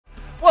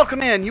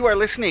Welcome in. You are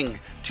listening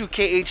to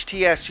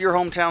KHTS, your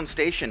hometown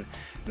station,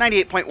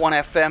 98.1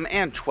 FM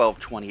and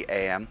 1220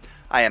 AM.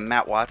 I am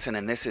Matt Watson,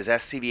 and this is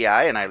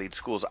SCVi, and I lead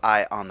School's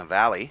Eye on the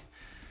Valley.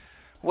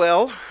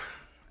 Well,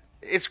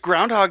 it's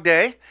Groundhog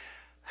Day.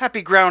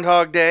 Happy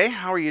Groundhog Day.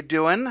 How are you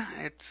doing?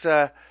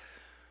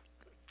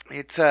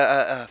 It's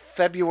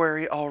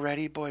February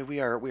already. Boy, we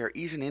are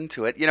easing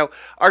into it. You know,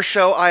 our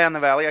show, Eye on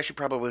the Valley, I should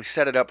probably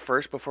set it up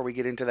first before we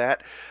get into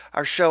that.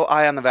 Our show,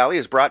 Eye on the Valley,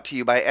 is brought to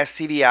you by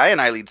SCVi and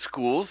iLead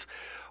Schools.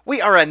 We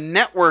are a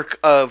network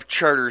of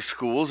charter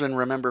schools, and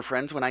remember,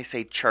 friends, when I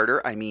say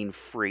charter, I mean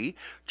free.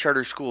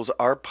 Charter schools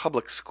are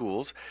public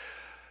schools.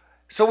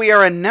 So we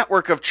are a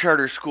network of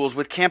charter schools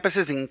with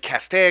campuses in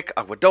Castaic,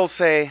 Agua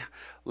Dulce,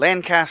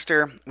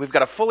 Lancaster. We've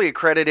got a fully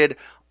accredited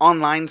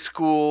online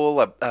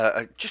school,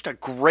 just a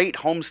great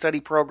home study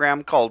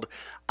program called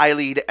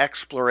iLead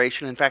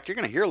Exploration. In fact, you're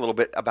going to hear a little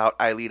bit about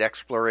iLead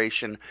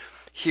Exploration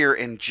here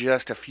in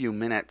just a few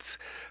minutes.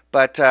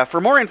 But for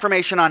more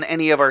information on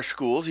any of our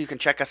schools, you can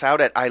check us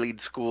out at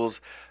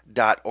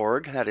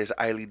iLeadschools.org. That is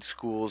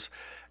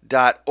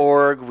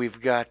iLeadschools.org.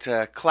 We've got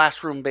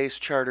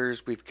classroom-based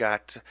charters. We've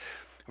got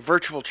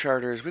virtual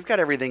charters. We've got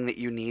everything that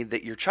you need,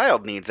 that your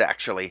child needs,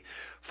 actually,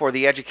 for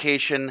the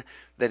education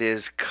that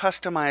is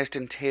customized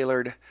and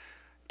tailored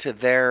to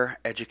their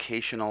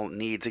educational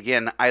needs.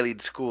 Again,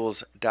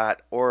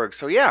 iLeadschools.org.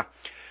 So yeah,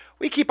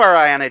 we keep our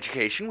eye on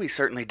education. We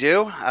certainly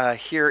do,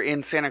 here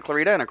in Santa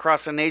Clarita and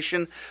across the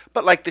nation.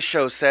 But like the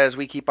show says,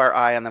 we keep our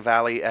eye on the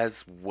Valley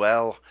as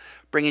well,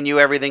 bringing you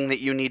everything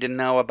that you need to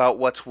know about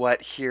what's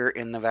what here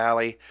in the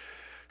Valley.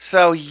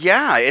 So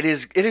yeah, it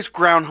is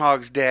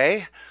Groundhog's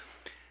Day.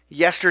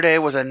 Yesterday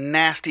was a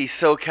nasty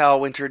SoCal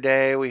winter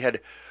day. We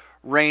had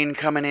rain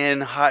coming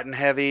in hot and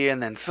heavy,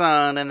 and then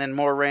sun, and then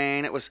more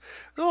rain. It was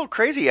a little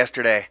crazy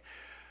yesterday.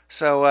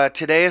 So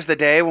today is the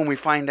day when we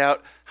find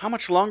out how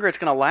much longer it's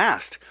going to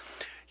last.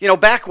 You know,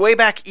 way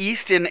back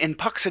east in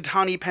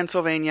Puxatawney,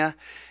 Pennsylvania,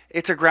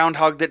 it's a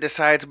groundhog that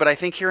decides. But I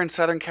think here in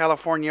Southern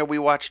California, we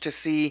watch to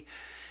see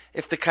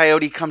if the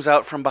coyote comes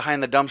out from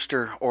behind the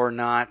dumpster or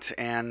not.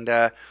 And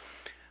I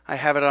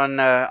have it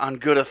on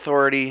good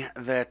authority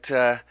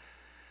that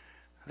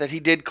he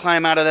did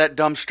climb out of that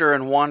dumpster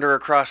and wander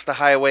across the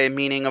highway,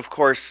 meaning, of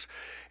course,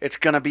 it's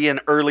going to be an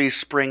early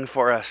spring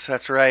for us.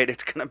 That's right.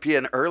 It's going to be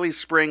an early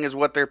spring is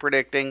what they're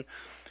predicting,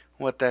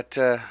 what that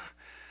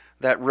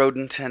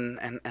rodent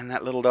and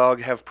that little dog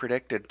have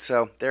predicted.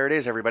 So there it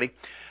is, everybody.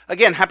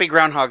 Again, happy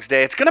Groundhog's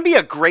Day. It's going to be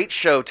a great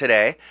show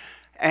today,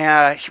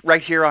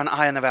 right here on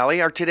Eye on the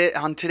Valley.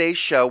 On today's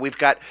show, we've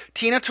got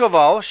Tina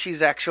Toval.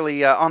 She's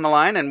actually on the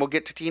line, and we'll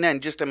get to Tina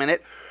in just a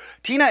minute.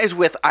 Tina is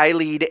with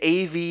iLead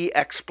AV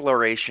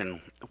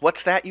Exploration.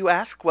 What's that, you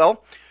ask?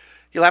 Well,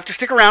 you'll have to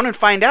stick around and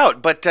find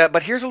out.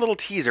 But here's a little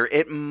teaser.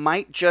 It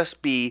might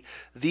just be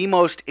the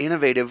most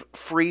innovative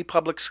free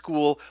public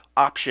school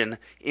option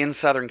in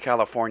Southern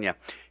California.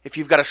 If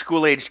you've got a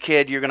school-aged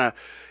kid, you're gonna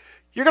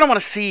want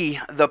to see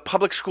the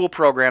public school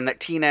program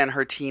that Tina and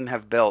her team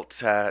have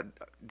built.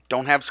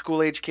 Don't have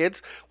school-aged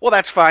kids? Well,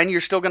 that's fine.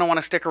 You're still going to want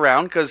to stick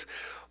around because,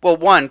 well,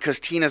 one, because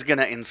Tina's going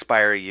to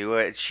inspire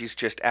you. She's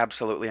just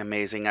absolutely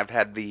amazing. I've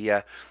had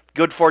the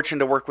good fortune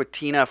to work with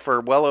Tina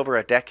for well over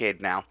a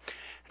decade now.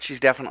 She's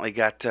definitely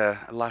got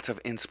lots of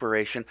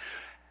inspiration.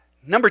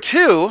 Number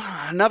two,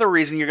 another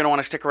reason you're going to want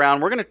to stick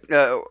around,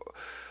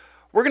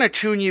 we're going to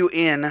tune you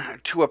in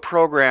to a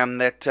program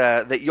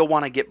that you'll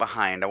want to get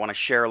behind. I want to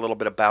share a little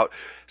bit about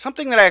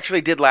something that I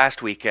actually did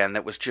last weekend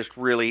that was just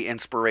really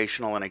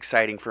inspirational and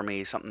exciting for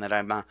me, something that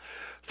I'm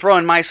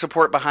throwing my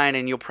support behind,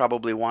 and you'll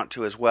probably want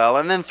to as well.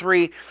 And then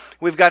three,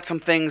 we've got some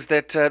things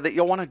that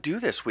you'll want to do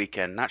this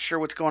weekend. Not sure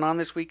what's going on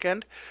this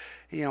weekend.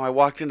 You know, I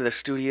walked into the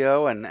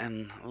studio,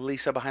 and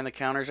Lisa behind the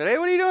counter said, "Hey,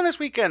 what are you doing this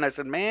weekend?" I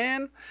said,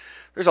 "Man,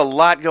 there's a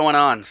lot going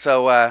on."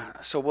 So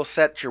we'll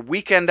set your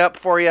weekend up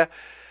for you.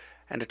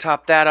 And to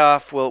top that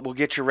off, we'll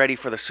get you ready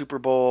for the Super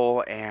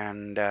Bowl,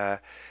 and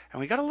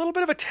we got a little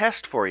bit of a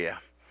test for you.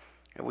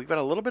 We've got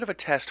a little bit of a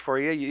test for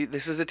you.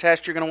 This is a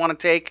test you're going to want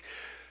to take.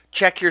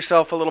 Check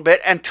yourself a little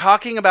bit. And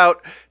talking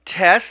about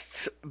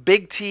tests,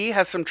 Big T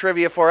has some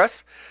trivia for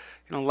us.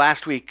 You know,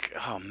 last week,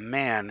 oh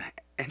man,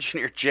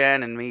 Engineer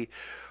Jen and me,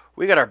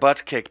 we got our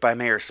butts kicked by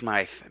Mayor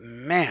Smythe.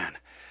 Man,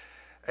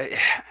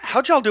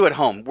 how'd y'all do at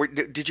home?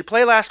 Did you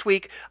play last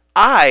week?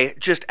 I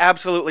just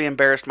absolutely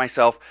embarrassed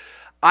myself.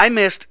 I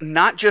missed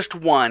not just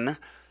one,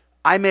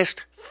 I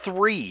missed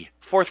 3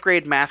 fourth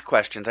grade math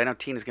questions. I know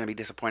Tina's going to be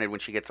disappointed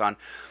when she gets on.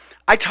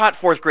 I taught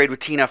fourth grade with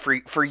Tina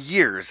for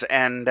years,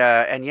 and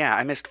yeah,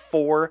 I missed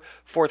 3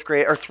 fourth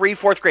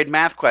grade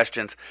math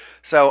questions.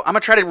 So I'm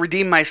going to try to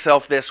redeem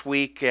myself this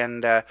week,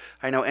 and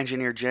I know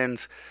Engineer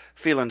Jen's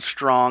feeling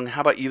strong.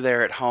 How about you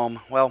there at home?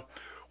 Well,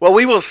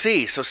 we will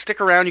see. So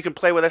stick around. You can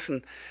play with us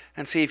and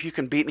see if you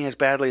can beat me as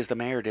badly as the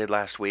mayor did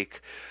last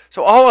week.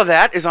 So all of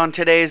that is on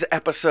today's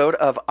episode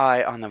of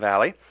Eye on the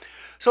Valley.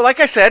 So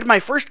like I said, my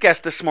first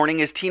guest this morning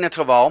is Tina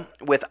Toval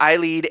with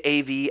iLead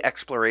AV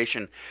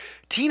Exploration.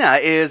 Tina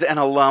is an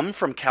alum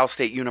from Cal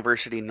State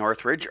University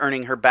Northridge,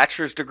 earning her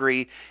bachelor's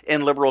degree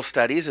in liberal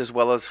studies as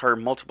well as her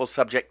multiple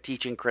subject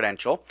teaching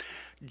credential.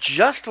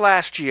 Just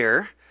last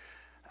year,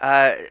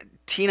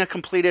 Tina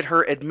completed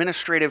her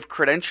administrative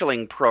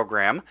credentialing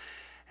program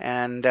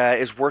and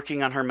is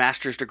working on her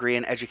master's degree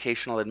in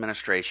educational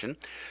administration.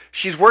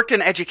 She's worked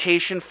in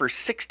education for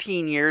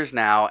 16 years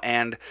now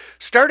and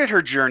started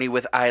her journey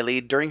with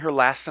iLead during her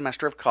last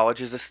semester of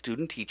college as a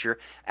student teacher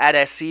at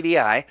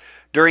SCVi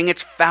during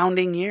its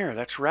founding year.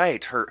 That's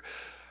right.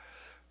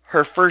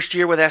 Her first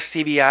year with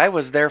SCVi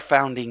was their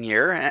founding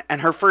year,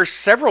 and her first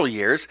several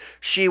years,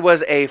 she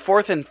was a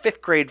 4th and 5th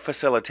grade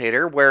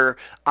facilitator where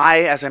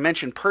I, as I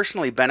mentioned,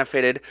 personally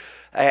benefited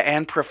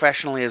and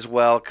professionally as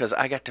well because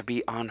I got to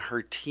be on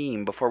her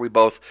team before we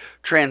both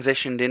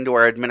transitioned into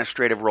our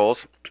administrative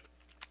roles.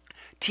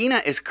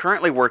 Tina is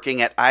currently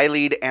working at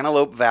iLead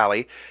Antelope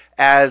Valley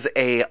as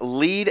a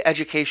lead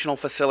educational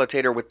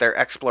facilitator with their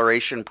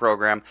exploration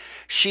program.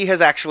 She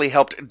has actually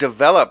helped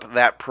develop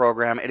that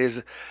program. It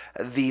is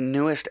the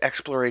newest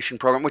exploration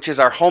program, which is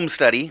our home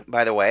study,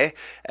 by the way.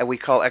 We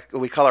call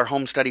our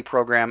home study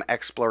program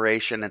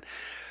Exploration. And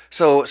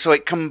so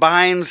it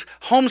combines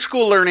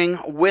homeschool learning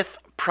with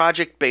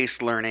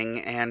project-based learning,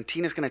 and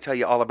Tina's going to tell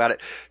you all about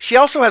it. She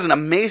also has an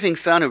amazing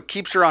son who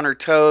keeps her on her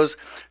toes.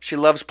 She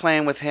loves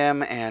playing with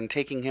him and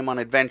taking him on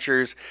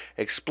adventures,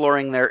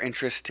 exploring their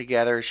interests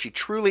together. She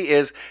truly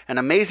is an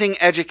amazing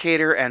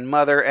educator and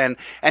mother, and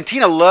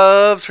Tina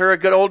loves her a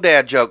good old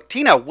dad joke.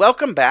 Tina,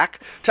 welcome back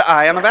to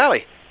Eye on the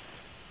Valley.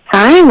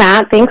 Hi,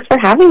 Matt. Thanks for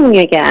having me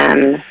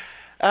again.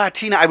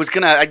 Tina,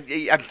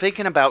 I'm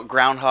thinking about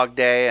Groundhog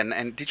Day,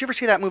 and did you ever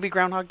see that movie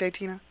Groundhog Day,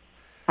 Tina?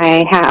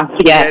 I have,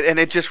 yes. And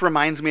it just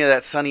reminds me of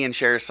that Sonny and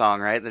Cher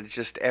song, right? That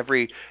just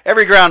every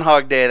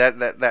Groundhog Day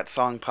that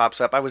song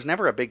pops up. I was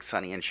never a big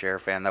Sonny and Cher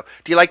fan, though.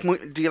 Do you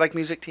like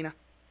music, Tina?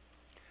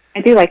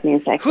 I do like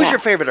music. Who's your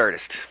favorite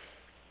artist?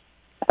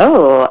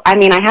 Oh, I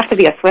mean, I have to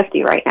be a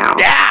Swiftie right now.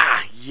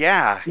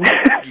 Yeah.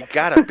 You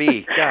gotta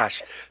be.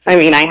 Gosh. I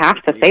mean, I have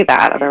to say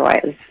that,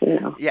 otherwise, you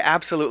know. You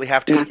absolutely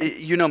have to. Yeah.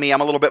 You know me, I'm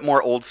a little bit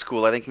more old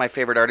school. I think my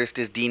favorite artist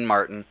is Dean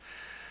Martin.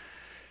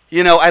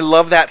 You know, I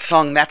love that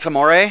song, That's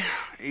Amore.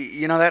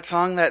 You know that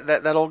song,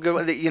 that old good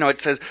one? You know, it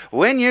says,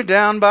 when you're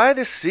down by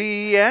the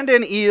sea and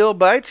an eel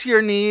bites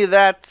your knee,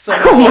 that's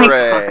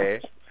amore.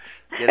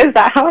 Is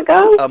that how it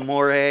goes?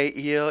 Amore,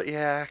 eel,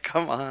 yeah,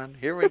 come on,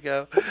 here we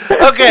go.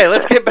 Okay,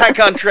 let's get back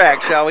on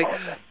track, shall we?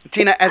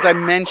 Tina, as I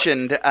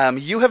mentioned,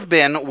 you have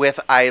been with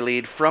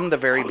iLead from the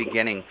very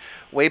beginning,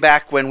 way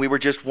back when we were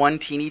just one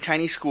teeny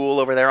tiny school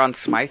over there on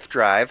Smythe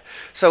Drive.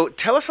 So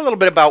tell us a little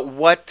bit about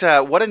what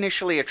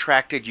initially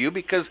attracted you,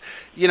 because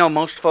you know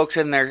most folks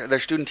in their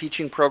student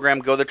teaching program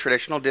go the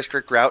traditional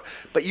district route,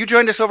 but you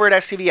joined us over at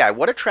SCVi.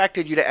 What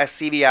attracted you to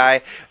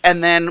SCVi,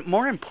 and then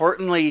more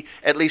importantly,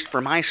 at least for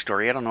my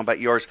story, I don't know about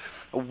yours,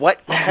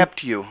 what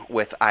kept you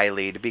with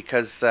iLead?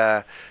 Because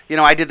you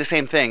know, I did the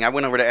same thing. I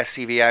went over to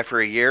SCVi for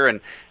a year,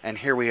 and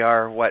here we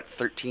are,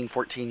 13,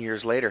 14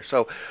 years later.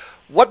 So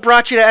what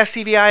brought you to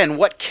SCVi, and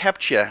what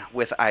kept you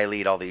with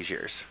iLead all these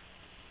years?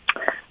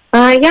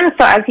 Yeah,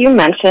 so as you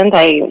mentioned,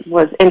 I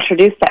was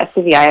introduced to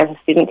SCVi as a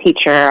student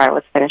teacher. I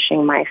was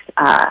finishing my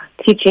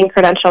teaching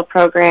credential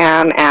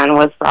program and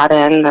was brought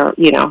in,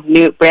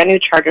 brand new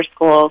charter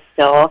school,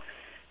 still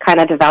kind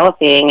of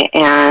developing,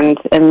 and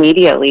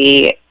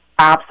immediately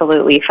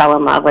absolutely fell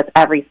in love with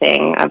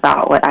everything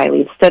about what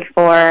iLead stood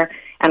for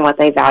and what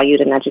they valued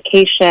in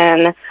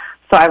education.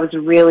 So I was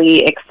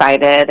really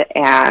excited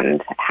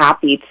and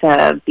happy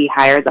to be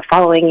hired the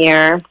following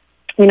year,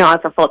 you know, as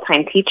a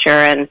full-time teacher.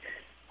 And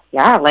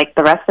yeah, like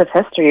the rest is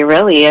history,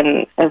 really.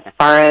 And as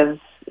far as,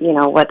 you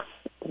know,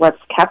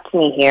 what's kept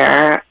me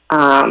here,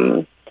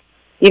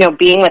 you know,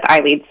 being with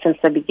iLead since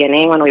the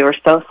beginning when we were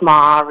so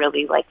small,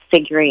 really like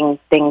figuring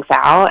things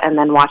out, and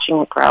then watching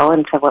it grow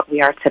into what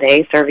we are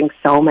today, serving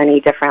so many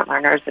different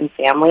learners and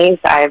families.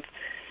 I've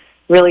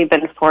really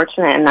been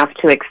fortunate enough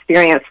to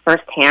experience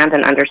firsthand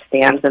and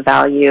understand the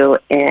value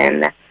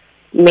in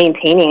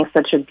maintaining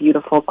such a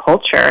beautiful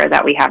culture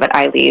that we have at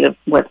iLead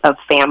of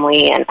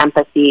family and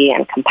empathy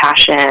and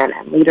compassion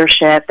and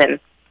leadership and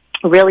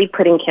really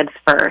putting kids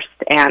first.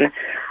 And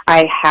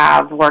I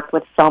have worked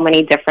with so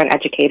many different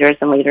educators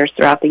and leaders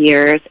throughout the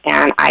years,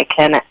 and I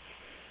can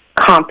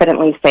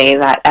confidently say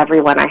that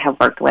everyone I have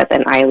worked with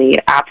in iLead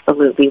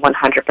absolutely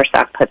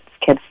 100% puts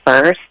kids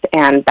first,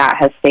 and that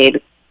has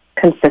stayed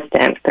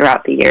consistent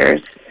throughout the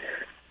years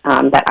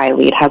that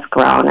iLead has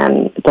grown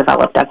and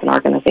developed as an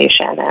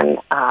organization. And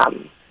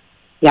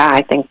yeah,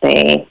 I think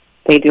they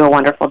do a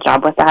wonderful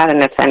job with that,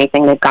 and if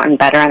anything, they've gotten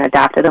better and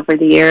adapted over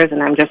the years,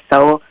 and I'm just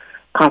so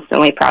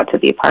constantly proud to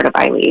be a part of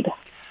iLead.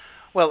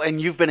 Well,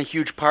 and you've been a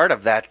huge part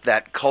of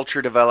that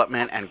culture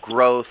development and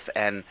growth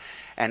and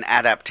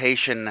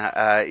adaptation.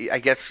 I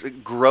guess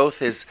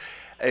growth is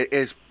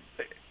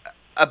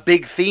a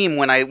big theme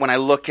when I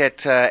look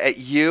at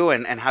you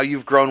and how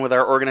you've grown with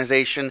our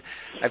organization.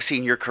 I've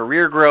seen your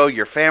career grow,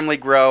 your family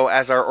grow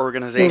as our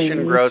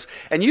organization grows,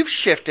 and you've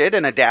shifted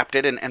and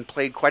adapted and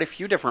played quite a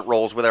few different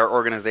roles with our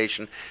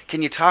organization.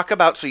 Can you talk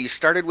about, so you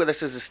started with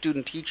us as a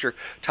student teacher,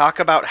 talk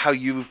about how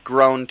you've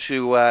grown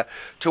to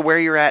where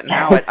you're at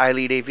now at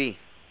iLead AV?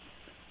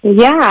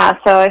 Yeah,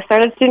 so I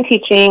started student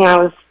teaching. I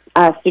was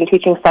student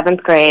teaching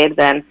 7th grade,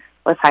 then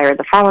was hired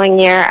the following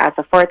year as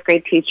a 4th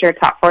grade teacher,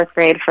 taught 4th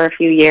grade for a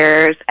few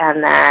years,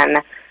 and then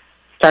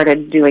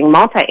started doing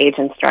multi-age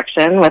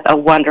instruction with a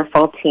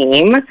wonderful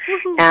team.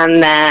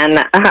 And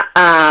then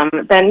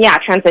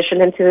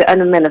transitioned into an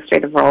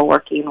administrative role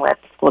working with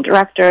school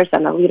directors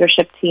and the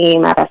leadership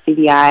team at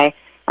SCVi,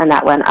 and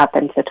that went up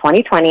into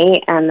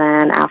 2020. And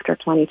then after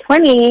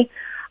 2020,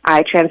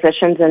 I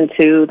transitioned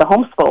into the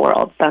homeschool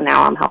world. So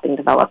now I'm helping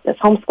develop this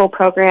homeschool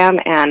program,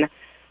 and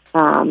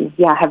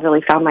have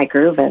really found my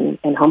groove in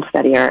home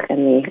study or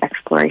in the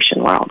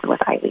exploration world with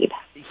iLead.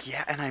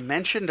 Yeah, and I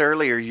mentioned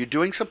earlier, you're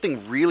doing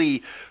something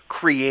really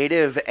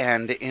creative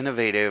and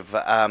innovative.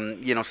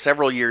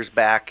 Several years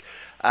back,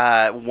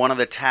 one of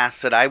the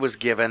tasks that I was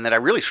given that I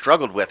really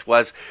struggled with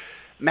was,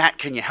 Matt,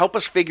 can you help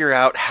us figure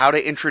out how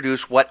to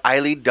introduce what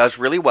iLead does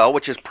really well,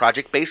 which is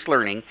project-based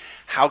learning?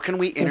 How can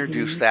we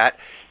introduce that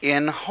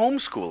in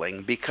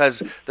homeschooling?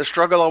 Because the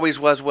struggle always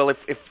was, well,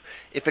 if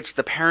it's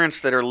the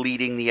parents that are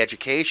leading the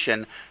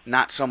education,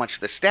 not so much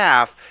the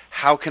staff,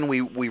 how can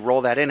we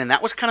roll that in? And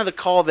that was kind of the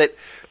call that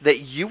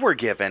you were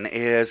given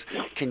is,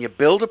 can you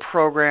build a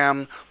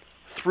program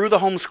through the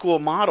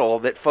homeschool model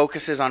that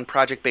focuses on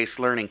project-based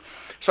learning?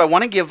 So I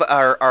want to give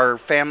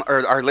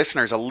our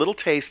listeners a little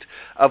taste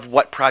of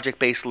what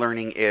project-based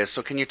learning is.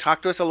 So can you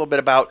talk to us a little bit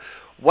about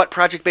what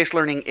project-based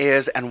learning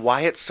is and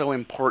why it's so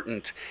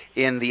important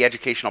in the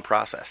educational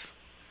process?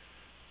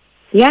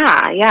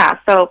 Yeah.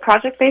 So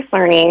project-based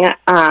learning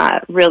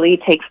really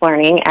takes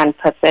learning and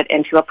puts it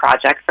into a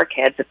project for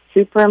kids. It's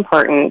super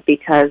important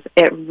because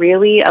it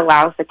really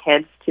allows the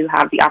kids to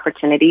have the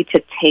opportunity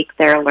to take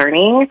their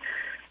learning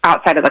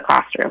outside of the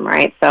classroom,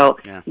 right? So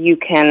you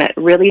can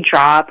really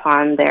draw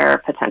upon their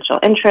potential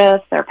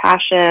interests, their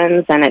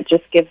passions, and it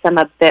just gives them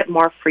a bit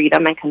more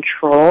freedom and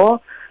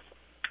control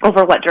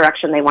over what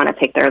direction they want to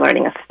take their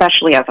learning,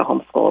 especially as a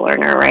homeschool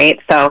learner, right?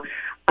 So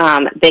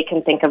they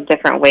can think of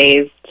different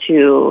ways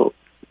to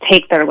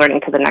take their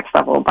learning to the next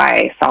level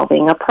by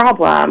solving a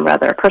problem,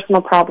 whether a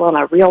personal problem,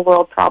 a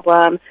real-world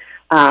problem,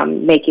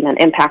 making an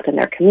impact in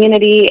their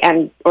community,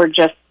 or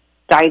just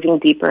diving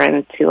deeper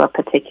into a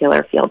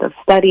particular field of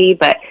study.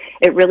 But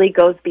it really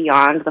goes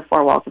beyond the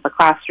four walls of the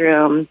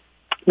classroom,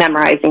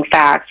 memorizing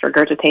facts,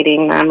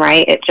 regurgitating them,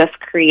 right? It just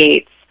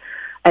creates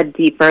a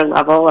deeper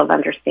level of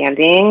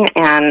understanding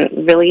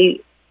and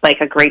really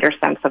like a greater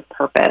sense of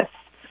purpose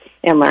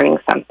in learning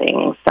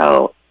something.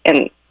 So,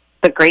 and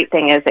the great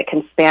thing is it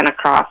can span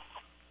across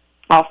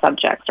all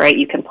subjects, right?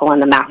 You can pull in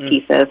the math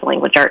pieces,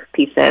 language arts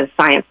pieces,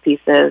 science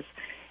pieces,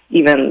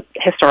 even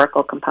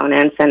historical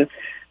components, and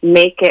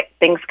make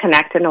things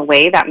connect in a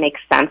way that makes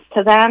sense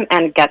to them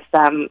and gets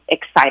them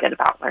excited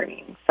about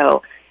learning.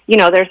 So,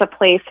 there's a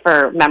place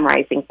for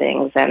memorizing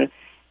things and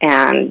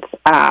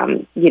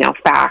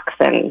facts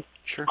and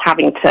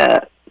having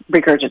to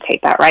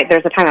regurgitate that, right?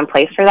 There's a time and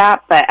place for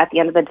that, but at the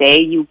end of the day,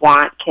 you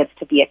want kids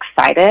to be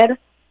excited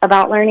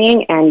about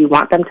learning and you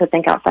want them to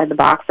think outside the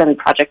box, and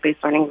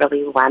project-based learning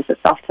really lends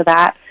itself to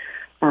that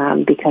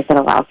because it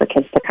allows the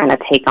kids to kind of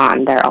take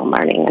on their own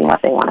learning and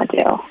what they want to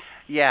do.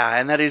 Yeah,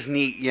 and that is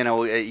neat.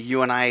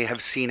 You and I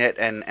have seen it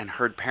and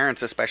heard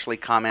parents especially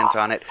comment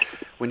on it.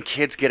 When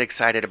kids get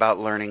excited about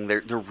learning,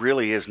 there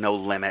really is no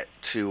limit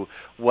to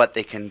what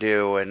they can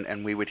do.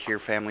 And we would hear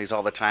families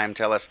all the time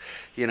tell us,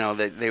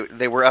 that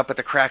they were up at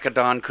the crack of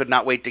dawn, could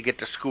not wait to get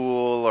to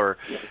school. Or,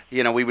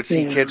 we would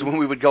see kids when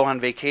we would go on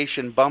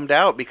vacation bummed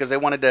out because they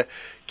wanted to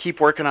keep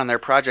working on their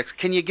projects.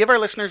 Can you give our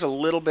listeners a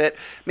little bit,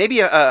 maybe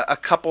a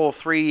couple,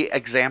 3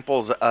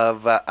 examples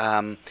of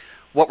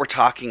what we're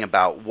talking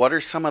about? What are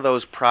some of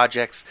those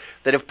projects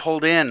that have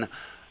pulled in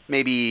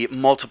maybe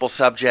multiple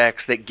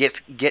subjects that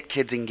get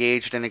kids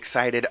engaged and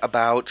excited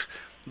about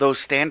those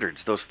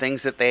standards, those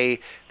things that they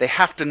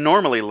have to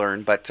normally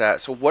learn? But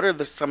so what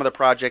are some of the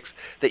projects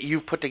that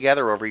you've put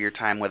together over your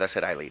time with us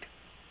at iLead?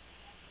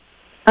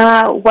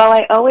 Well,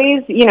 I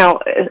always,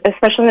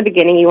 especially in the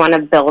beginning, you want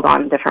to build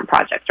on different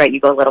projects, right? You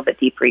go a little bit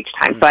deeper each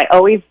time. So I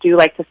always do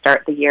like to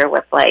start the year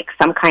with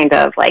some kind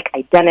of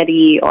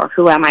identity or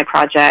who am I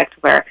project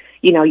where,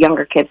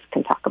 younger kids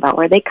can talk about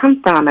where they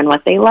come from and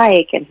what they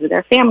like and who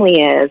their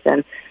family is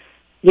and,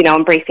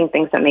 embracing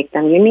things that make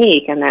them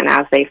unique. And then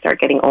as they start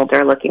getting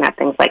older, looking at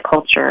things like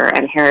culture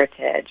and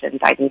heritage and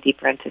diving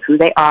deeper into who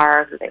they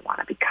are, who they want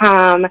to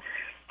become,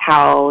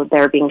 how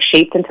they're being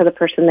shaped into the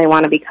person they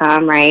want to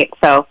become, right?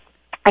 So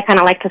I kind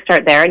of like to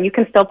start there, and you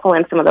can still pull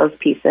in some of those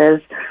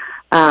pieces.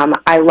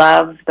 I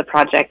love the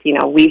project,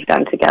 we've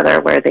done together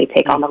where they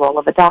take on the role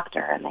of a doctor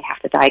and they have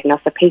to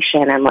diagnose a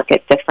patient and look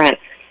at different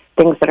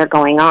things that are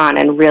going on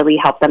and really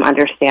help them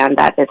understand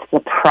that it's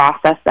the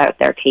process that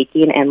they're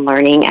taking and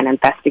learning and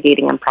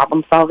investigating and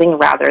problem solving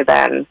rather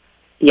than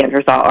the end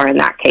result, or in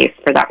that case,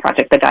 for that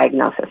project, the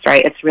diagnosis,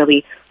 right? It's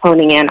really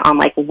honing in on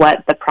like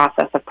what the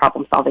process of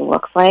problem solving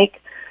looks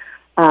like.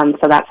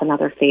 So that's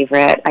another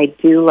favorite. I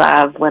do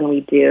love when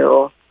we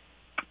do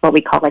what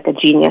we call like a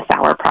Genius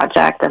Hour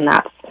project, and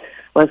that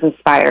was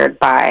inspired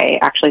by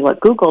actually what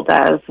Google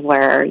does,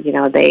 where, you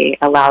know, they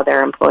allow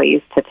their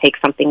employees to take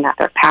something that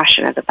they're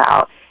passionate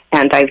about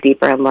and dive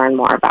deeper and learn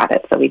more about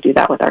it. So we do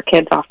that with our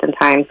kids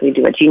oftentimes. We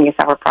do a Genius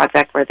Hour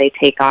project where they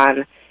take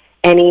on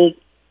any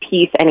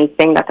piece,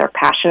 anything that they're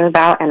passionate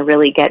about, and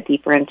really get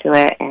deeper into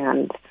it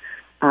and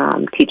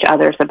teach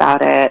others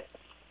about it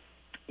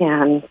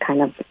and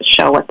kind of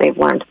show what they've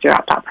learned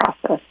throughout that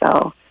process.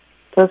 So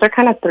those are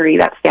kind of three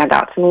that stand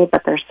out to me,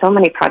 but there's so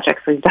many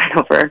projects we've done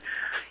over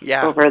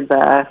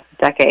the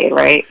decade,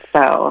 right?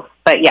 So,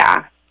 but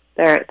yeah,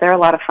 they're a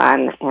lot of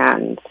fun,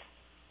 and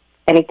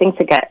anything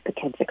to get the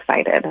kids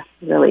excited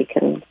really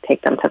can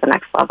take them to the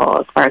next level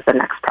as far as the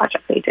next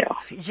project they do.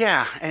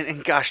 Yeah,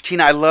 and gosh,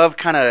 Tina, I love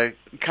kind of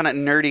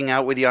nerding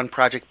out with you on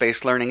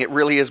project-based learning. It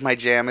really is my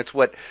jam. It's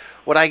what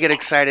I get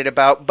excited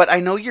about. But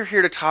I know you're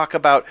here to talk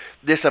about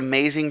this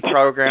amazing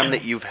program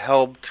that you've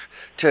helped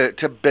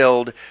to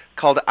build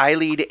called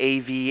iLead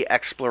AV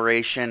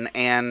Exploration.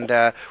 And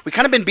we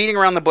kind of been beating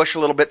around the bush a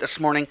little bit this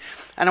morning.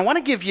 And I want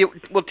to give you,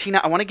 well,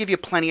 Tina, I want to give you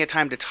plenty of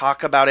time to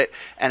talk about it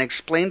and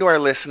explain to our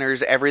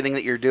listeners everything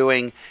that you're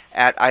doing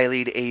at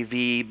iLead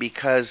AV,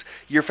 because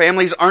your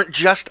families aren't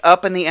just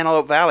up in the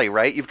Antelope Valley,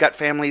 right? You've got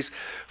families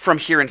from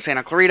here in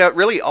Santa Clarita,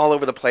 really all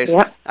over the place.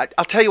 Yep.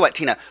 I'll tell you what,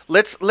 Tina,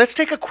 let's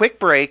take a quick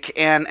break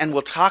and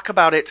we'll talk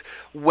about it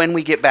when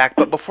we get back.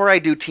 But before I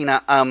do,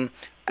 Tina,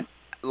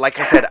 like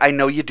I said, I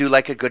know you do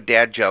like a good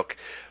dad joke,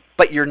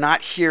 but you're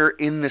not here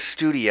in the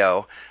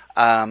studio.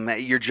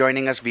 You're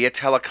joining us via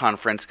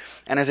teleconference.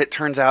 And as it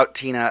turns out,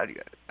 Tina,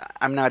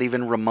 I'm not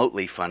even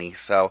remotely funny,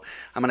 so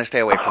I'm going to stay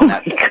away from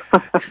that.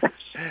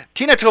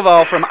 Tina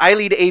Toval from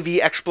iLead AV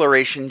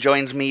Exploration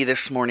joins me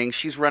this morning.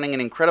 She's running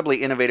an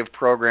incredibly innovative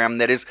program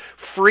that is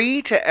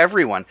free to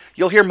everyone.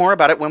 You'll hear more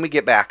about it when we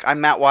get back. I'm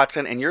Matt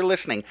Watson, and you're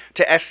listening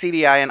to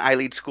SCVi and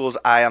iLead School's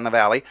Eye on the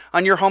Valley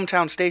on your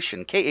hometown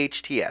station,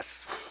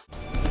 KHTS.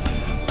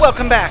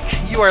 Welcome back.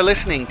 You are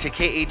listening to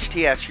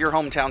KHTS, your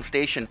hometown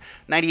station,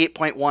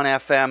 98.1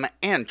 FM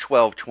and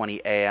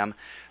 1220 AM.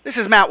 This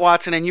is Matt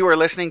Watson, and you are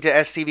listening to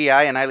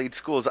SCVi and iLead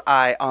School's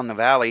Eye on the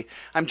Valley.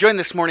 I'm joined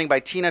this morning by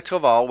Tina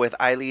Toval with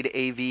iLead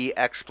AV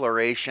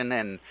Exploration,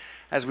 and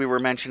as we were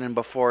mentioning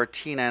before,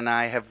 Tina and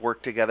I have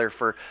worked together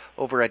for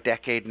over a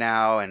decade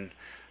now, and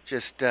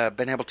just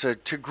been able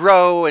to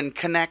grow and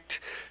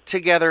connect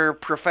together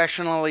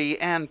professionally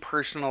and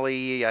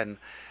personally, and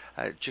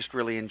just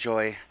really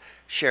enjoy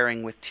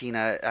sharing with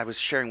Tina. I was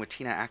sharing with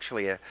Tina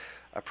actually a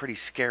pretty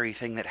scary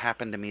thing that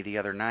happened to me the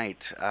other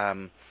night.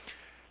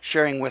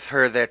 Sharing with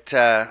her that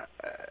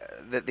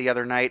that the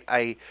other night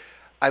I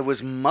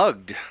was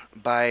mugged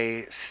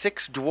by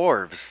 6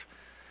 dwarves.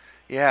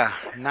 Yeah,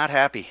 not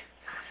happy.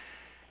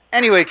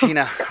 Anyway,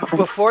 Tina,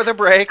 before the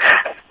break,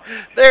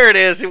 there it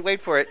is.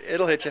 Wait for it.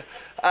 It'll hit you.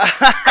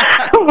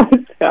 Oh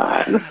my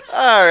God.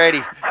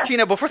 Alrighty.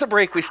 Tina, before the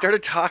break, we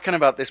started talking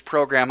about this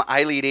program,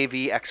 iLead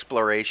AV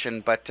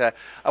Exploration, but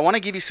I want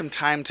to give you some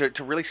time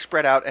to really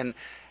spread out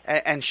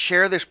and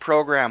share this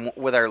program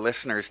with our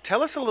listeners.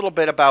 Tell us a little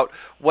bit about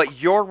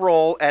what your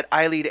role at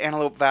iLead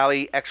Antelope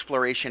Valley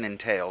Exploration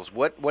entails.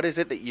 What is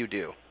it that you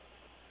do?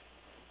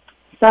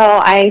 So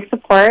I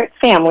support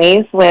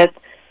families with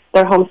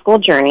their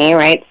homeschool journey,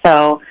 right?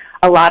 So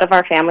a lot of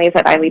our families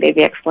at iLead AV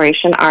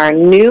Exploration are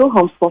new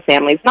homeschool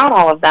families. Not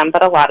all of them,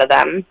 but a lot of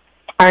them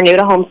are new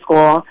to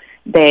homeschool.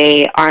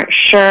 They aren't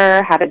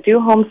sure how to do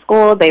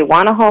homeschool. They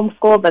want to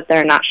homeschool, but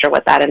they're not sure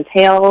what that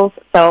entails.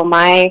 So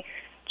my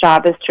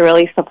job is to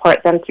really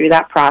support them through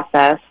that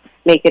process,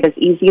 make it as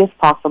easy as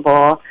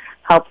possible,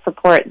 help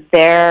support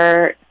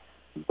their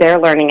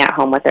learning at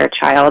home with their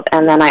child,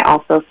 and then I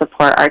also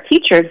support our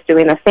teachers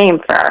doing the same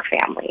for our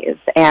families,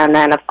 and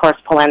then, of course,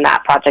 pull in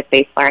that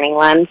project-based learning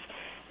lens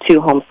to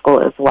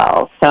homeschool as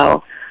well.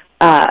 So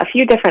a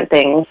few different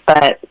things,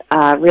 but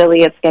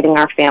really it's getting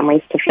our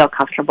families to feel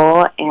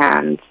comfortable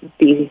and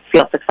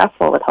feel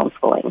successful with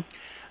homeschooling.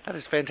 That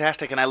is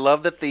fantastic, and I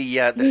love that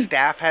the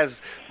staff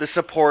has the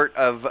support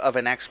of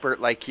an expert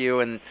like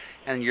you, and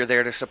you're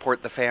there to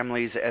support the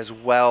families as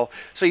well.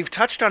 So you've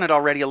touched on it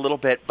already a little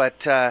bit,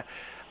 but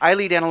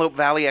iLead Antelope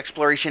Valley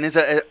Exploration is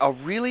a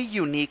really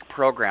unique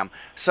program.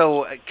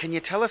 So can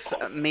you tell us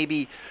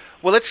maybe,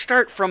 well, let's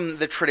start from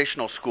the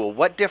traditional school.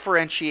 What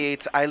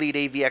differentiates iLead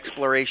AV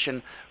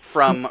Exploration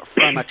from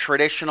a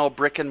traditional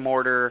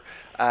brick-and-mortar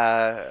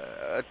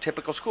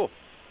typical school?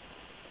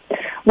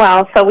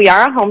 Well, so we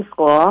are a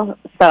homeschool,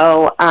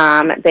 so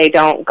they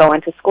don't go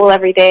into school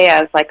every day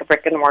as like a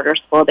brick-and-mortar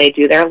school. They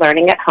do their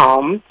learning at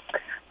home.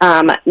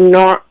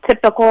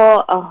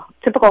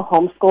 Typical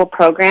homeschool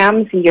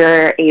programs,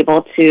 you're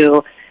able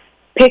to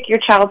pick your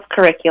child's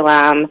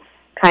curriculum,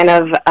 kind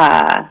of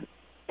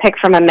pick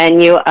from a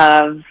menu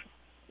of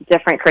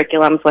different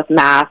curriculums with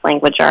math,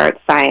 language arts,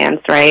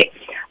 science, right,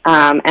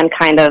 and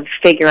kind of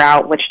figure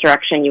out which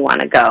direction you want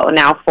to go.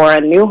 Now, for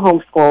a new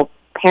homeschool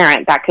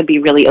parent, that could be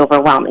really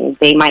overwhelming.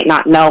 They might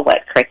not know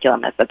what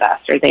curriculum is the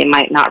best, or they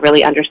might not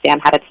really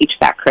understand how to teach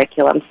that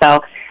curriculum.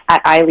 So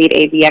at iLead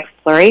AV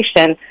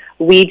Exploration,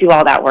 we do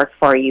all that work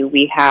for you.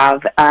 We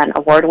have an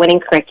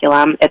award-winning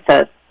curriculum. It's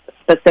a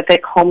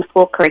specific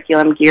homeschool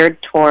curriculum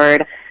geared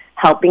toward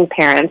helping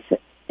parents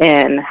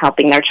in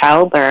helping their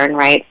child learn,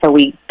 right? So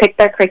we pick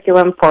their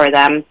curriculum for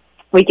them.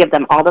 We give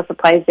them all the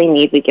supplies they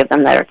need. We give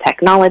them their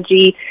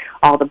technology,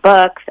 all the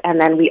books,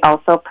 and then we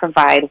also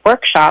provide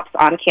workshops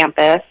on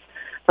campus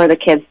for the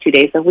kids 2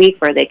 days a week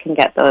where they can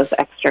get those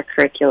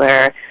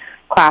extracurricular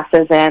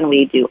classes in.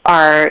 We do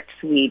art,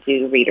 we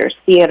do readers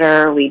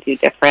theater, we do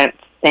different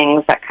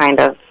things that kind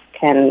of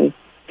can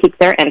pique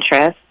their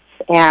interests.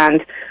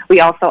 And we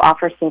also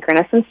offer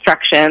synchronous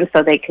instruction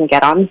so they can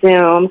get on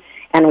Zoom,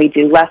 and we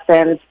do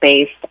lessons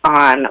based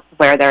on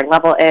where their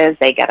level is.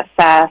 They get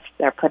assessed.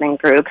 They're put in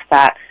groups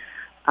that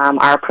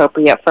are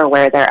appropriate for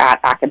where they're at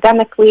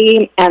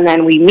academically. And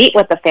then we meet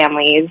with the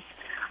families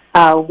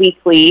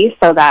weekly,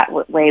 so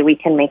that way we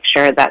can make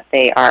sure that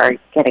they are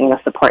getting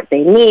the support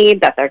they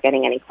need, that they're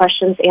getting any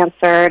questions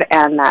answered,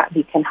 and that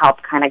we can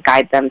help kind of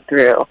guide them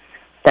through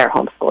their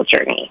homeschool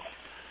journey.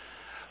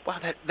 Wow,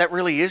 that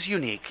really is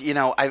unique. You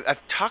know,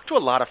 I've talked to a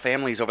lot of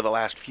families over the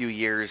last few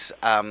years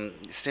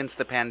since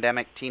the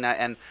pandemic, Tina,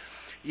 and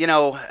you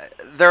know,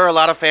 there are a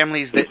lot of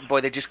families that,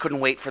 boy, they just couldn't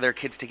wait for their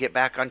kids to get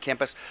back on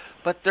campus.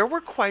 But there were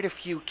quite a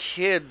few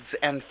kids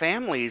and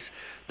families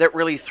that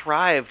really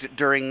thrived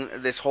during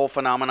this whole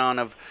phenomenon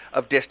of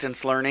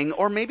distance learning.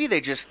 Or maybe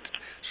they just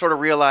sort of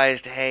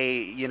realized,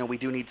 hey, you know, we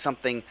do need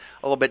something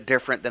a little bit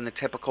different than the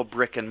typical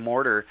brick and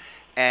mortar.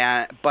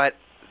 But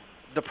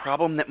the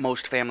problem that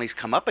most families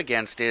come up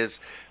against is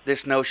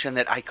this notion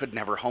that I could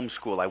never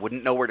homeschool. I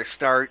wouldn't know where to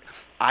start.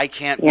 I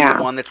can't be the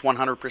one that's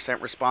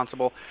 100%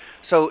 responsible.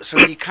 So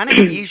you kind of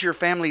ease your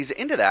families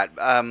into that.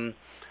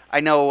 I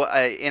know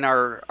in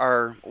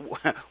our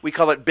we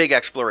call it big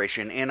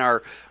exploration. In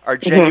our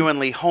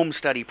genuinely home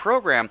study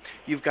program,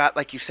 you've got,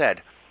 like you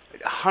said,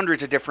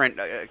 hundreds of different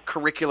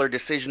curricular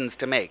decisions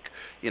to make.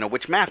 You know,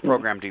 which math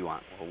program do you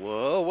want?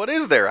 Well, what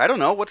is there? I don't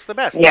know. What's the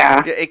best?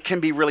 Yeah. It can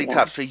be really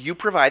tough. So you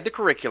provide the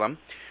curriculum.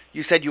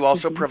 You said you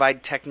also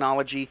provide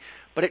technology,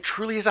 but it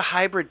truly is a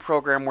hybrid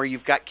program where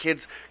you've got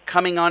kids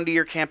coming onto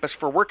your campus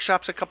for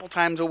workshops a couple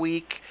times a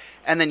week,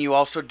 and then you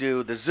also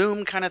do the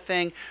Zoom kind of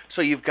thing.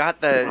 So you've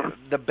got the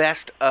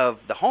best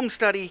of the home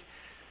study,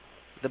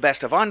 the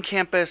best of on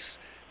campus.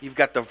 You've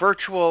got the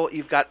virtual,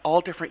 you've got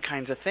all different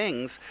kinds of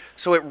things.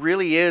 So it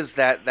really is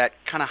that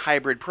kind of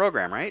hybrid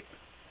program, right?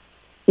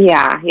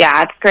 Yeah,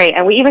 it's great.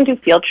 And we even do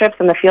field trips,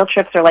 and the field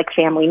trips are like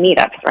family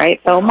meetups,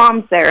 right? So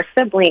mom's there,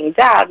 sibling,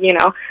 dad, you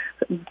know,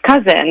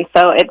 cousin.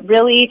 So it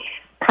really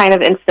kind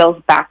of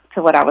instills back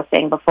to what I was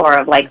saying before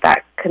of like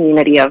that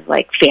community of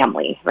like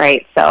family,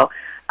 right? So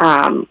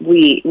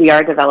we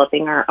are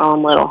developing our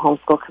own little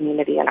homeschool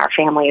community, and our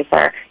families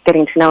are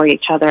getting to know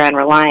each other and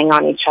relying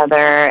on each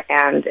other,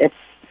 and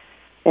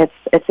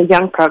it's a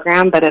young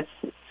program, but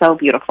it's so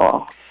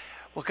beautiful.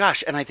 Well,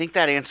 gosh, and I think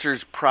that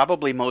answers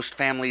probably most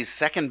families'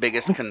 second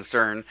biggest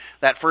concern.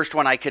 That first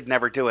one, I could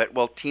never do it.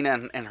 Well,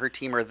 Tina and her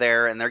team are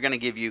there, and they're going to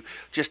give you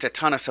just a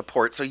ton of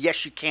support. So,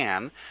 yes, you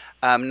can,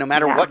 no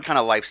matter what kind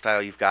of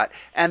lifestyle you've got.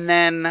 And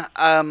then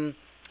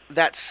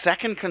that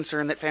second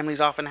concern that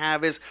families often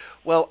have is,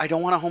 well, I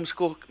don't want to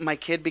homeschool my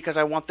kid because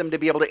I want them to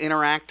be able to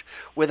interact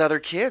with other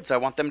kids. I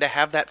want them to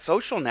have that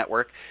social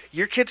network.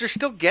 Your kids are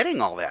still getting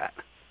all that.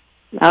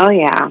 Oh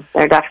yeah,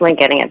 they're definitely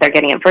getting it. They're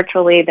getting it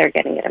virtually. They're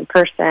getting it in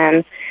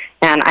person.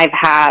 And I've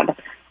had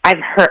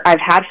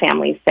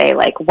families say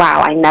like,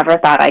 "Wow, I never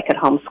thought I could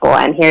homeschool,"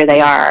 and here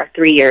they are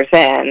 3 years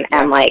in,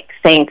 and like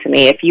saying to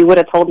me, "If you would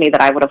have told me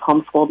that I would have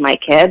homeschooled my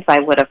kids, I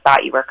would have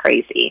thought you were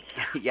crazy."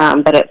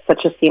 But it's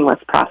such a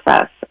seamless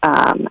process,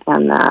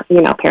 and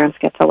you know, parents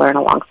get to learn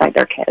alongside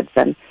their kids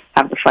and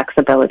have the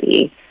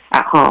flexibility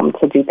at home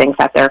to do things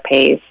at their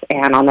pace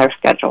and on their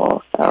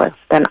schedule. So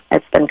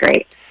it's been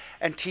great.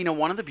 And Tina,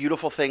 one of the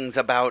beautiful things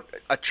about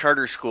a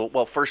charter school,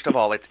 well, first of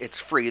all, it's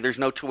free. There's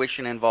no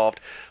tuition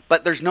involved,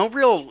 but there's no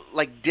real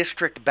like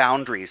district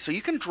boundaries. So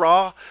you can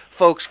draw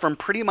folks from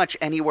pretty much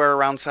anywhere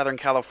around Southern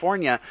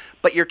California,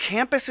 but your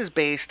campus is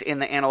based in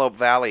the Antelope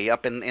Valley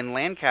up in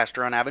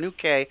Lancaster on Avenue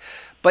K.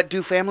 But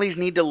do families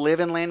need to live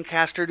in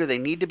Lancaster? Do they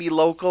need to be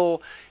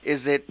local?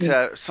 Is it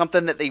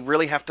something that they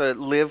really have to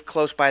live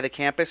close by the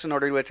campus in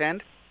order to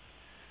attend?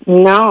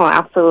 No,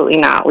 absolutely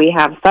not. We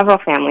have several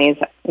families,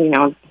 you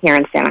know, here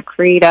in Santa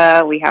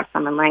Clarita. We have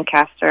some in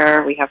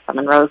Lancaster. We have some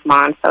in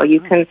Rosemont. So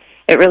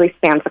it really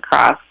spans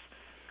across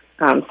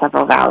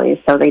several valleys,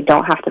 so they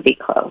don't have to be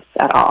close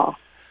at all.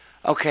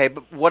 Okay,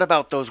 but what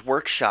about those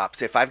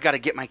workshops? If I've got to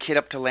get my kid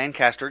up to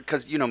Lancaster,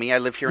 because you know me, I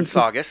live here in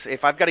Saugus.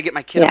 If I've got to get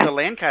my kid up to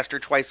Lancaster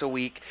twice a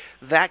week,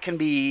 that can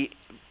be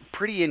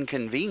pretty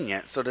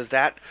inconvenient. So does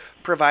that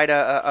provide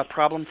a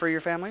problem for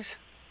your families?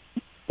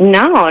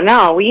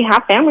 No. We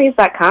have families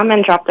that come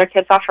and drop their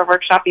kids off for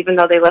workshop even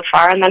though they live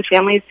far, and then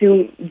families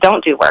who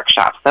don't do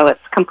workshops. So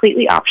it's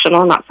completely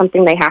optional, not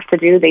something they have to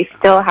do. They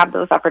still have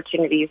those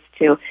opportunities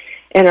to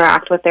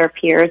interact with their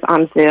peers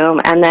on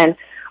Zoom. And then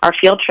our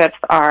field trips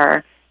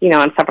are, in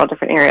several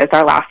different areas.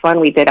 Our last one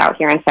we did out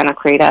here in Santa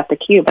Clarita at the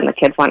Cube, and the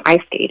kids went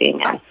ice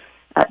skating, and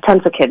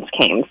tons of kids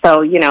came.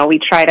 So, we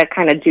try to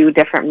kind of do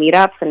different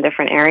meetups in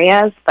different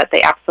areas, but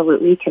they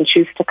absolutely can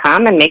choose to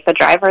come and make the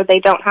drive, or they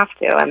don't have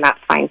to, and that's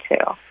fine too.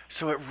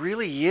 So it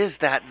really is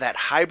that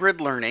hybrid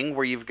learning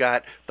where you've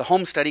got the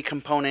home study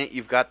component,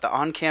 you've got the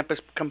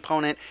on-campus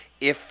component.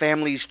 If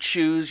families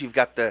choose, you've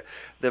got the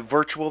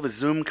virtual, the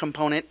Zoom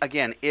component.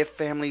 Again, if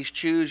families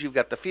choose, you've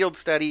got the field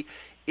study.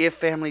 If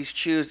families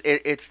choose,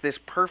 it's this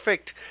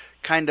perfect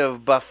kind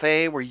of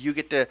buffet where you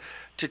get to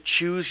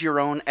choose your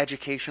own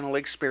educational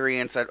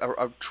experience,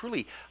 a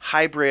truly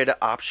hybrid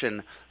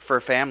option for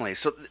families.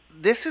 So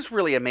this is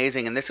really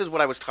amazing, and this is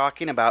what I was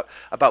talking about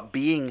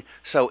being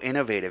so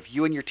innovative.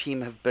 You and your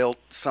team have built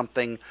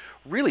something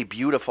really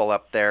beautiful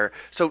up there.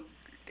 So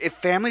if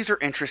families are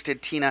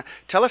interested, Tina,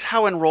 tell us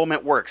how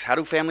enrollment works. How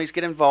do families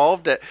get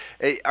involved?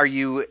 Are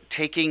you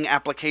taking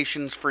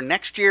applications for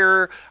next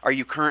year? Are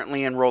you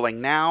currently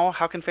enrolling now?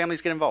 How can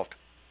families get involved?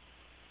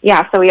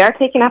 Yeah, so we are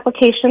taking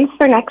applications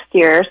for next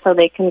year, so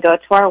they can go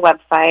to our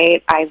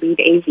website,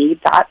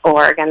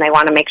 iLeadAV.org, and they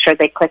want to make sure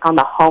they click on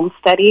the home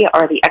study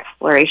or the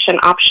exploration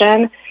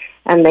option,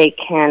 and they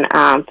can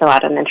fill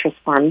out an interest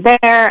form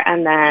there.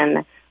 And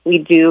then we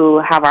do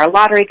have our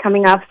lottery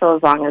coming up, so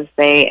as long as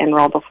they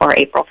enroll before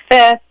April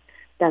 5th,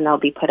 then they'll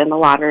be put in the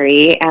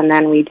lottery. And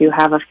then we do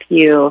have a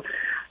few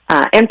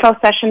info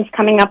sessions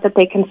coming up that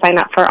they can sign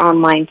up for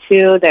online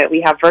too, that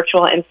we have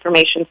virtual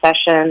information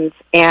sessions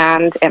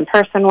and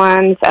in-person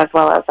ones, as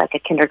well as like a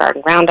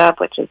kindergarten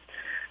roundup, which is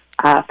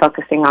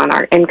focusing on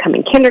our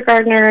incoming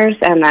kindergartners,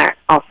 and that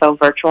also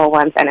virtual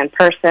ones and in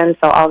person.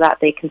 So all that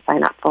they can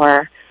sign up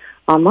for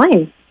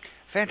online.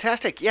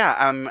 Fantastic. Yeah,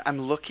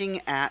 I'm looking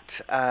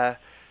at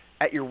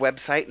your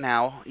website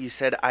now. You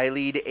said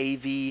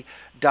iLeadAV.org,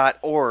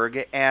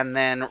 and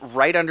then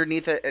right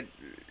underneath it,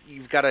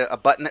 you've got a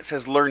button that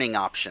says Learning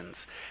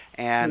Options,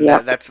 and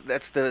yep. That's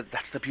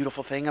the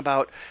beautiful thing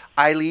about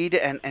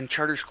iLead and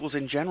charter schools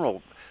in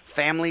general.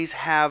 Families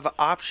have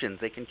options;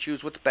 they can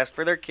choose what's best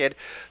for their kid.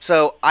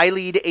 So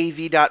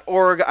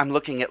iLeadAV.org. I'm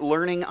looking at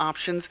Learning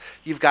Options.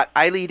 You've got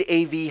iLead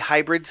AV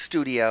Hybrid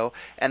Studio,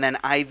 and then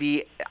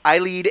iLead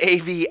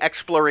AV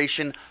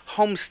Exploration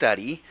Home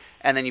Study,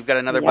 and then you've got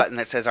another yep. button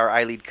that says our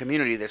iLead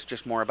Community. That's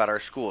just more about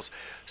our schools.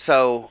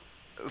 So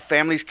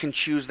families can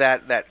choose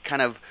that kind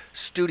of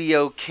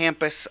studio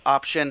campus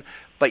option,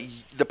 but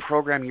the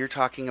program you're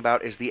talking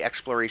about is the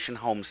Exploration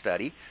Home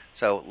Study.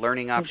 So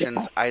Learning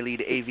Options,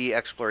 iLead AV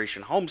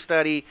Exploration Home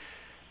Study,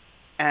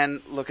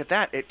 and look at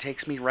that. It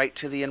takes me right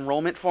to the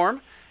enrollment form,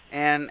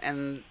 and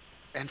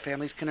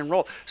families can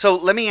enroll. So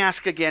let me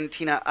ask again,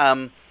 Tina,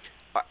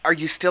 are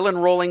you still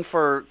enrolling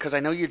because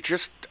I know you're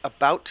just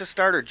about to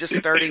start or just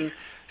starting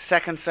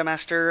second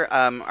semester.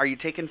 Are you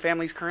taking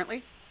families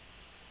currently?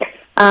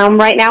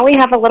 Right now we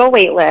have a little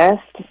wait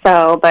list,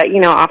 but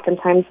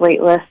oftentimes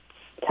wait lists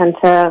tend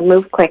to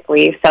move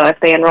quickly. So if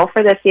they enroll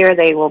for this year,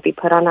 they will be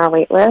put on our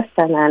wait list,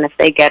 and then if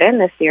they get in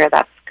this year,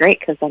 that's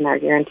great because then they're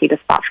guaranteed a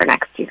spot for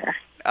next year.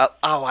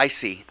 I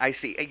see.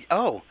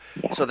 Oh,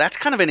 yeah. So that's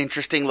kind of an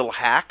interesting little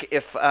hack.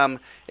 If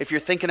you're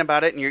thinking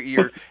about it and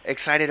you're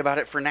excited about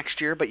it for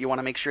next year, but you want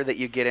to make sure that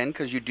you get in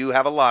because you do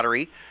have a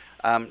lottery.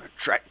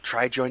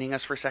 Try joining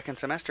us for second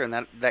semester,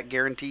 and that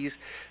guarantees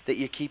that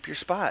you keep your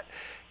spot.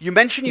 You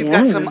mentioned you've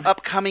got some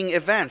upcoming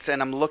events,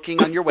 and I'm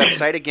looking on your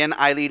website, again,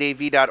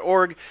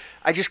 iLeadAV.org.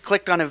 I just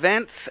clicked on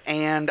events,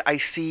 and I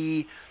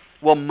see,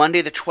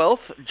 Monday the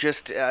 12th,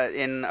 just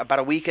in about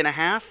a week and a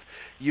half,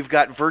 you've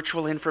got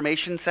virtual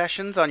information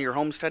sessions on your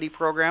home study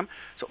program.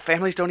 So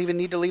families don't even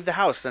need to leave the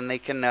house, and they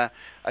can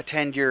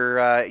attend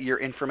your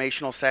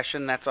informational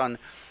session. That's on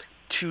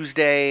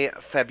Monday,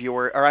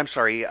 February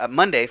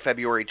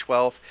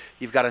 12th.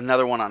 You've got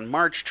another one on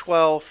March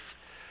 12th.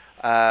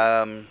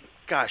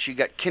 You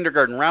got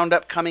kindergarten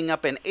roundup coming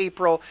up in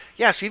April.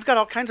 Yeah, so you've got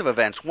all kinds of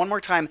events. One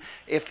more time,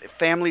 if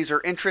families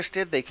are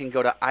interested, they can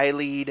go to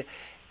iLeadAV.org.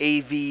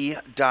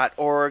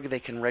 They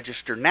can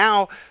register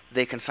now.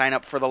 They can sign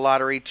up for the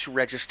lottery to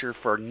register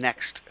for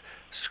next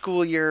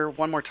school year.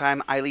 One more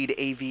time,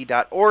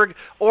 iLeadAV.org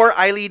or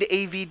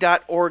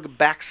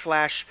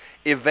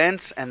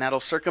iLeadAV.org/events, and that'll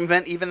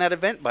circumvent even that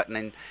event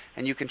button,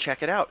 and you can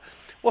check it out.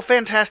 Well,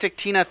 fantastic,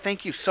 Tina.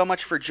 Thank you so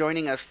much for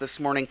joining us this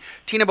morning.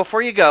 Tina,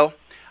 before you go,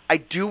 I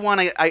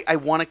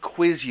want to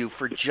quiz you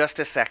for just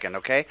a second,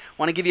 okay? I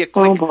want to give you a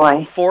quick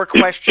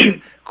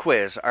 4-question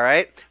quiz, all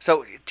right?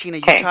 So, Tina,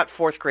 you taught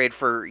 4th grade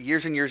for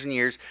years and years and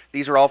years.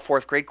 These are all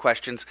 4th grade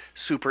questions,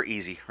 super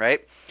easy,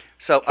 right?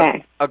 So,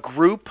 a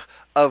group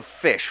of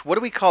fish. What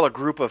do we call a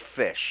group of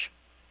fish?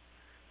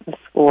 A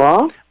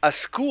school. A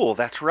school,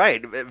 that's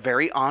right.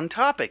 Very on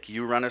topic.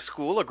 You run a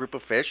school, a group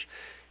of fish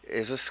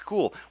is a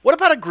school. What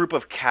about a group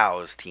of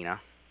cows, Tina?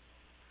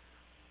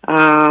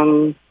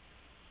 I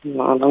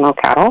don't know,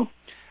 cattle.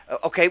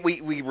 Okay,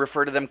 we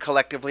refer to them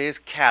collectively as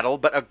cattle,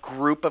 but a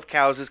group of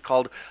cows is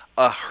called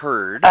a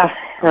herd. A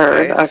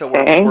herd, okay. So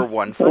we're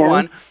one for Yeah.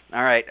 one.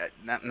 All right,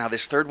 now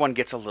this third one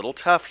gets a little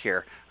tough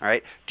here. All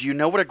right, do you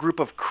know what a group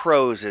of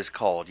crows is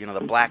called? You know,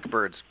 the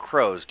blackbirds,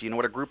 crows. Do you know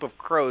what a group of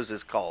crows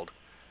is called?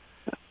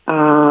 I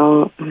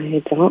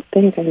don't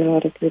think I know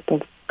what a group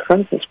of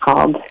crows is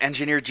called.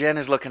 Engineer Jen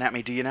is looking at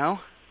me. Do you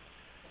know?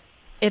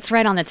 It's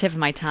right on the tip of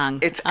my tongue.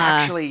 It's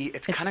actually,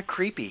 it's kind of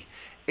creepy.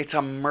 It's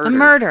a murder. A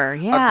murder,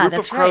 yeah. A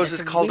group of crows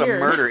is called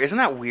weird. a murder. Isn't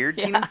that weird,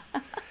 Tina?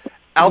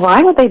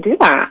 Why would they do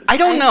that? I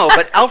don't know,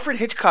 but Alfred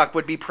Hitchcock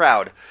would be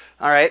proud.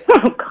 All right.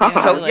 Oh, God.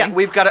 So yeah,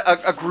 we've got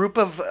a group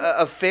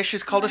of fish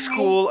is called a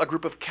school. A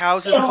group of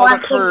cows is called a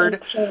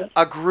herd.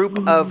 A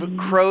group of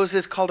crows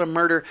is called a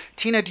murder.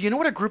 Tina, do you know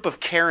what a group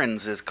of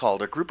Karens is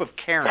called? A group of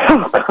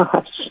Karens. Oh,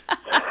 gosh.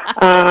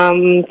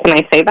 Can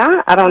I say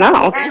that? I don't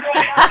know.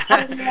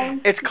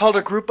 It's called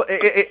a group.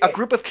 A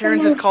group of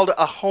Karens is called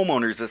a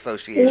homeowners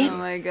association. Oh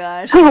my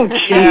gosh. Oh,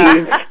 jeez.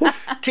 Yeah.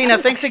 Tina,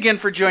 thanks again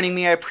for joining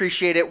me. I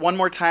appreciate it. One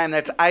more time,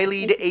 that's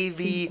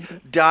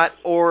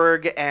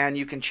iLeadAV.org, and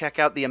you can check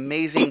out the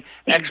amazing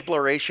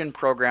exploration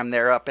program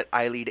there up at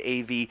iLead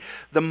AV,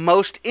 the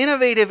most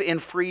innovative in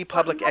free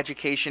public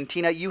education.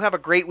 Tina, you have a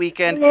great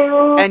weekend.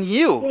 And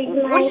you,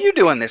 what are you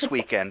doing this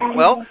weekend?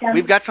 Well,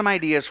 we've got some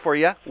ideas for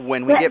you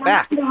when we get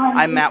back.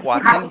 I'm Matt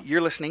Watson. You're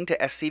listening to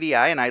SCVi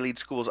and iLead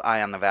School's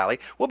Eye on the Valley.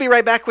 We'll be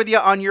right back with you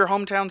on your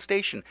hometown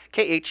station,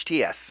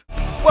 KHTS.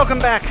 Welcome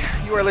back.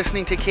 You are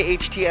listening to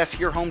KHTS,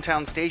 your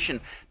hometown station,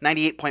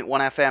 98.1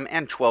 FM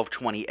and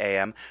 1220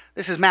 AM.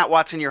 This is Matt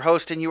Watson, your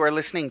host, and you are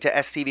listening to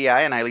SCVi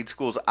and iLead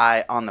School's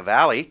Eye on the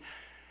Valley.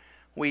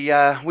 We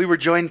were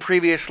joined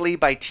previously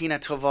by Tina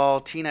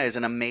Toval. Tina is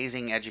an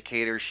amazing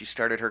educator. She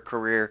started her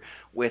career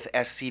with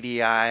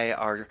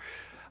SCVi,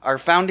 our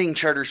founding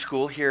charter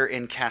school here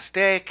in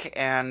Castaic,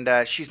 and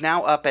she's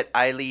now up at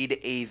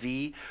iLead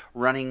AV,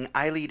 running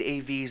iLead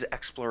AV's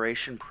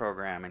exploration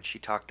program, and she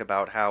talked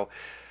about how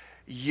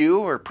you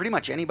or pretty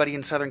much anybody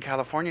in Southern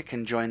California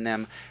can join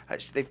them.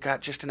 They've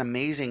got just an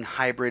amazing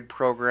hybrid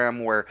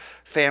program where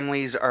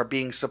families are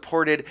being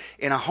supported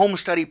in a home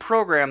study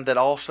program that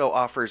also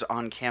offers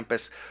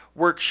on-campus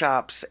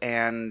workshops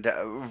and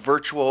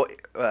virtual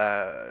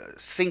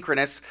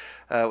synchronous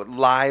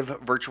live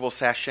virtual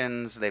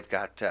sessions. They've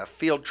got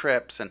field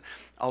trips and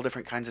all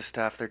different kinds of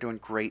stuff. They're doing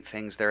great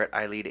things there at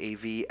iLead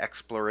AV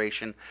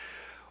Exploration.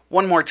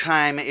 One more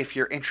time, if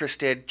you're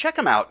interested, check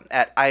them out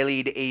at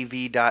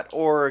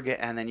iLeadAV.org,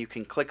 and then you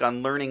can click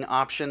on Learning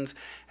Options,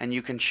 and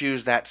you can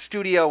choose that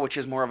studio, which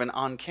is more of an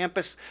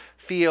on-campus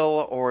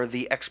feel, or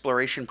the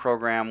Exploration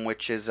program,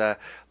 which is,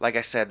 like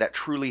I said, that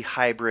truly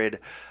hybrid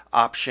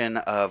option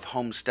of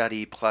home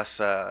study plus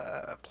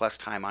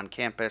time on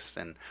campus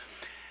and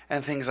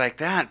things like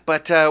that.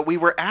 But we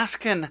were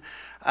asking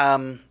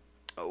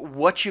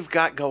what you've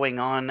got going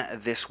on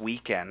this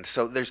weekend.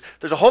 So there's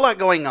a whole lot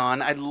going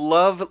on. I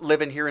love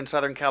living here in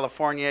Southern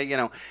California. You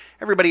know,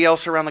 everybody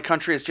else around the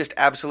country is just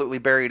absolutely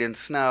buried in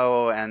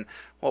snow, and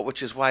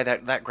which is why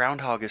that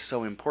groundhog is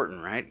so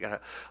important, right? Gotta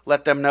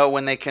let them know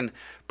when they can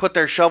put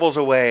their shovels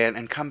away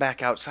and come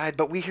back outside.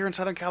 But we here in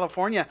Southern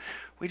California,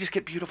 we just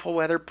get beautiful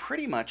weather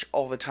pretty much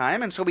all the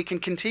time, and so we can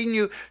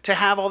continue to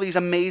have all these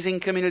amazing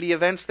community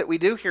events that we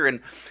do here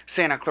in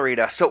Santa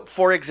Clarita. So,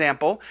 for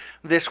example,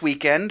 this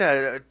weekend,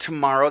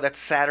 tomorrow, that's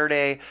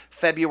Saturday,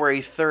 February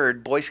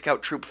 3rd, Boy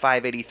Scout Troop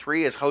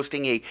 583 is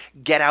hosting a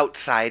Get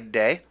Outside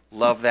Day.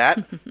 Love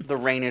that. The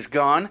rain is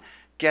gone.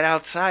 Get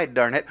outside,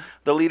 darn it.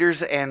 The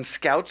leaders and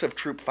scouts of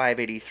Troop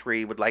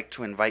 583 would like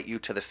to invite you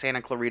to the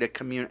Santa Clarita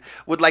community,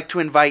 would like to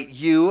invite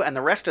you and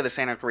the rest of the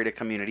Santa Clarita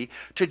community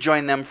to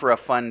join them for a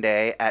fun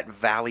day at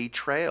Valley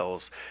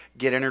Trails.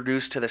 Get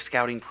introduced to the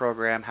scouting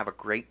program, have a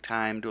great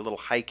time, do a little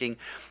hiking.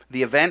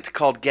 The event,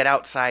 called Get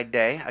Outside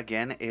Day,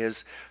 again,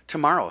 is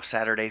tomorrow,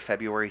 Saturday,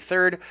 February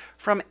 3rd,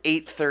 from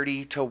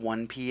 8:30 to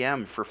 1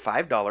 p.m. for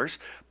 $5.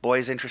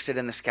 Boys interested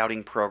in the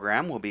scouting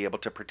program will be able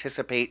to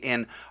participate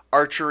in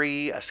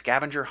archery, a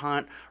scavenger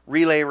hunt,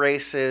 relay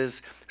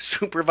races,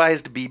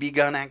 supervised BB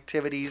gun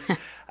activities,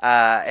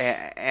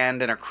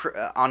 and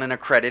on an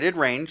accredited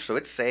range, so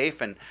it's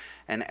safe and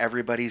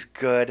everybody's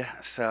good.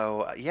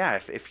 So, yeah,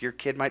 if your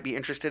kid might be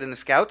interested in the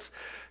Scouts,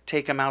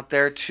 take them out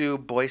there to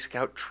Boy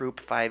Scout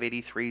Troop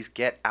 583's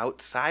Get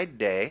Outside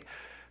Day,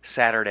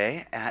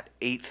 Saturday at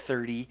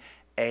 8:30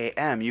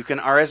 a.m. You can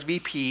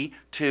RSVP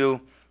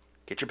to,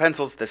 get your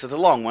pencils, this is a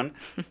long one,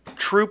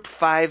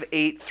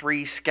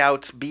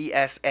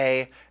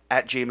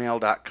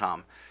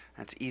 troop583scoutsbsa@gmail.com.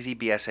 That's easy.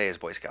 BSA is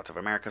Boy Scouts of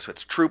America, so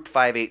it's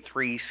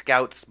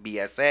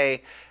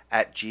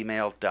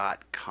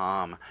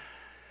troop583scoutsbsa@gmail.com.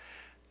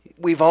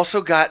 We've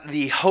also got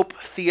the Hope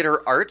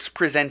Theater Arts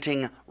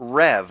presenting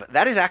Rev.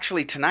 That is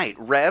actually tonight.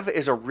 Rev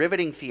is a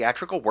riveting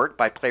theatrical work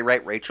by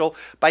playwright Rachel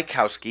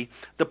Bykowski.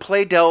 The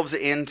play delves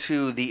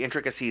into the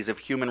intricacies of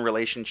human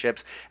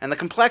relationships and the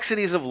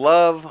complexities of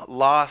love,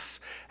 loss,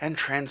 and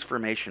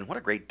transformation. What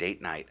a great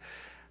date night.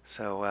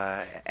 So,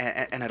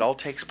 and it all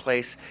takes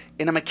place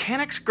in a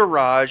mechanic's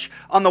garage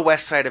on the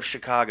west side of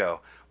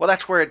Chicago. Well,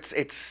 that's where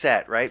it's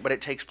set, right? But it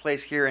takes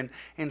place here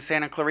in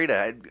Santa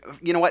Clarita.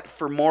 You know what?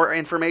 For more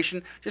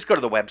information, just go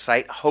to the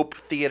website,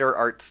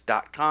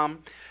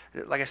 hopetheaterarts.com.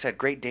 Like I said,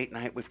 great date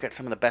night. We've got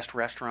some of the best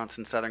restaurants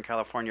in Southern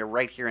California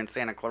right here in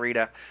Santa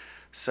Clarita.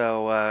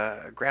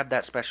 So grab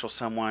that special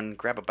someone,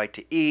 grab a bite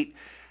to eat,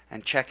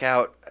 and check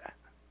out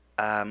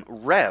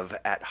Rev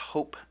at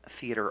Hope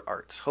Theater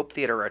Arts,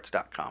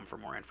 hopetheaterarts.com for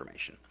more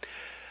information.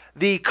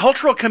 The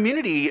Cultural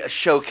Community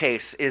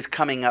Showcase is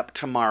coming up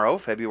tomorrow,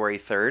 February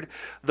 3rd.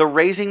 The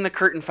Raising the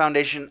Curtain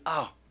Foundation,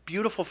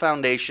 beautiful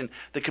foundation,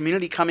 the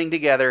community coming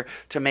together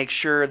to make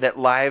sure that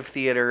live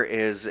theater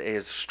is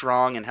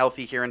strong and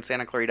healthy here in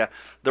Santa Clarita.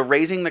 The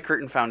Raising the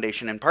Curtain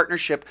Foundation, in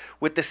partnership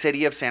with the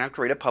City of Santa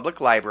Clarita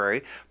Public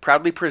Library,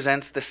 proudly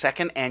presents the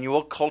second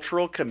annual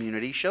Cultural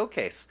Community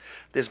Showcase.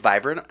 This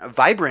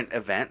vibrant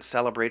event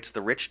celebrates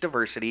the rich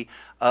diversity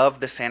of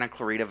the Santa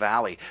Clarita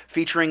Valley,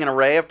 featuring an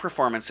array of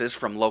performances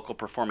from local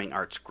performing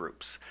arts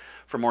groups.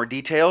 For more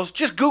details,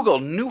 just Google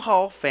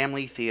Newhall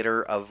Family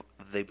Theater of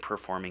the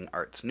Performing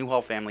Arts.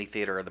 Newhall Family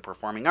Theater of the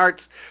Performing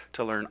Arts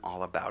to learn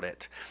all about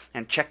it.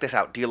 And check this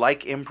out. Do you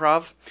like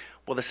improv?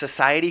 Well, the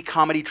Society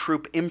Comedy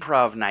Troupe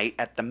Improv Night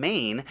at the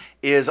Main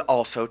is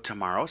also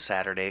tomorrow,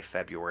 Saturday,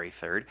 February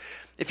 3rd.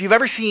 If you've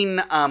ever seen,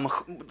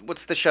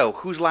 what's the show?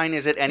 Whose Line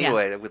Is It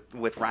Anyway? Yeah.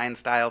 With Ryan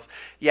Stiles?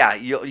 Yeah,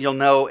 you'll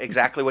know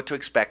exactly what to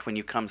expect when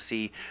you come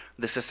see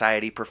the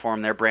Society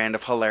perform their brand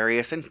of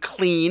hilarious and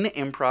clean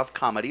improv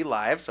comedy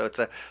live. So it's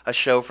a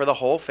show for the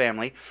whole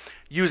family.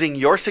 Using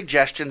your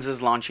suggestions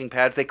as launching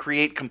pads, they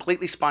create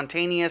completely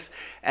spontaneous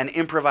and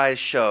improvised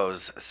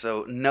shows.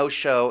 So no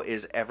show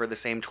is ever the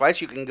same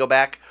twice. You can go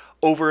back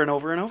over and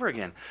over and over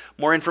again.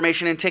 More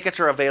information and tickets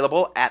are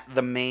available at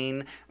the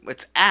Main.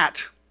 It's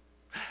at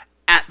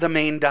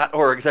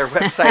themain.org. Their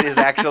website is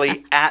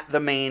actually at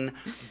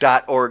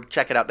themain.org.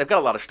 Check it out. They've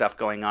got a lot of stuff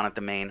going on at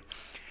the Main.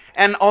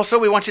 And also,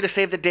 we want you to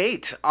save the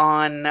date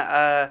on,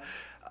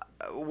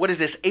 what is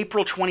this,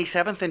 April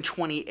 27th and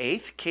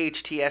 28th.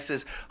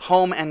 KHTS's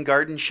Home and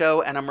Garden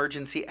Show and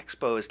Emergency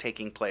Expo is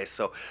taking place.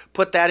 So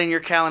put that in your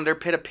calendar,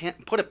 put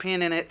a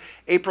pin in it.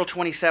 April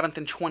 27th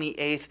and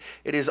 28th.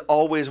 It is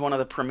always one of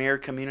the premier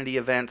community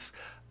events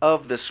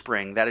of the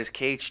spring. That is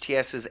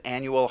KHTS's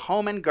annual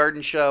Home and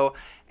Garden Show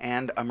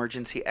and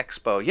Emergency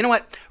Expo. You know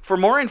what? For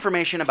more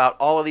information about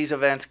all of these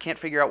events, can't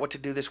figure out what to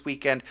do this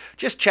weekend,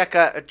 just check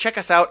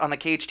us out on the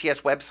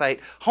KHTS website,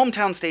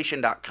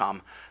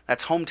 hometownstation.com.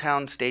 That's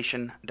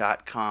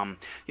hometownstation.com.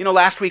 You know,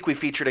 last week we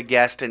featured a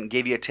guest and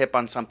gave you a tip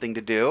on something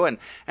to do, and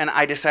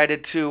I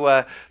decided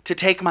to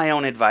take my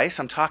own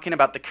advice. I'm talking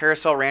about the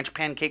Carousel Ranch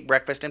Pancake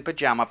Breakfast and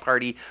Pajama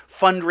Party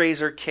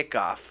fundraiser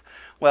kickoff.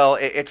 Well,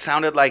 it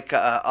sounded like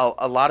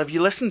a lot of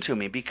you listened to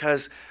me,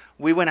 because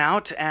we went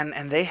out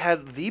and they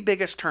had the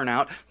biggest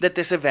turnout that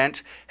this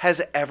event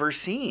has ever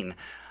seen.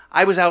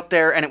 I was out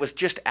there and it was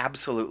just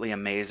absolutely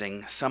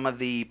amazing. Some of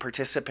the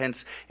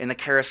participants in the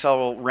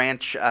Carousel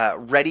Ranch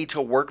Ready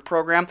to Work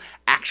program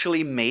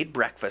actually made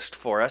breakfast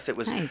for us. It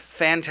was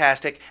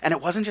fantastic. And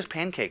it wasn't just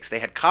pancakes. They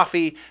had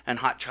coffee and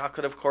hot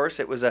chocolate, of course.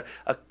 It was a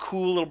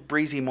cool little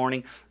breezy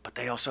morning, but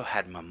they also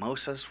had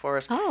mimosas for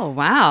us. Oh,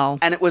 wow.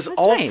 And it was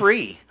all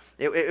free.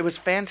 It was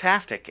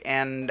fantastic.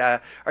 And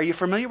are you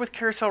familiar with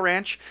Carousel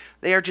Ranch?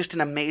 They are just an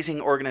amazing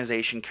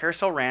organization.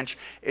 Carousel Ranch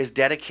is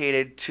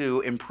dedicated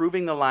to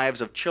improving the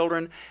lives of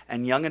children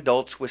and young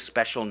adults with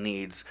special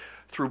needs.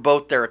 Through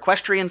both their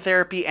equestrian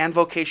therapy and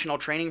vocational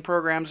training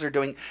programs, they're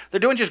doing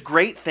just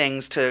great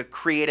things to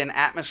create an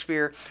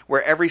atmosphere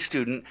where every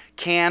student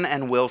can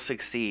and will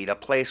succeed. A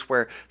place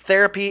where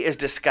therapy is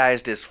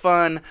disguised as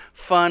fun,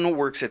 fun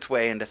works its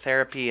way into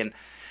therapy. And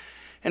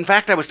in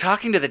fact, I was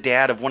talking to the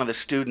dad of one of the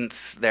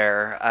students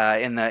there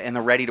in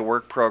the Ready to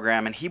Work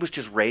program, and he was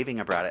just raving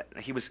about it.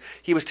 He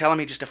was telling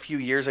me just a few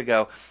years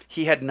ago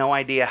he had no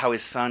idea how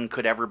his son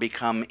could ever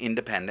become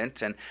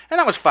independent, and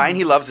that was fine.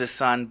 He loves his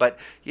son, but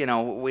you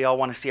know, we all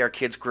want to see our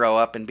kids grow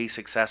up and be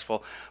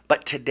successful.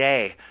 But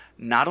today,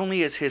 not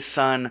only is his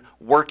son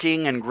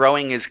working and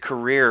growing his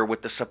career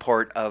with the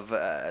support of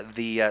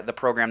the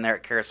program there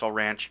at Carousel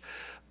Ranch,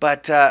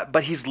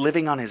 but he's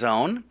living on his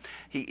own.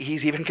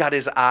 He's even got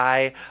his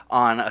eye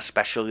on a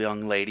special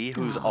young lady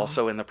who's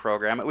also in the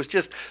program. It was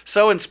just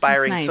so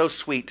inspiring, so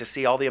sweet to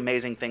see all the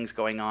amazing things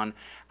going on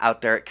out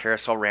there at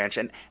Carousel Ranch.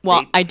 And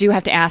I do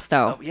have to ask,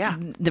 though,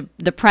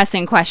 the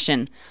pressing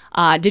question.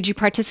 Did you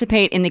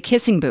participate in the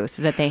kissing booth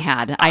that they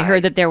had? I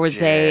heard that there was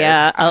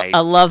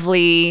a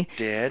lovely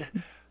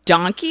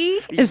donkey.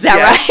 Is that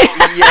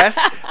right? Yes,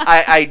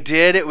 I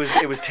did. It was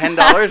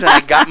 $10, and I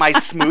got my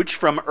smooch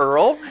from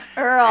Earl.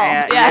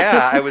 And,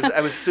 yeah, I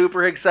was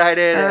super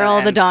excited. Earl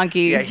and the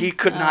donkey. Yeah, he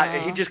could not.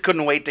 He just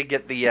couldn't wait to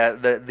get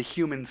the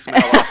human smell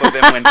off of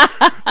him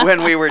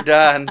when we were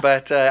done.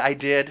 But I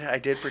did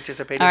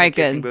participate in the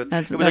kissing booth.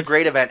 It was a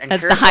great event. And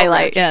that's the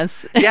highlight.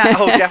 Yes. Yeah.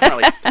 Oh,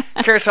 definitely.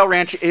 Carousel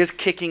Ranch is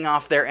kicking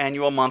off their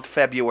annual month,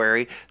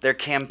 February, their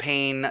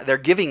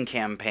giving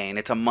campaign.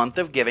 It's a month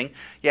of giving.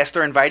 Yes,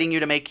 they're inviting you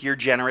to make your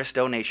generous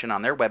donation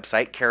on their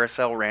website,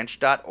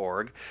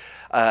 carouselranch.org,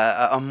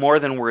 a more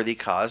than worthy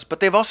cause. But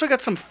they've also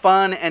got some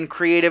fun and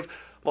creative,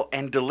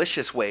 and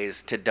delicious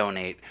ways to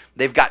donate.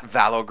 They've got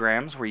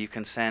Valograms, where you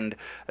can send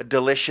a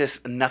delicious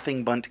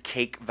nothing but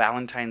cake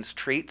Valentine's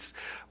treats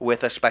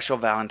with a special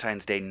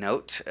Valentine's Day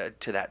note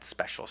to that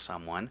special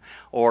someone,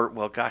 or,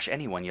 well, gosh,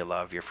 anyone you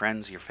love, your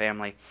friends, your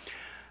family.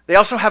 They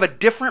also have a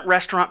different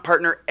restaurant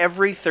partner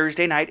every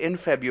Thursday night in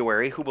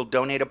February who will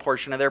donate a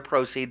portion of their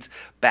proceeds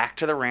back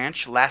to the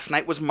ranch. Last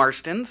night was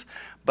Marston's,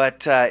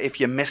 but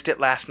if you missed it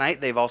last night,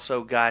 they've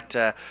also got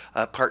a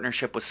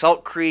partnership with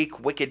Salt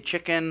Creek, Wicked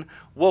Chicken,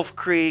 Wolf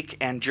Creek,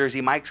 and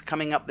Jersey Mike's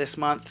coming up this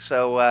month.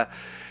 So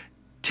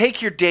take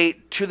your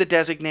date to the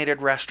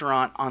designated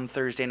restaurant on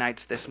Thursday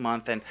nights this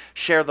month and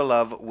share the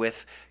love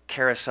with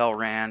Carousel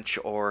Ranch,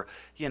 or,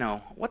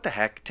 what the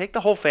heck, take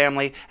the whole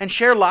family and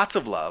share lots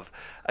of love.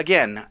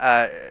 Again,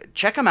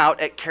 check them out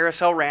at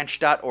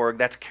carouselranch.org.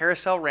 That's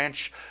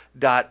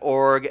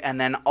carouselranch.org.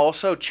 And then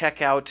also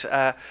check out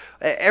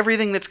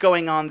everything that's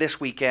going on this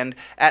weekend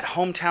at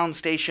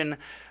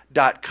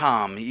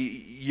hometownstation.com.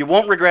 You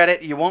won't regret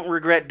it. You won't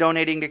regret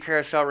donating to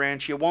Carousel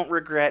Ranch. You won't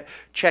regret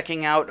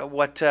checking out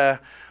what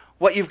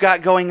you've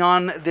got going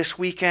on this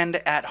weekend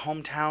at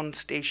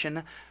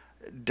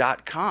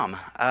hometownstation.com.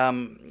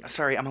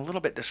 Sorry, I'm a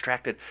little bit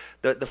distracted.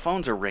 The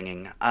phones are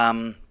ringing.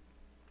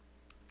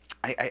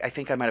 I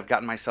think I might have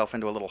gotten myself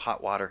into a little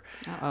hot water.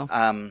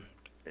 Uh-oh.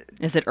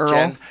 Is it Earl?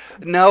 Jen?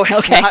 No,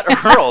 it's not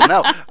Earl.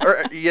 No,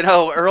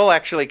 Earl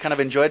actually kind of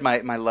enjoyed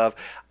my love.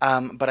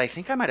 But I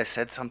think I might have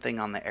said something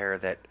on the air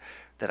that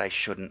I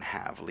shouldn't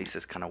have.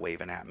 Lisa's kind of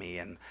waving at me,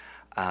 and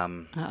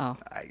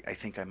I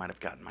think I might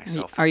have gotten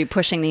myself. Are you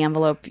pushing the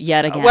envelope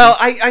yet again? Well,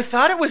 I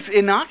thought it was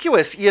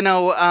innocuous.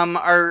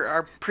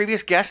 Our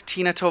previous guest,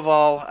 Tina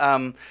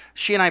Toval,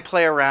 she and I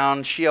play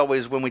around. She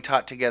always, when we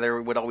taught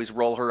together, would always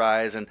roll her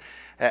eyes and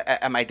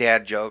at my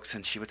dad jokes,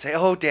 and she would say,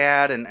 "Oh,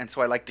 Dad," and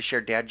so I like to share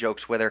dad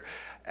jokes with her.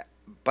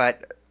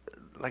 But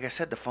like I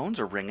said, the phones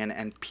are ringing,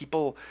 and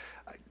people,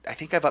 I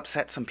think I've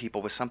upset some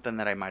people with something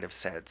that I might have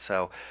said.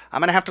 So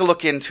I'm going to have to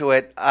look into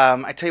it.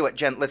 I tell you what,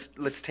 Jen,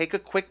 let's take a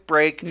quick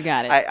break. You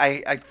got it.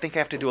 I think I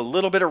have to do a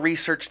little bit of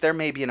research. There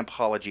may be an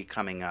apology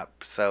coming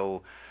up,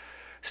 so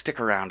stick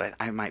around.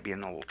 I might be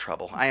in a little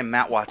trouble. I am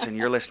Matt Watson.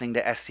 You're listening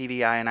to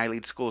SCVi and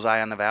iLead School's Eye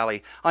on the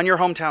Valley on your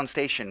hometown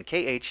station,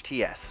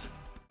 KHTS.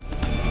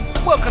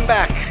 Welcome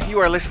back. You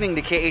are listening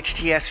to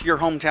KHTS, your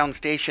hometown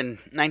station,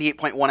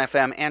 98.1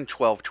 FM and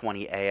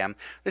 1220 AM.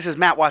 This is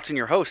Matt Watson,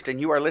 your host,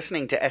 and you are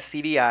listening to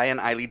SCVi and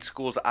iLead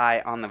School's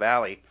Eye on the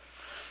Valley.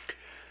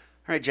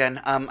 All right, Jen,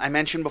 I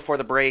mentioned before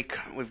the break,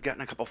 we've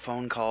gotten a couple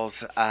phone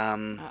calls,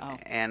 and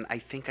I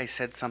think I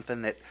said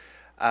something that,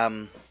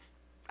 I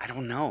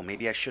don't know,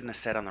 maybe I shouldn't have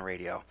said on the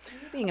radio.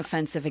 You're being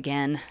offensive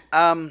again.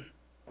 I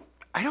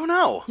don't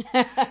know.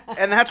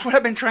 And that's what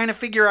I've been trying to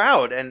figure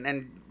out,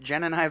 and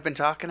Jen and I have been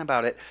talking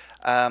about it.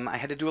 I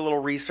had to do a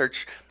little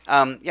research.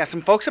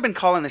 Some folks have been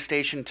calling the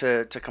station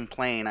to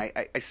complain.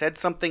 I said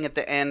something at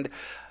the end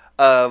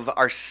of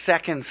our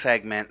second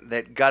segment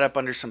that got up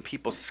under some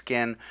people's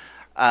skin.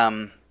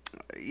 Tina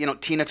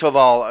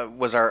Toval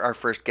was our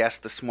first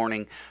guest this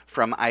morning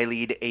from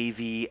iLead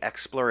AV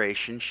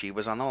Exploration. She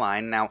was on the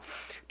line. Now,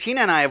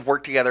 Tina and I have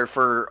worked together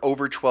for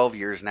over 12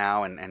 years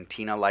now, and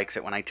Tina likes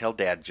it when I tell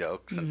dad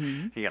jokes.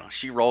 And,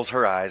 she rolls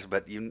her eyes,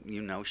 but you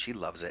know she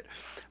loves it.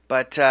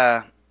 But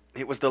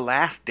it was the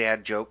last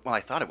dad joke. Well, I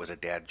thought it was a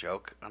dad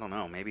joke. I don't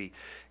know. Maybe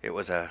it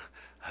was a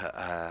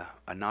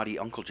naughty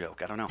uncle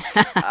joke. I don't know.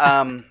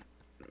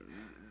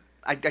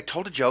 I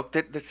told a joke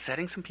that's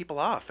setting some people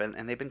off,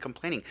 and they've been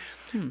complaining.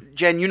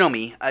 Jen, you know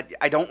me.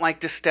 I don't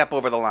like to step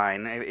over the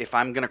line. If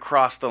I'm going to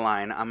cross the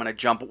line, I'm going to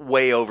jump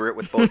way over it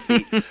with both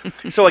feet.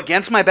 So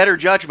against my better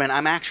judgment,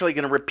 I'm actually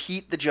going to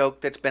repeat the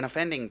joke that's been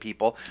offending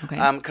people,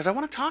 because I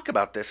want to talk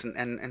about this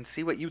and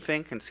see what you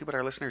think and see what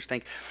our listeners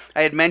think.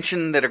 I had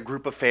mentioned that a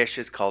group of fish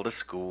is called a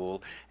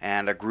school,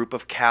 and a group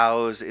of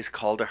cows is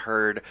called a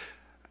herd.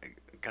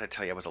 Got to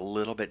tell you, I was a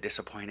little bit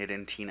disappointed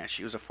in Tina.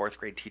 She was a fourth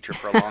grade teacher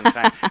for a long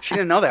time. She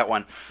didn't know that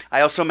one. I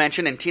also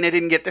mentioned, and Tina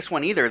didn't get this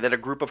one either, that a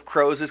group of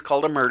crows is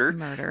called a murder.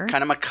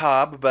 Kind of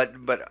macabre,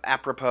 but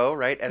apropos,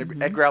 right?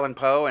 Edgar Allan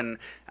Poe and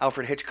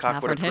Alfred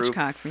Hitchcock would approve.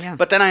 Yeah.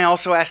 But then I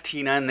also asked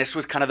Tina, and this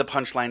was kind of the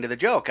punchline to the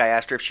joke. I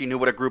asked her if she knew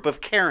what a group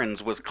of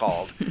Karens was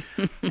called.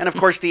 And of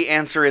course, the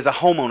answer is a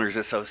homeowners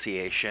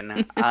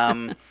association.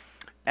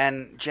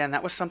 And Jen,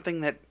 that was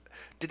something that.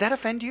 Did that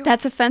offend you?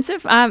 That's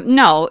offensive?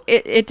 No,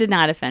 it did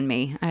not offend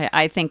me.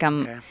 I think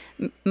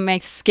my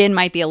skin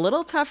might be a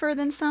little tougher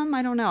than some.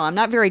 I don't know. I'm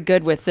not very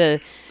good with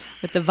the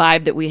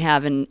vibe that we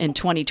have in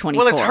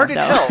 2024. Well, it's hard to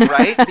tell,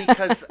 right?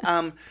 Because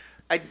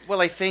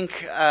I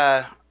think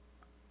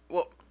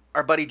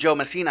our buddy Joe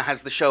Messina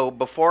has the show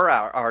before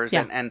ours,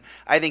 and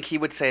I think he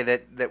would say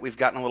that we've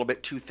gotten a little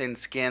bit too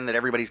thin-skinned, that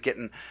everybody's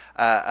getting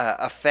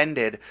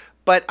offended.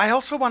 But I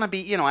also want to be,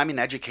 you know, I'm in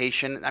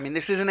education. I mean,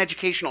 this is an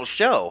educational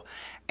show,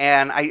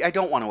 and I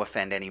don't want to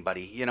offend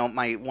anybody. You know,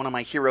 one of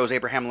my heroes,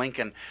 Abraham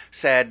Lincoln,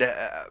 said,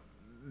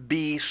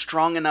 be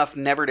strong enough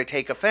never to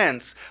take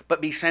offense,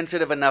 but be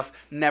sensitive enough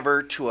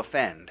never to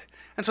offend.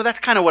 And so that's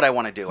kind of what I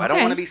want to do. Okay. I don't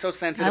want to be so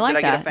sensitive that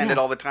I get offended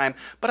all the time,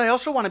 but I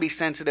also want to be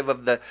sensitive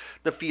of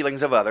the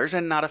feelings of others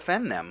and not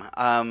offend them.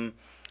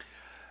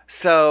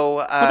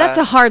 Well, that's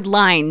a hard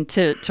line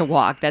to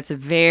walk. That's a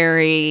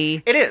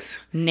very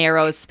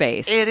narrow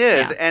space. It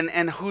is. Yeah.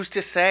 And who's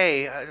to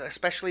say,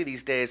 especially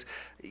these days,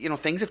 you know,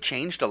 things have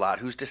changed a lot.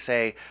 Who's to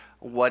say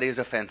what is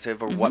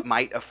offensive or what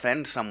might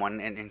offend someone?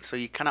 And so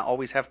you kind of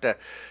always have to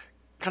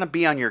kind of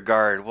be on your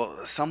guard.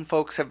 Well, some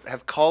folks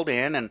have called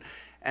in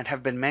and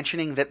have been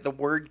mentioning that the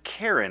word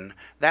Karen,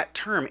 that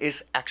term,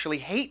 is actually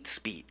hate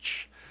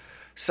speech.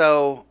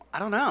 So I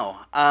don't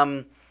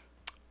know.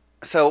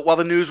 So while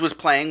the news was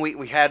playing,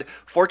 we had,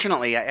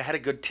 fortunately, I had a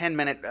good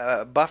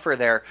 10-minute buffer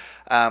there.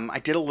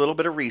 I did a little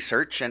bit of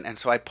research, and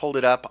so I pulled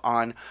it up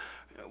on,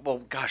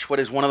 well, gosh, what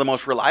is one of the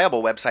most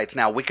reliable websites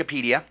now?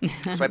 Wikipedia.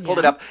 So I pulled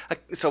it up.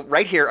 So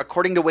right here,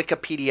 according to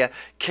Wikipedia,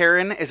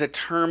 Karen is a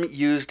term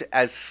used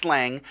as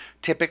slang,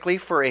 typically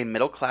for a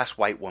middle-class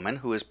white woman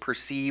who is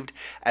perceived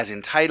as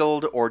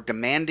entitled or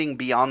demanding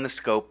beyond the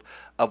scope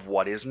of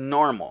what is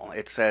normal.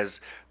 It says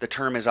the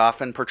term is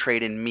often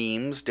portrayed in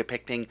memes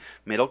depicting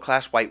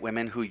middle-class white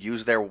women who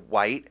use their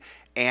white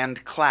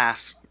and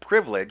class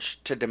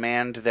privilege to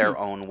demand their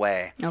own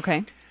way.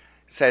 Okay.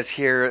 Says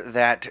here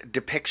that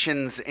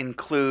depictions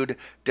include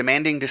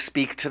demanding to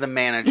speak to the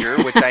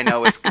manager, which I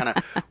know is kind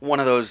of one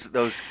of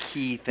those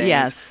key things.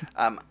 Yes.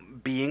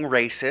 Being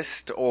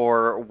racist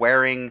or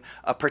wearing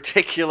a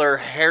particular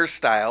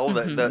hairstyle,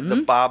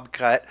 the bob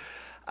cut.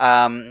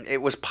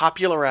 It was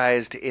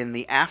popularized in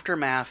the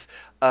aftermath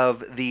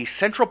of the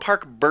Central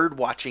Park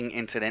birdwatching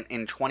incident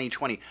in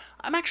 2020.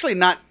 I'm actually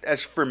not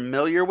as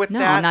familiar with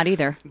that. No, not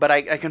either. But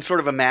I can sort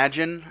of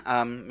imagine.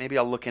 Maybe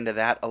I'll look into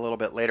that a little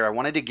bit later. I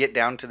wanted to get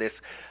down to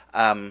this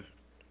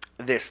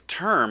this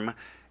term,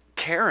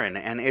 Karen,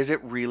 and is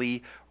it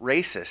really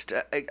racist?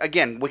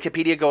 Again,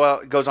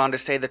 Wikipedia goes on to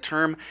say the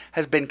term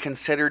has been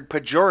considered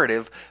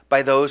pejorative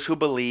by those who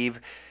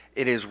believe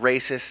it is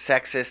racist,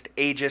 sexist,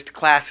 ageist,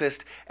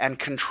 classist, and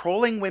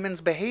controlling women's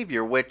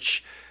behavior,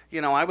 which,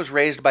 you know, I was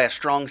raised by a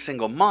strong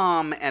single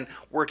mom, and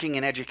working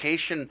in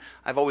education,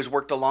 I've always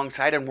worked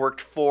alongside and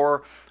worked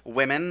for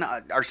women.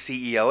 Our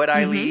CEO at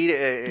iLead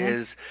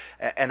is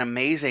an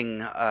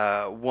amazing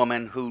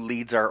woman who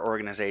leads our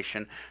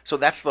organization. So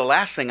that's the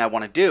last thing I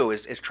want to do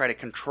is try to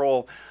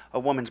control a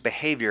woman's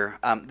behavior.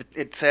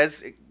 It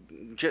says,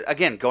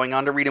 again, going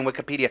on to read in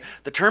Wikipedia,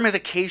 the term has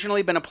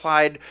occasionally been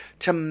applied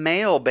to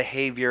male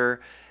behavior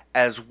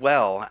as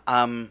well.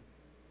 And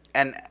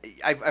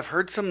I've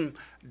heard some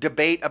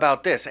debate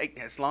about this.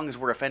 As long as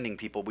we're offending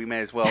people, we may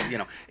as well, you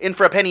know, in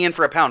for a penny, in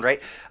for a pound,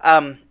 right?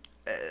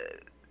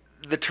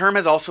 The term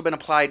has also been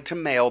applied to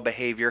male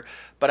behavior,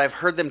 but I've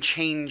heard them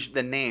change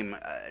the name.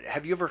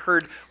 Have you ever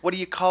heard, what do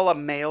you call a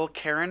male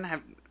Karen?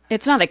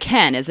 It's not a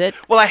Ken, is it?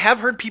 Well, I have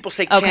heard people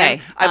say Ken.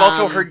 Okay. I've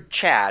also heard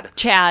Chad.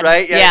 Chad.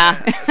 Right?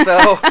 Yeah.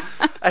 So,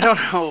 I don't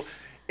know.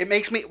 It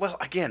makes me, well,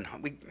 again,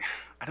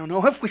 I don't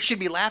know if we should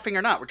be laughing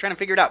or not. We're trying to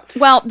figure it out.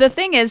 Well, the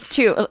thing is,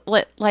 too,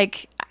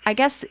 like, I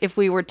guess if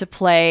we were to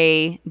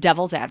play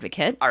devil's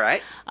advocate. All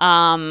right.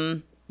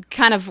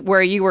 Kind of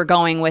where you were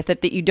going with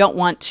it, that you don't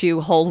want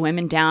to hold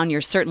women down. You're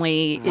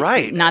certainly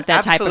not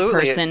that Absolutely. Type of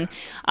person.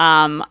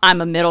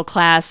 I'm a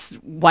middle-class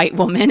white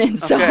woman, and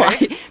so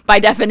by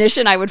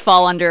definition, I would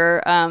fall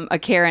under a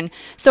Karen.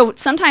 So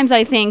sometimes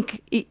I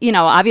think, you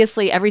know,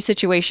 obviously every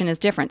situation is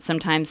different.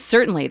 Sometimes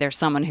certainly there's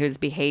someone who's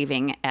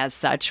behaving as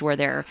such, where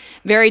they're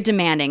very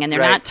demanding and they're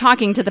not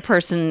talking to the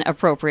person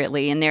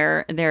appropriately, and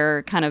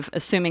they're kind of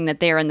assuming that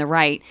they're in the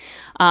right.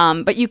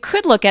 But you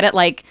could look at it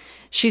like,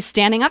 she's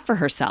standing up for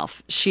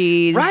herself.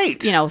 She's,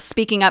 you know,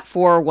 speaking up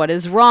for what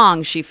is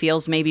wrong. She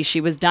feels maybe she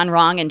was done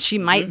wrong, and she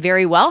might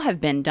very well have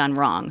been done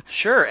wrong.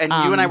 Sure. And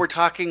you and I were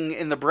talking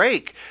in the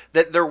break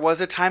that there was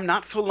a time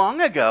not so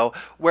long ago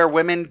where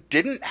women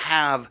didn't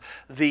have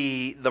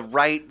the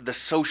right, the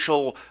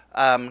social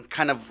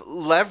kind of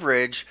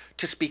leverage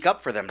to speak up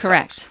for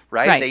themselves. Correct.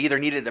 Right? They either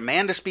needed a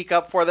man to speak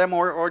up for them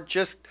or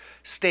just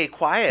stay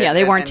quiet. Yeah,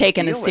 they weren't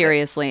taken as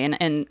seriously.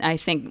 And I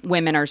think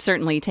women are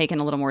certainly taken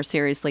a little more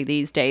seriously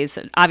these days.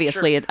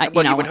 Obviously,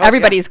 you know,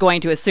 everybody's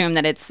going to assume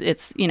that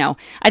it's, you know,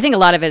 I think a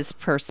lot of it is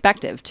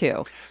perspective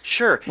too.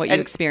 Sure. What you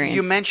experience.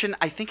 You mentioned,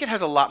 I think it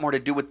has a lot more to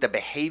do with the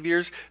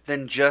behaviors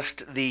than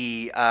just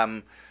the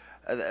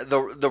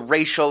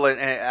racial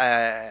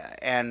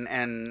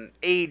and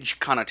age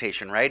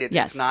connotation, right?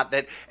 It's not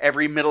that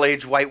every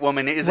middle-aged white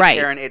woman is a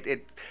Karen. I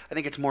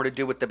think it's more to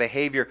do with the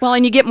behavior. Well,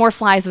 and you get more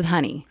flies with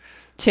honey,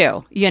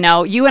 too. You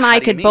know, you and I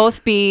could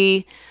both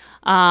be,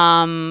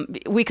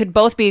 we could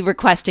both be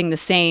requesting the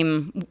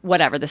same,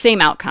 the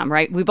same outcome,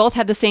 right? We both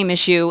had the same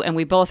issue, and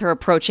we both are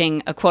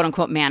approaching a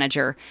quote-unquote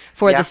manager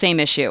for the same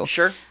issue.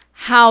 Sure.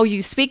 How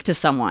you speak to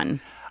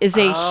someone is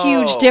a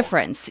huge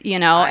difference,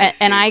 and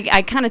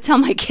I kind of tell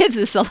my kids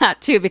this a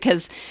lot too,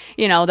 because,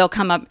 they'll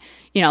come up,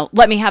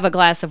 let me have a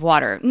glass of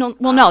water. No,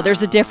 well, no,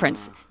 there's a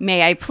difference.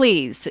 May I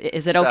please?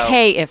 Is it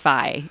okay if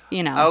I,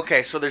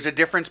 Okay, so there's a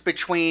difference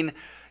between,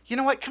 you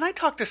know what, can I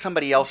talk to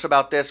somebody else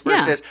about this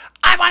versus,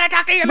 I want to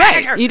talk to your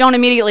manager. You don't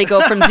immediately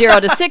go from 0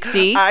 to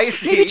 60. I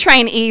see. Maybe try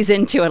and ease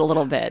into it a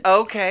little bit.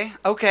 Okay.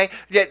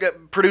 Yeah,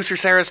 producer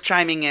Sarah's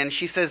chiming in.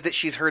 She says that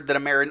she's heard that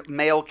a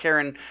male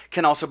Karen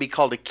can also be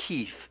called a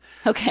Keith.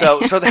 Okay.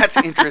 So that's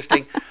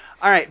interesting.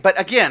 All right, but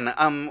again,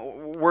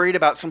 worried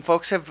about, some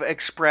folks have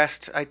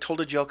expressed, I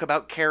told a joke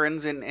about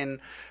Karens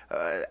in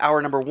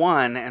hour number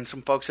 1, and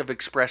some folks have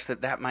expressed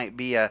that might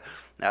be a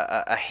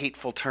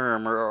hateful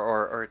term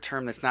or a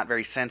term that's not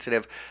very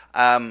sensitive.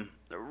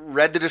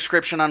 Read the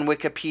description on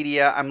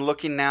Wikipedia. I'm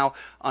looking now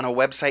on a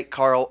website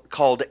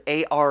called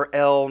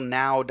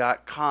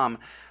arlnow.com.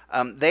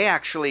 They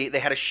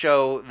had a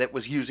show that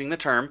was using the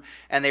term,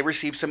 and they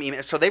received some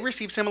emails. So they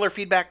received similar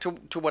feedback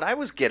to what I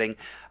was getting.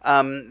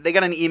 They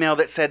got an email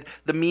that said,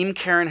 the meme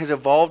Karen has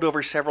evolved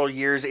over several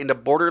years into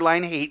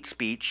borderline hate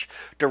speech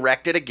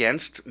directed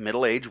against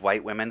middle-aged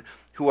white women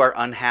who are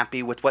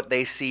unhappy with what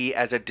they see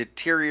as a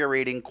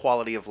deteriorating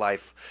quality of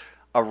life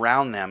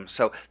around them.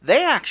 So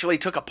they actually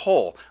took a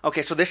poll.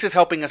 Okay, so this is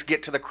helping us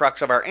get to the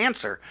crux of our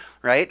answer,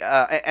 right?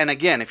 And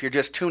again, if you're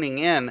just tuning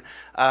in,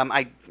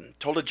 I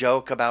told a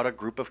joke about a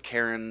group of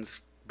Karens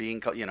being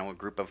called, a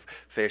group of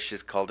fish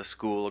is called a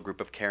school, a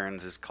group of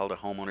Karens is called a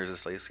homeowners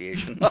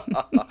association,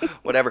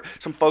 whatever.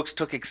 Some folks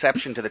took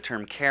exception to the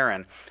term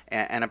Karen,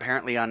 and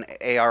apparently on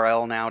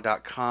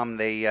arlnow.com,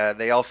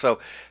 they also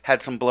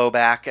had some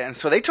blowback, and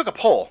so they took a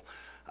poll.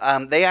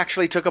 They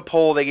actually took a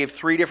poll. They gave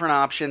 3 different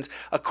options.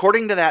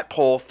 According to that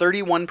poll,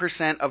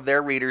 31% of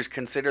their readers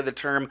consider the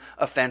term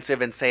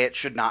offensive and say it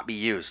should not be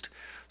used.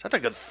 So that's a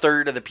good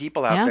third of the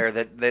people out there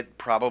that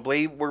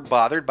probably were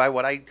bothered by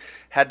what I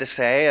had to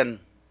say and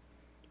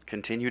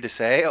continue to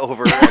say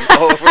over and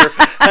over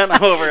and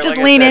over. Just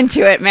lean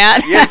into it,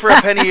 Matt. In for a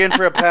penny, in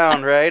for a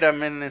pound, right?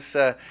 I'm in this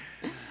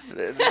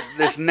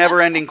this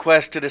never-ending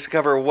quest to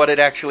discover what it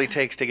actually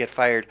takes to get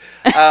fired.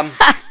 At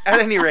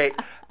any rate,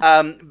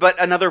 but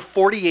another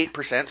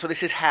 48%, so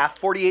this is half,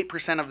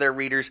 48% of their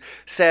readers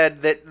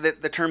said that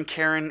the term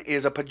Karen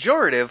is a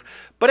pejorative,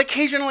 but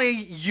occasionally a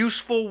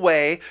useful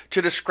way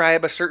to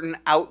describe a certain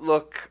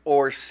outlook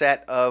or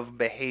set of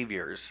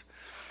behaviors.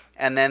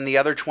 And then the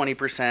other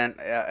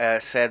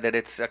 20% said that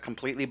it's a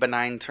completely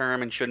benign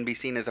term and shouldn't be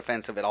seen as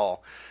offensive at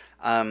all.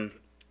 So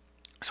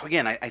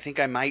again, I think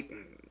I might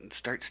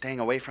start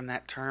staying away from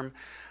that term.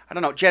 I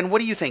don't know. Jen,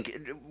 what do you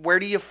think? Where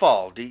do you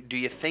fall? Do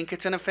you think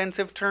it's an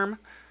offensive term?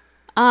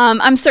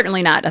 I'm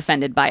certainly not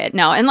offended by it.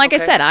 No. And like I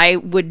said, I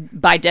would,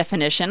 by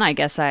definition, I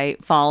guess I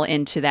fall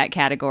into that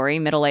category,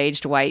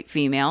 middle-aged, white,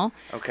 female.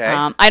 Okay.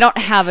 I don't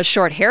have a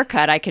short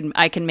haircut. I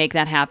can make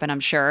that happen, I'm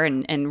sure,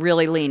 and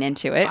really lean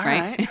into it, All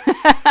right?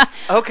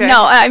 Okay.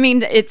 No, I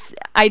mean,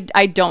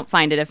 I don't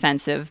find it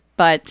offensive,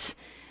 but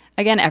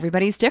again,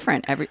 everybody's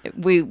different.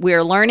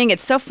 We're learning.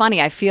 It's so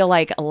funny. I feel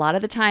like a lot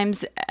of the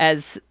times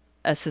as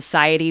a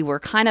society, we're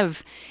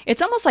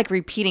it's almost like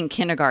repeating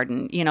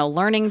kindergarten,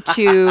 learning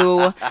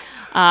to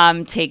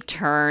take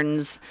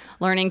turns,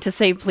 learning to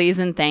say please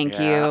and thank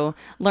you,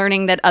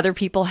 learning that other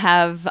people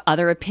have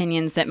other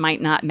opinions that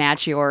might not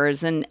match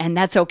yours, and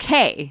that's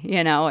okay,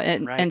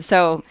 and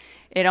so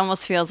it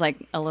almost feels like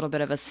a little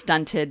bit of a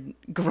stunted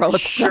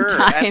growth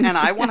sometimes. And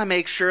I want to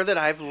make sure that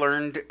I've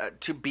learned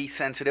to be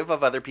sensitive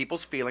of other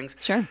people's feelings.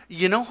 Sure.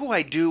 You know who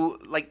I do,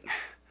 like,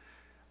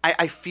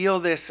 I feel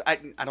this, I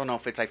don't know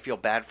if I feel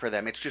bad for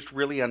them. It's just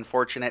really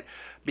unfortunate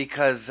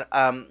because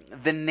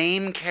the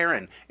name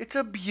Karen, it's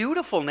a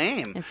beautiful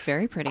name. It's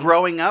very pretty.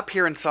 Growing up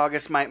here in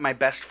Saugus, my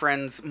best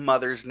friend's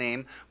mother's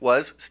name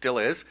still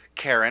is,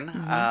 Karen.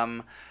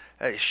 Mm-hmm.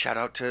 Shout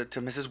out to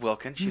Mrs.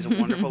 Wilkin. She's a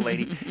wonderful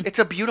lady. It's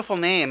a beautiful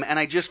name, and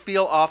I just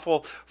feel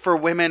awful for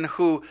women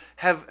who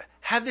have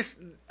had this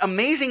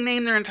amazing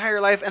name their entire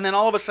life, and then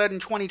all of a sudden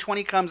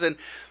 2020 comes and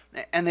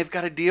they've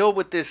got to deal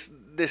with this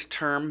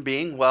term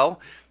being,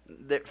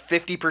 that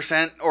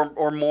 50%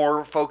 or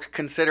more folks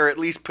consider at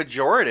least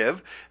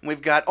pejorative, and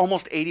we've got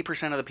almost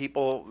 80% of the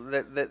people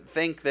that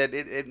think that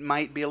it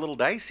might be a little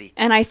dicey.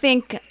 And I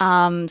think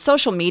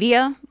social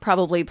media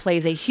probably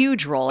plays a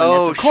huge role in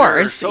this, of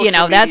course.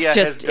 Social that's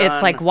just,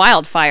 it's like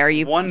wildfire.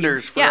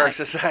 Wonders for our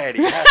society.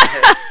 You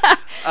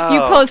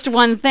post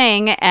one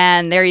thing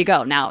and there you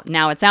go.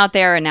 Now it's out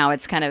there, and now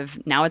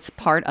it's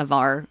part of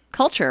our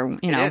culture,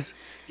 It is.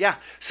 Yeah.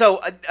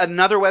 So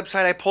another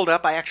website I pulled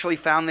up, I actually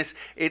found this.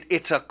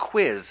 It's a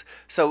quiz.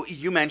 So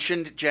you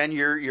mentioned, Jen,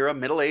 you're a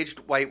middle-aged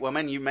white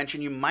woman. You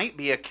mentioned you might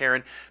be a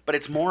Karen, but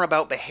it's more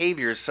about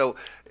behaviors. So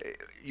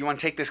you want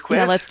to take this quiz?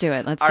 Yeah, let's do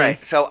it. Let's see. All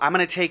right. So I'm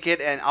going to take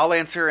it, and I'll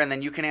answer, and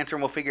then you can answer,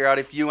 and we'll figure out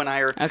if you and I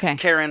are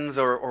Karens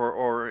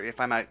or if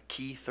I'm a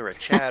Keith or a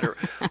Chad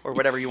or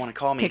whatever you want to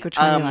call me. Pick which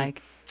one you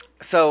like.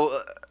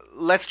 So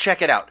let's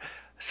check it out.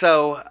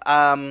 So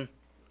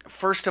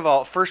first of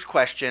all, first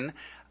question.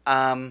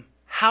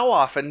 How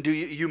often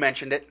you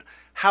mentioned it,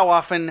 How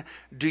often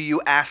do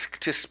you ask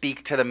to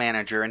speak to the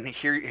manager? And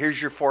here's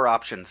your 4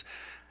 options.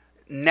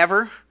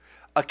 Never,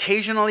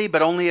 occasionally,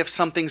 but only if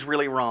something's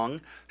really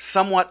wrong,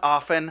 somewhat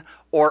often,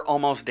 or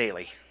almost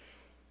daily.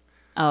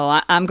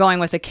 Oh, I'm going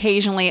with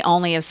occasionally,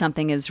 only if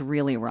something is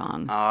really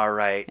wrong. All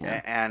right.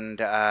 Yeah. And,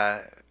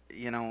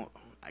 you know,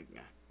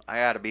 I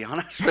got to be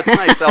honest with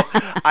myself.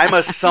 I'm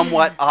a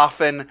somewhat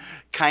often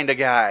kind of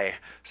guy.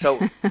 So,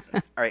 all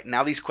right,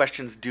 now these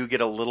questions do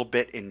get a little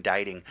bit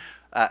indicting.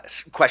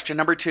 Question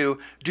number 2,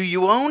 do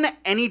you own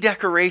any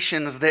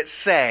decorations that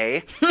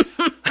say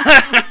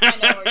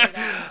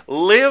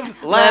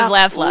live,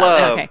 laugh,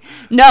 love? Okay.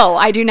 No,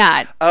 I do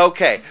not.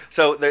 Okay,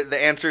 so the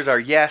answers are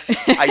yes,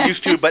 I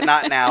used to, but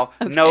not now,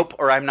 okay. Nope,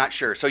 or I'm not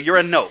sure. So you're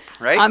a nope,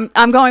 right?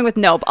 I'm going with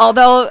nope,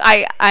 although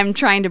I'm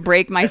trying to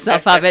break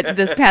myself of it.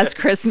 This past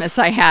Christmas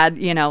I had,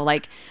 you know,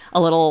 like a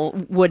little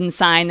wooden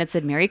sign that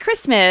said Merry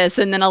Christmas,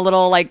 and then a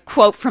little like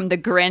quote from the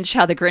Grinch,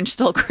 how the Grinch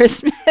stole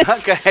Christmas.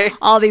 Okay.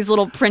 All these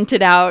little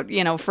printed out,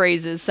 you know,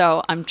 phrases.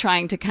 So I'm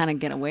trying to kind of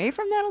get away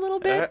from that a little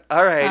bit.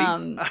 All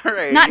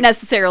righty. Not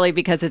necessarily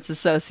because it's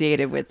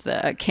associated with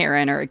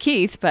Karen or a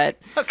Keith, but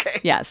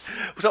okay. Yes.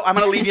 So I'm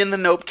going to leave you in the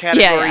nope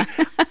category.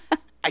 Yeah.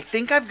 I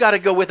think I've got to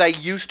go with I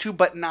used to,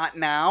 but not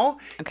now.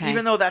 Okay.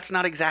 Even though that's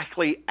not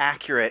exactly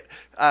accurate,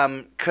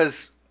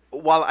 because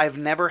while I've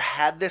never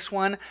had this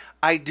one,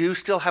 I do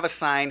still have a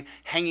sign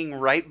hanging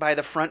right by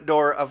the front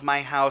door of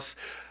my house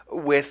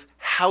with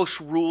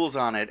house rules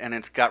on it, and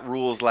it's got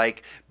rules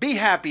like be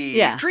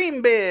happy,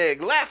 dream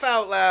big, laugh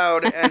out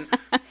loud, and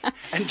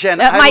Jen,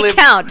 that might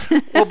count.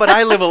 Well, but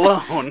I live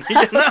alone,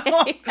 you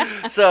know.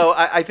 So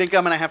I think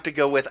I'm gonna have to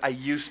go with I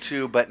used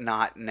to, but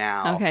not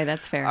now. Okay,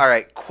 that's fair. All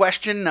right,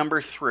 question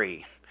number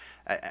 3.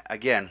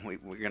 Again,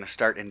 we're gonna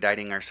start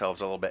indicting ourselves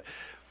a little bit.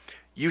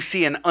 You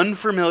see an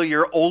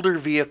unfamiliar older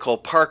vehicle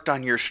parked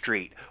on your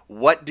street.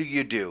 What do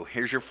you do?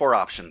 Here's your 4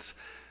 options.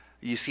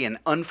 You see an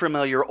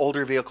unfamiliar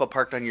older vehicle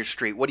parked on your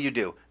street. What do you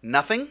do?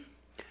 Nothing?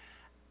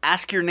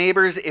 Ask your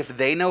neighbors if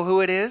they know who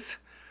it is?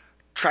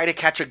 Try to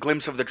catch a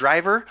glimpse of the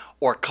driver?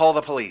 Or call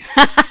the police?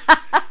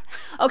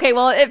 Okay,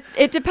 well,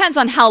 it depends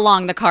on how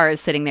long the car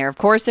is sitting there. Of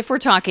course, if we're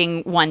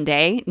talking one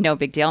day, no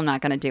big deal. I'm not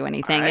going to do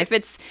anything. Right.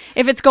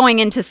 If it's going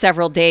into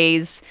several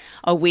days,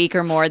 a week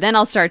or more, then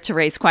I'll start to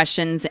raise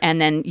questions. And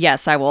then,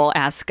 yes, I will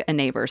ask a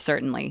neighbor,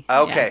 certainly.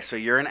 Okay, yeah. So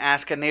you're an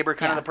ask a neighbor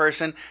kind of the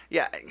person.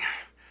 Yeah.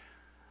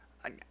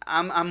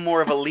 I'm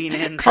more of a lean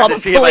in, trying to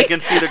see if I can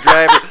see the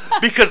driver,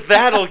 because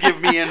that'll give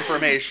me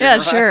information. Yeah,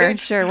 right?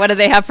 sure. What do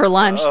they have for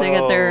lunch? Oh, they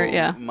get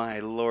their my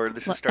Lord,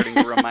 this is starting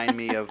to remind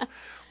me of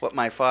what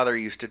my father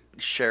used to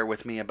share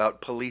with me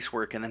about police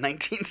work in the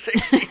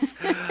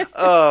 1960s.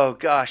 Oh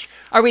gosh.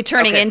 Are we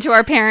turning into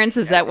our parents?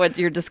 Is that what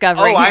you're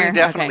discovering? Oh, here? I'm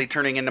definitely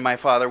turning into my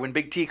father. When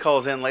Big T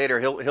calls in later,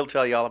 he'll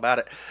tell you all about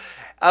it.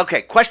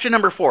 Okay, question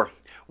number 4.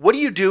 What do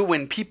you do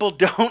when people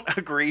don't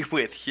agree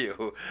with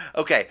you?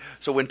 Okay,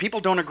 so when people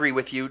don't agree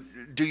with you,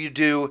 do you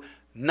do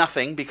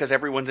nothing because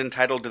everyone's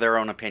entitled to their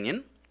own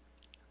opinion?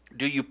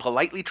 Do you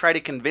politely try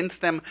to convince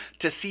them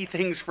to see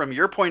things from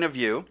your point of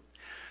view?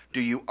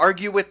 Do you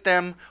argue with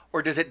them,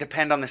 or does it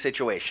depend on the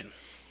situation?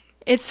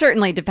 It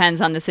certainly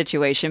depends on the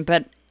situation,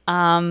 but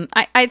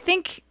I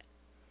think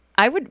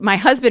my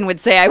husband would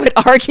say I would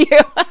argue.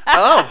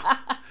 Oh.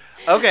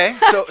 Okay,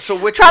 so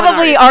which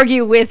probably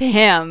argue with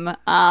him.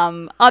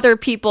 Other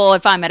people,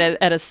 if I'm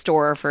at a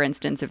store, for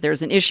instance, if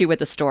there's an issue with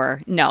the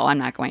store, no, I'm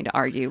not going to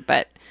argue.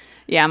 But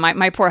yeah,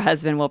 my poor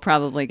husband will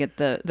probably get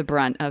the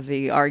brunt of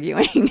the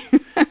arguing.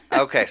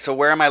 Okay, so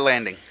where am I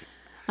landing?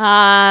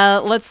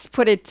 Let's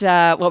put it.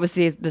 What was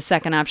the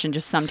second option?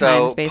 Just sometimes,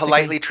 so basically.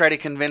 Politely try to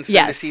convince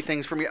them to see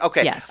things from you.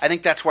 Okay, yes. I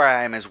think that's where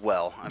I am as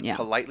well. I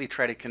politely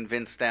try to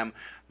convince them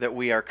that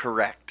we are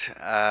correct.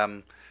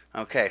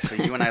 Okay, so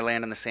you and I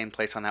land in the same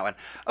place on that one.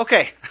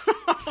 Okay.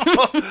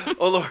 Oh,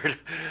 Lord.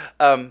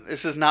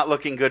 This is not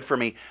looking good for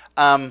me.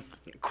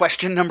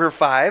 Question number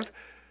 5.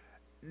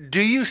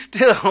 Do you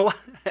still,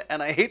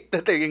 and I hate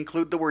that they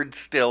include the word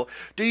still,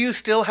 do you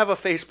still have a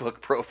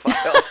Facebook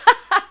profile?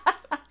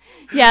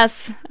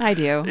 Yes, I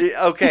do.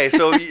 Okay,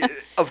 so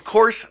of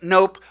course,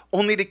 nope.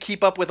 Only to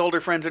keep up with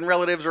older friends and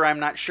relatives, or I'm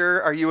not sure.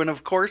 Are you an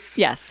of course?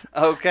 Yes.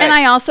 Okay. And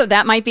I also,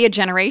 that might be a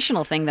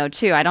generational thing though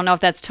too. I don't know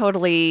if that's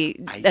totally,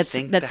 that's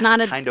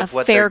not a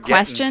fair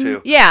question.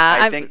 To.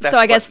 Yeah.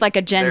 I guess like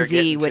a Gen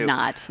Z would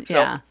not. So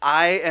yeah.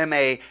 I am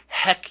a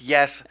heck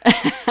yes.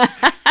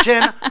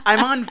 Jen,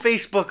 I'm on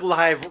Facebook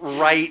Live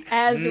right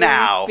As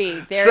now.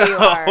 we speak. There you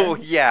are. Oh,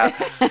 yeah.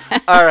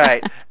 All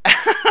right.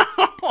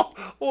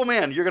 Oh,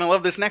 man, you're going to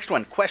love this next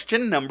one.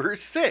 Question number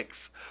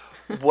 6.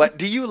 What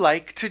do you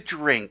like to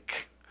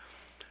drink?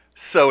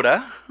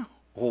 Soda,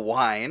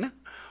 wine,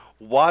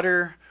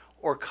 water,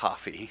 or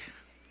coffee?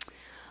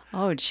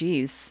 Oh,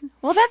 geez.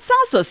 Well, that's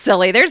also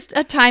silly. There's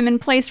a time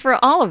and place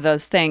for all of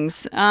those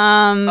things.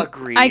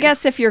 Agreed. I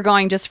guess if you're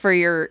going just for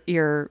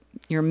your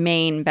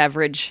main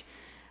beverage,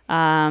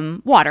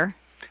 water.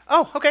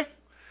 Oh, okay.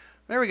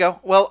 There we go.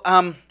 Well,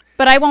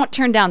 But I won't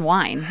turn down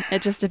wine.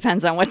 It just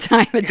depends on what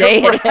time of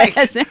day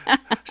it is.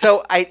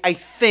 So I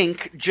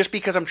think, just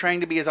because I'm trying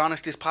to be as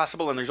honest as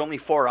possible and there's only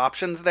 4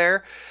 options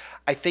there,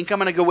 I think I'm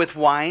going to go with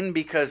wine,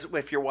 because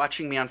if you're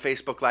watching me on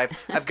Facebook Live,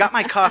 I've got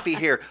my coffee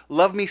here.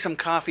 Love me some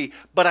coffee.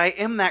 But I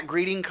am that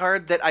greeting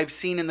card that I've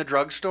seen in the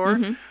drugstore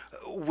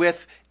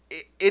with...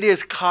 It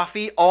is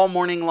coffee all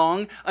morning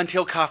long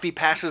until coffee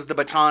passes the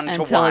baton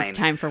to wine. Until it's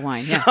time for wine,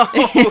 so,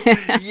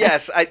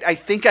 yes, I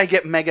think I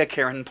get mega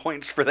Karen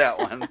points for that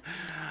one.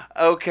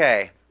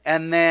 Okay,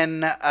 and then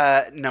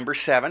number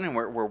 7, and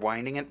we're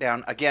winding it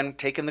down. Again,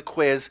 taking the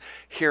quiz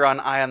here on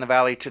Eye on the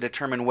Valley to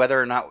determine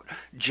whether or not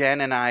Jen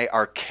and I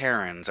are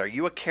Karens. Are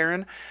you a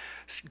Karen?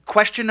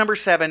 Question number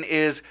 7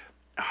 is...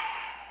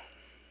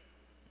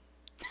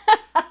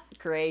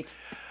 Great.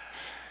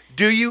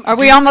 Are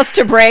we almost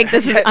to break?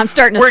 I'm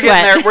starting to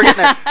sweat. We're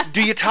getting there.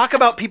 Do you talk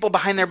about people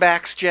behind their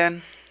backs,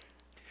 Jen?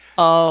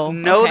 Oh,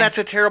 no, that's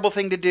a terrible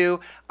thing to do.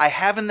 I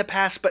have in the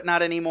past, but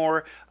not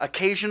anymore.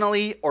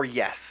 Occasionally, or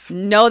yes.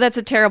 No, that's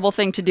a terrible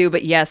thing to do,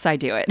 but yes, I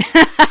do it.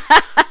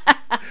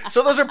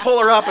 So those are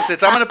polar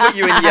opposites. I'm going to put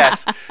you in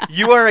yes.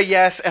 You are a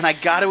yes, and I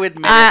got to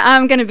admit it.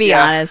 I'm going to be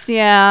honest.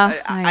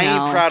 Yeah, I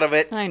ain't proud of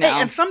it. I know.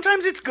 Hey, and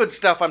sometimes it's good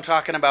stuff I'm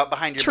talking about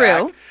behind your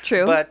back.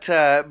 True.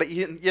 But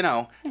you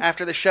know,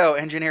 after the show,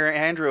 Engineer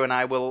Andrew and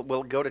I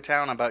will go to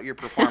town about your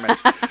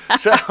performance.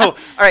 So, all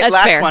right,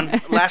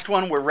 last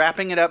one. We're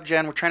wrapping it up,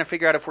 Jen. We're trying to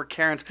figure out if we're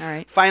Karens. All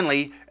right.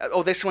 Finally,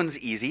 this one's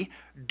easy.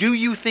 Do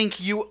you think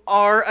you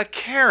are a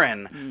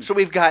Karen? So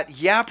we've got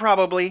yeah,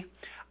 probably.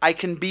 I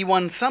can be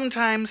one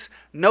sometimes,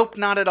 nope,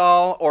 not at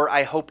all, or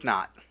I hope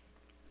not.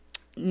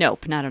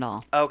 Nope, not at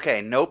all.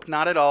 Okay, nope,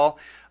 not at all.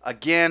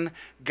 Again,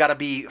 got to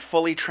be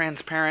fully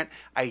transparent.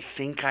 I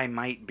think I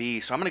might be.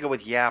 So I'm going to go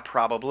with yeah,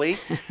 probably.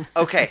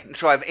 Okay,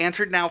 so I've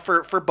answered now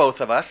for both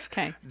of us.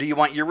 Okay. Do you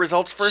want your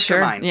results first or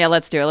mine? Yeah,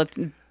 let's do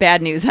it.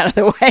 Bad news out of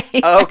the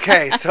way.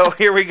 Okay, so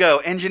here we go.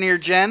 Engineer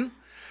Jen.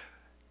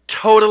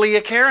 Totally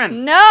a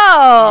Karen.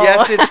 No.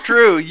 Yes, it's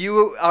true.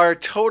 You are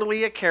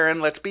totally a Karen.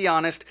 Let's be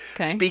honest.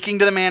 Okay. Speaking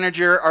to the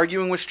manager,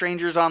 arguing with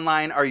strangers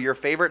online are your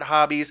favorite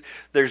hobbies.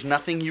 There's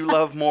nothing you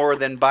love more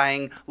than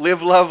buying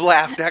Live, Love,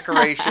 Laugh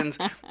decorations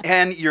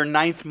and your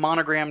 9th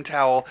monogram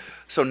towel.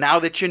 So now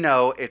that you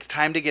know, it's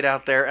time to get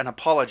out there and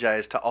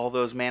apologize to all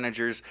those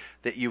managers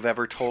that you've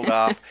ever told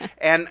off.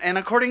 And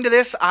according to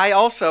this, I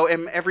also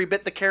am every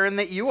bit the Karen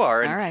that you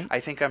are. And all right. I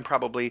think I'm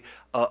probably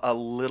a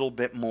little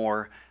bit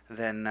more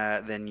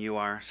than you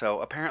are. So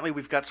apparently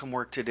we've got some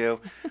work to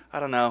do. I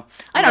don't know.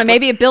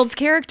 Maybe it builds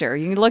character.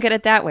 You can look at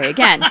it that way.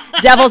 Again,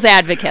 devil's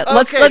advocate.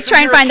 Okay, let's so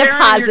try and find the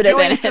positive you're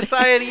doing in it.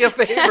 society a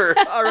favor.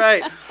 All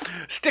right.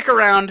 Stick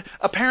around.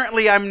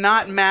 Apparently I'm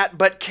not Matt,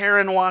 but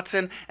Karen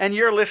Watson, and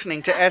you're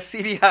listening to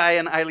SCVi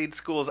and iLead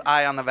School's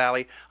Eye on the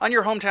Valley on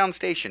your hometown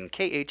station,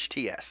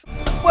 KHTS.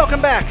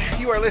 Welcome back.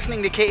 You are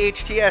listening to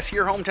KHTS,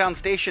 your hometown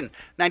station,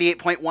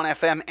 98.1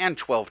 FM and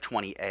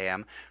 1220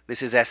 AM.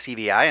 This is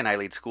SCVi and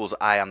iLead School's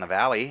Eye on the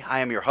Valley. I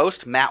am your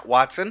host, Matt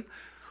Watson.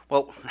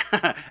 Well,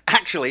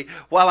 actually,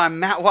 while I'm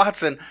Matt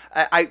Watson,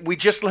 we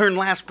just learned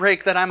last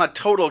break that I'm a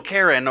total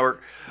Karen, or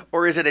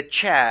is it a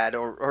Chad,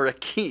 or a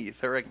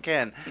Keith, or a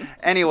Ken?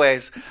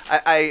 Anyways,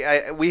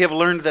 we have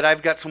learned that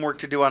I've got some work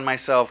to do on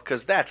myself,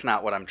 because that's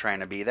not what I'm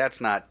trying to be.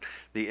 That's not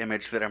the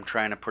image that I'm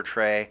trying to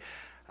portray.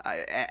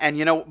 But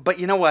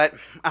you know what?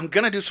 I'm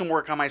going to do some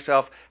work on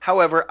myself.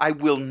 However, I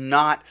will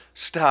not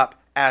stop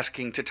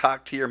asking to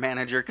talk to your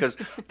manager, because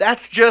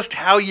that's just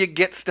how you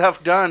get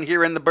stuff done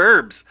here in the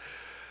burbs.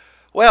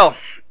 Well,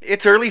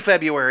 it's early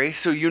February,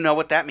 so you know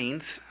what that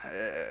means.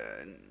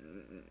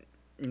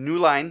 New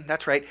line,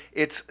 that's right.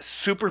 It's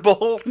Super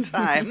Bowl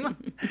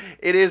time.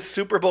 It is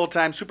Super Bowl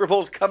time. Super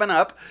Bowl's coming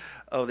up.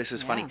 Oh, this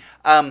is funny.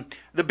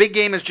 The big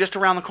game is just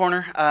around the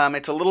corner.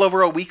 It's a little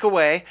over a week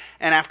away.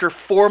 And after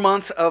 4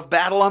 months of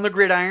battle on the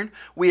gridiron,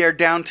 we are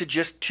down to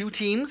just 2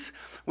 teams.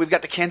 We've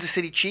got the Kansas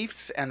City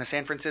Chiefs and the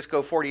San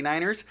Francisco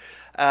 49ers.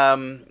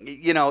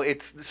 The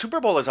Super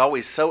Bowl is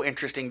always so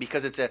interesting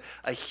because it's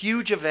a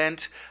huge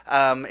event.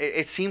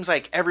 It seems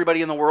like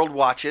everybody in the world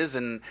watches,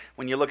 and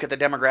when you look at the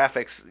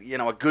demographics,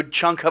 a good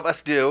chunk of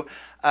us do.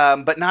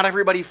 But not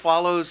everybody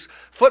follows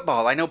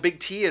football. I know Big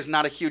T is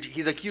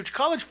he's a huge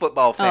college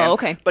football fan. Oh,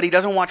 okay. But he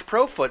doesn't watch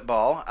pro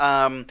football.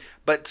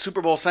 But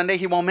Super Bowl Sunday,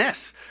 he won't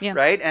miss,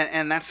 right?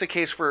 And that's the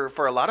case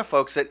for a lot of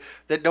folks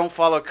that don't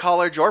follow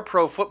college or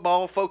pro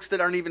football, folks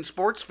that aren't even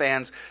sports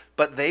fans,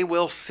 but they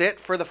will sit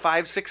for the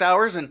 5-6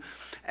 hours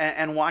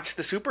and watch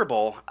the Super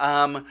Bowl.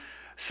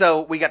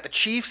 So we got the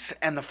Chiefs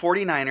and the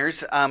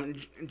 49ers.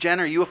 Jen,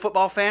 are you a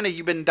football fan? Have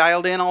you been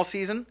dialed in all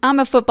season? I'm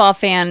a football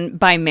fan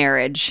by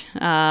marriage.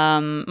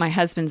 My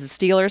husband's a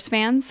Steelers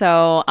fan,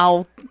 so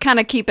I'll kind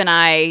of keep an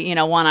eye,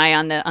 one eye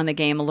on the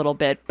game a little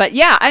bit. But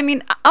yeah,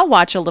 I'll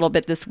watch a little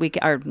bit this week,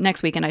 or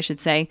next weekend, I should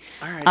say.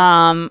 All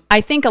right.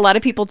 I think a lot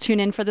of people tune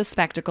in for the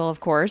spectacle, of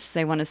course.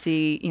 They want to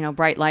see,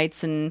 bright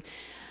lights and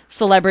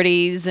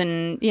celebrities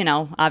and,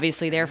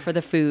 obviously there for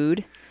the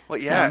food. Well,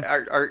 yeah,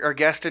 So. our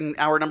guest in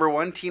hour number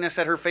 1, Tina,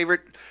 said her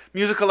favorite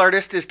musical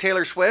artist is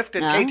Taylor Swift,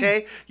 and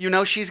Tay-Tay,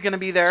 she's going to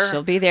be there.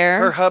 She'll be there.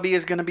 Her hubby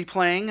is going to be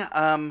playing.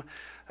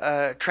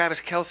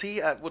 Travis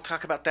Kelce, we'll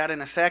talk about that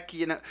in a sec.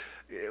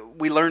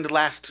 We learned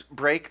last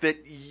break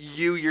that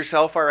you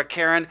yourself are a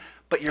Karen,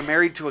 but you're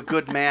married to a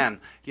good man.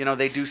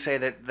 They do say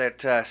that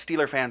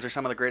Steeler fans are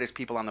some of the greatest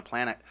people on the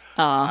planet.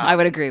 I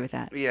would agree with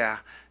that. Yeah.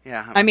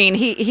 I mean,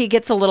 he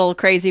gets a little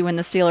crazy when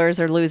the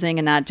Steelers are losing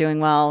and not doing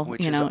well.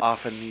 Which is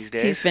often these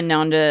days. He's been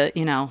known to,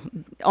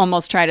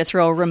 almost try to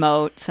throw a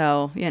remote.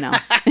 So,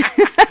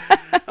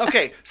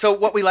 Okay, so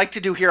what we like to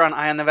do here on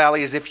Eye on the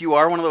Valley is if you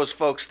are one of those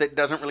folks that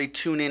doesn't really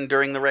tune in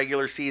during the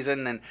regular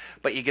season,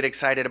 but you get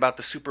excited about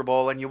the Super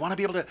Bowl and you want to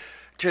be able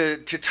to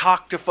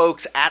talk to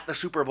folks at the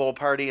Super Bowl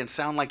party and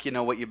sound like you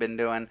know what you've been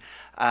doing,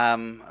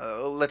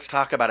 let's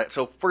talk about it.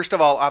 So first of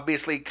all,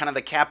 obviously, kind of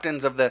the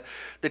captains of the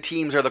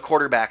teams are the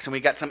quarterbacks, and we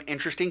got some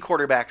interesting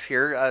quarterbacks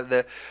here.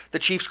 The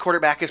Chiefs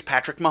quarterback is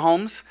Patrick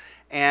Mahomes,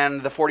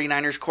 and the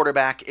 49ers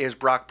quarterback is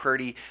Brock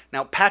Purdy.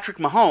 Now, Patrick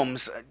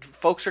Mahomes,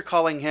 folks are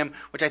calling him,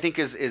 which I think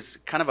is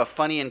kind of a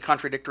funny and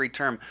contradictory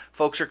term,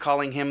 folks are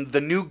calling him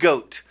the new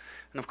GOAT.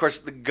 And, of course,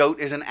 the GOAT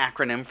is an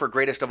acronym for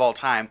greatest of all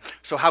time.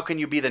 So how can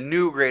you be the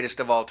new greatest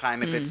of all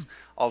time if it's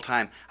all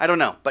time? I don't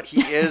know. But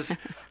he is,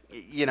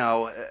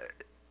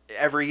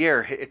 every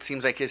year it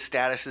seems like his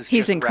status is He's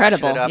just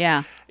incredible, ratcheted up.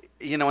 yeah.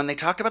 And they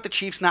talked about the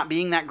Chiefs not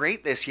being that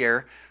great this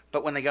year,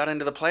 but when they got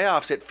into the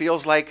playoffs, it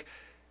feels like,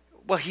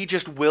 well, he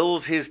just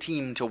wills his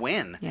team to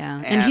win.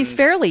 Yeah, and he's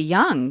fairly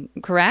young,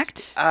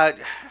 correct? Well,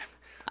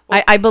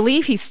 I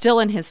believe he's still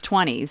in his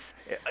 20s.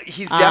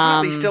 He's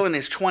definitely still in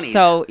his 20s.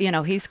 So,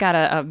 he's got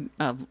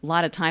a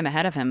lot of time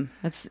ahead of him.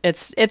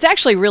 It's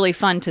actually really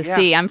fun to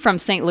see. I'm from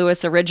St.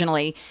 Louis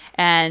originally,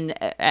 and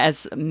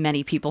as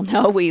many people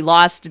know, we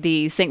lost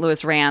the St.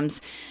 Louis Rams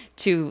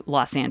to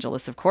Los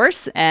Angeles, of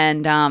course,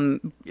 and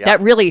that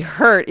really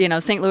hurt.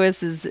 St.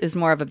 Louis is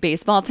more of a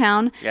baseball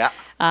town. Yeah.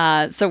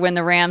 So when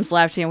the Rams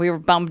left, we were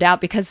bummed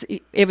out because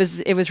it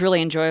was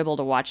really enjoyable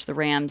to watch the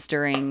Rams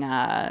during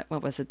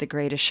what was it, The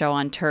Greatest Show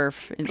on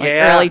Turf in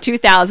early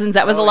 2000s.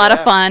 That was a lot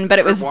of fun, but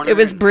it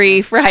was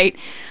brief, right?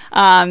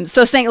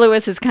 So St.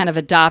 Louis has kind of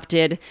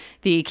adopted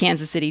the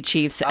Kansas City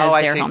Chiefs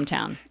as their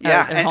hometown.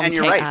 Yeah, and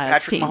you're right.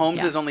 Patrick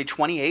Mahomes is only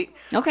 28.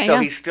 Okay, so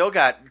he's still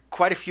got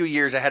quite a few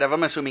years ahead of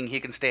him, assuming he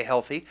can stay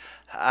healthy.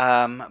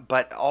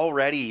 But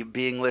already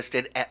being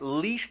listed at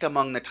least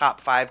among the top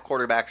 5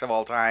 quarterbacks of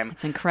all time.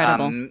 It's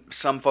incredible.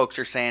 Some folks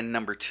are saying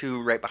number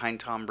 2, right behind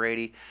Tom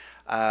Brady.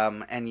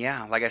 And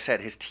yeah, like I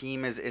said, his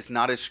team is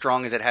not as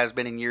strong as it has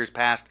been in years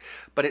past,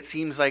 but it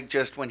seems like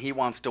just when he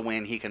wants to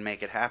win, he can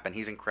make it happen.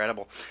 He's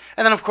incredible.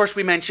 And then, of course,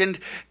 we mentioned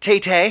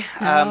Tay-Tay.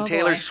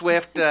 Taylor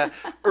Swift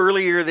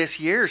earlier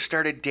this year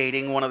started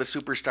dating one of the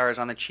superstars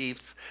on the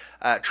Chiefs,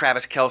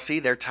 Travis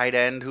Kelce, their tight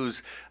end,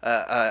 who's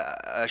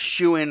a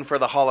shoo-in for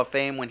the Hall of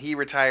Fame when he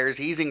retires.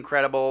 He's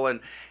incredible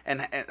and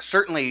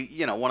certainly,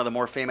 one of the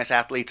more famous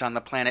athletes on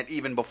the planet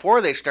even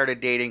before they started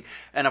dating.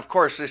 And, of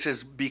course, this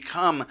has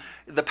become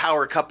the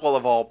power couple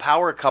of all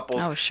power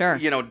couples. Oh, sure.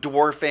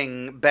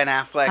 Dwarfing Ben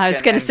Affleck I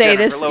was going to say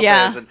Jennifer this,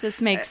 Lopez.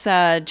 This makes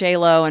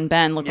J-Lo and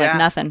Ben look like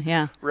nothing,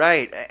 yeah.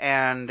 Right,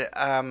 and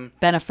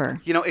Benifer.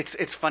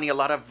 It's funny. A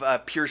lot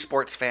of pure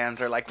sports fans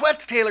are like,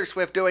 "What's Taylor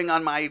Swift doing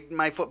on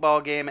my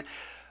football game?"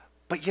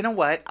 But you know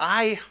what?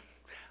 I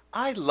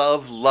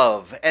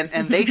love,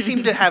 and they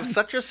seem to have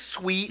such a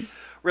sweet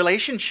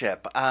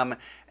relationship.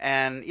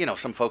 And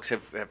some folks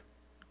have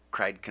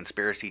cried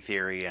conspiracy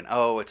theory and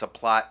it's a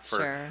plot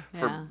for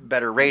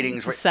better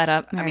ratings. It's a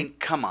setup. I mean,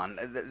 come on.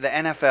 The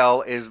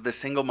NFL is the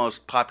single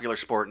most popular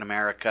sport in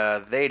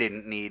America. They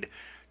didn't need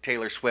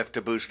Taylor Swift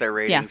to boost their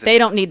ratings. Yeah, they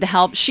don't need the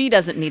help. She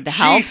doesn't need the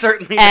help. She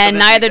certainly doesn't and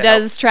neither need the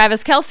does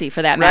Travis Kelce,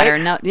 for that matter.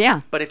 No,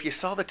 yeah. But if you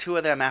saw the two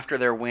of them after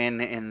their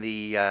win in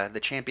the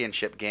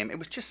championship game, it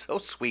was just so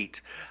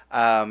sweet.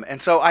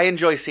 And so I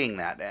enjoy seeing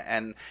that.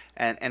 And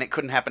it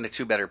couldn't happen to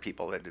two better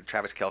people.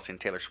 Travis Kelce and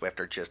Taylor Swift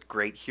are just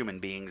great human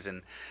beings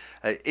and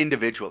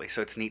individually. So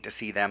it's neat to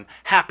see them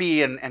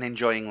happy and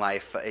enjoying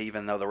life,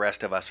 even though the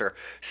rest of us are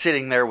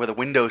sitting there with a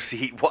window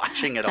seat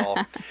watching it all.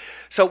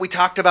 So we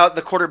talked about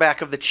the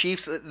quarterback of the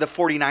Chiefs, the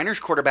 49ers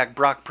quarterback,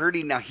 Brock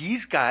Purdy. Now,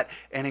 he's got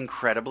an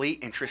incredibly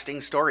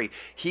interesting story.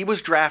 He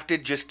was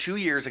drafted just 2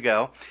 years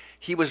ago.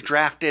 He was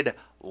drafted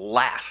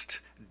last.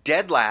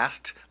 Dead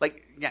last.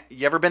 Like, yeah,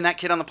 you ever been that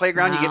kid on the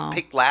playground? Wow. You get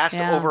picked last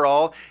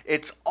overall.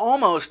 It's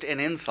almost an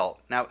insult.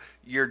 Now,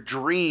 your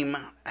dream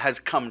has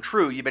come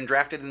true. You've been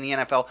drafted in the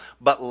NFL,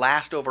 but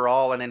last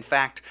overall. And in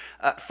fact,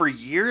 for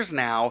years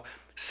now,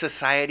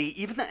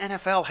 society, even the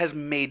NFL, has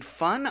made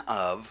fun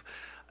of,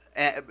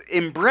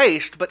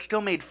 embraced, but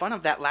still made fun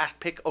of that last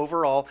pick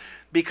overall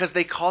because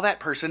they call that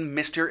person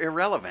Mr.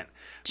 Irrelevant.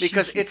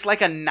 Because it's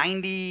like a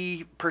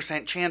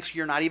 90% chance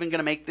you're not even going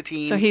to make the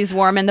team. So he's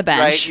warming the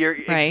bench. Right?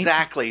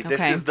 Exactly. Okay.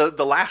 This is the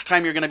last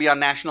time you're going to be on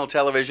national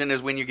television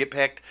is when you get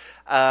picked.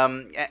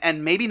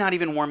 And maybe not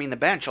even warming the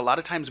bench. A lot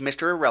of times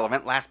Mr.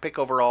 Irrelevant, last pick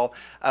overall,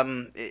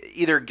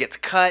 either gets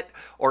cut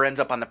or ends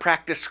up on the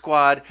practice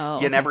squad.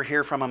 You never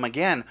hear from him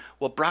again.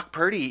 Well, Brock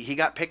Purdy, he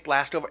got picked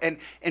last over. And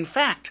in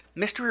fact,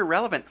 Mr.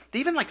 Irrelevant, they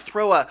even like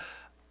throw a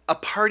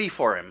party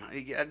for him.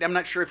 I'm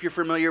not sure if you're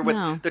familiar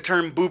with the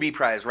term booby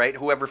prize, right?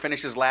 Whoever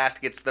finishes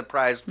last gets the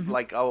prize,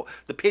 like,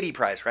 the pity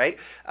prize, right?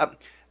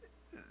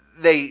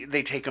 They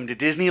take him to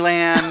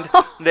Disneyland.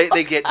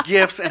 they get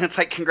gifts, and it's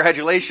like,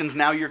 congratulations,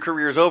 now your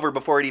career's over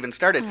before it even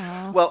started.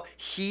 Aww. Well,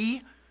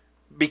 he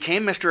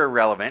became Mr.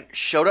 Irrelevant,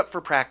 showed up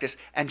for practice,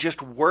 and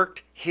just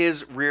worked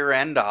his rear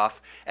end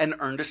off and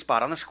earned a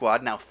spot on the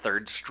squad, now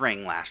third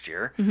string last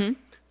year.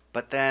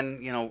 But then,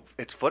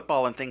 it's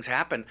football and things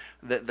happen.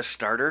 The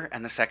starter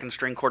and the second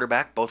string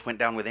quarterback both went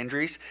down with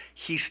injuries.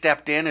 He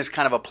stepped in as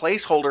kind of a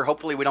placeholder.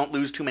 Hopefully we don't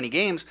lose too many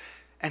games.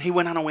 And he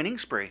went on a winning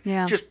spree.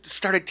 Yeah. Just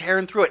started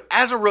tearing through it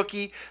as a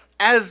rookie,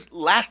 as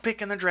last pick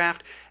in the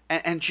draft,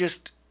 and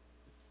just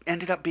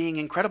ended up being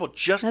incredible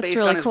just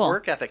based on his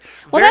work ethic.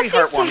 Well, that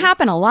seems to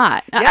happen a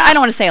lot. Yeah. I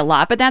don't want to say a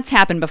lot, but that's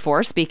happened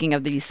before. Speaking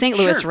of the St.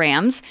 Louis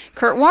Rams,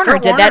 Kurt Warner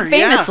did that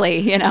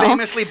famously.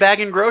 Famously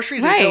bagging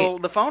groceries until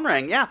the phone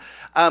rang. Yeah.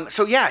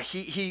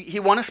 He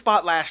won a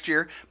spot last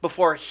year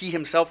before he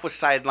himself was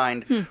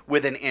sidelined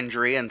with an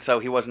injury, and so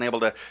he wasn't able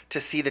to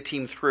see the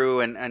team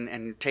through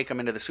and take them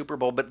into the Super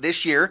Bowl. But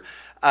this year,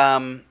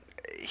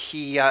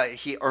 he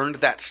earned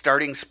that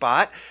starting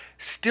spot.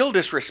 Still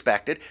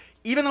disrespected.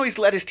 Even though he's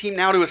led his team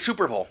now to a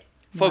Super Bowl,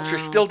 folks are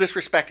still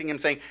disrespecting him,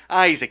 saying,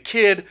 he's a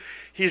kid,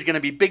 he's going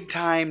to be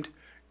big-timed,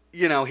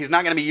 he's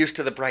not going to be used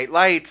to the bright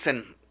lights,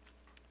 and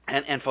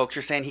folks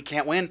are saying he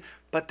can't win,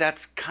 but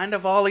that's kind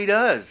of all he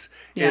does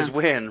is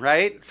win,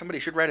 right? Somebody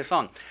should write a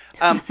song.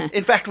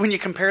 In fact, when you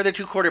compare the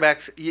two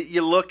quarterbacks,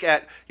 you look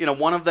at,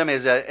 one of them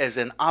is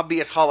an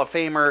obvious Hall of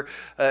Famer,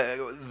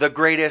 the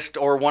greatest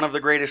or one of the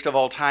greatest of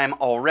all time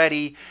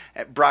already.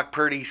 Brock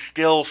Purdy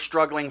still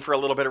struggling for a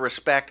little bit of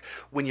respect.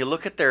 When you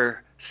look at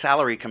their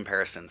salary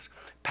comparisons,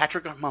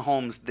 Patrick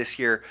Mahomes this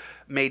year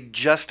made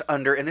just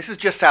under, and this is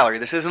just salary,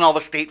 this isn't all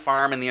the State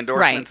Farm and the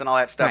endorsements and all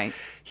that stuff. Right.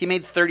 He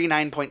made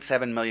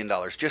 $39.7 million,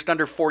 just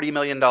under $40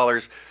 million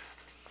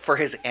for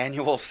his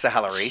annual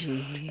salary.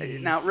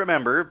 Jeez. Now,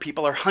 remember,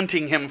 people are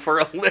hunting him for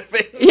a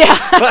living. Yeah.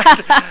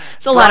 But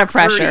it's a lot of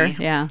pressure.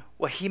 Purdy,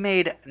 well, he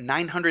made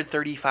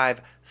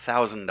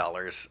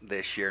 $935,000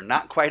 this year.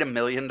 Not quite $1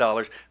 million.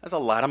 That's a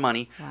lot of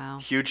money. Wow.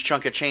 Huge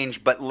chunk of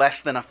change, but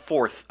less than a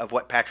fourth of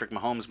what Patrick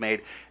Mahomes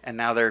made. And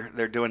now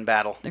they're doing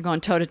battle. They're going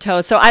toe to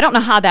toe. So I don't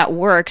know how that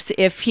works.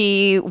 If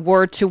he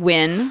were to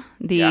win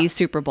the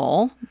Super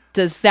Bowl,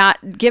 does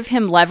that give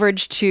him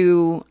leverage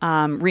to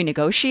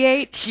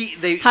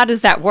renegotiate? How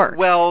does that work?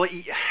 Well,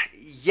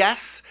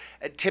 yes.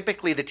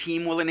 Typically, the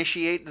team will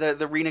initiate the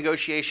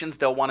renegotiations.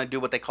 They'll want to do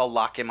what they call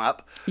lock him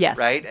up. Yes.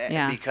 Right?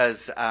 Yeah.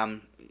 Because,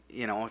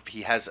 if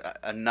he has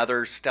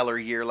another stellar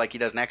year like he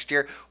does next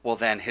year, well,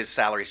 then his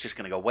salary is just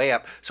going to go way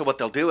up. So what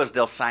they'll do is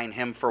they'll sign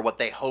him for what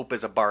they hope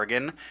is a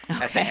bargain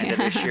at the end of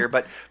this year.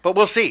 But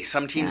we'll see.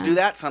 Some teams do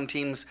that. Some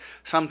teams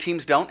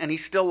don't. And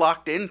he's still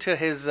locked into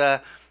his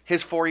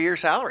 4-year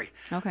salary.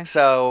 Okay.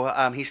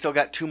 So he's still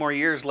got 2 more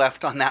years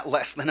left on that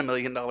less than $1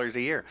 million a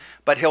year.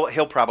 But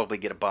he'll probably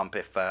get a bump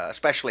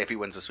especially if he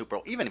wins the Super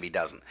Bowl. Even if he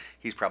doesn't,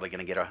 he's probably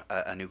going to get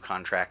a new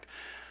contract.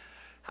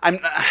 I'm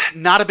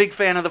not a big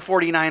fan of the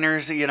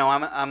 49ers.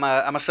 I'm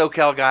a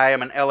SoCal guy.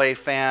 I'm an LA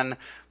fan.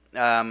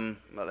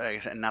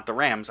 Not the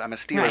Rams. I'm a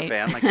Steeler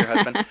fan, like your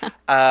husband.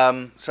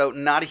 So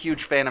not a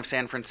huge fan of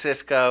San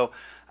Francisco.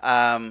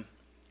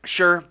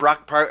 Sure,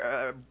 Brock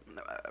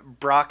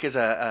Purdy's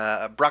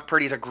a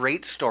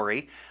great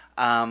story,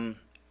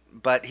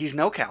 but he's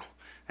NoCal,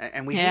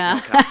 and we hate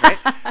NoCal, right?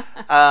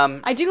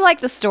 I do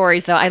like the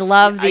stories, though. I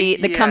love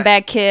the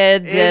comeback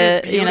kid,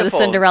 the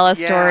Cinderella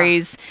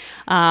stories.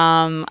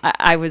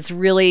 I was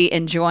really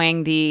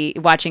enjoying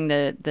watching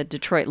the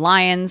Detroit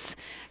Lions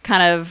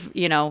kind of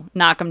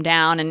knock them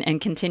down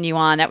and continue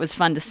on. That was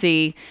fun to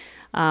see.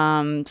 So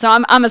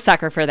I'm a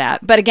sucker for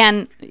that. But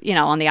again,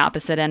 on the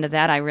opposite end of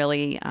that, I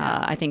really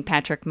I think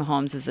Patrick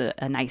Mahomes is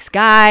a nice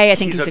guy. I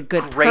think he's a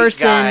good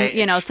person.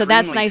 Guy, so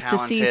that's nice to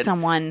see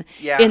someone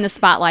in the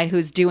spotlight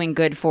who's doing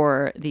good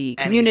for the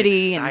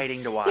community. And he's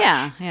exciting to watch.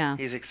 Yeah.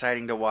 He's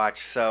exciting to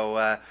watch.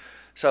 So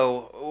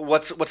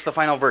what's the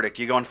final verdict?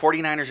 You going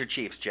 49ers or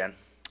Chiefs, Jen?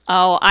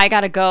 Oh, I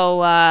gotta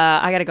go.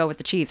 I gotta go with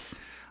the Chiefs.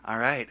 All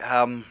right.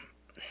 I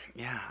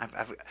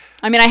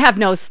mean, I have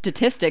no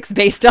statistics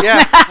based on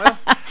that. Well,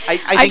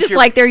 I just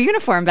like their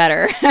uniform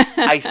better.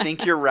 I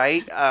think you're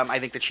right. I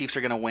think the Chiefs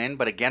are going to win,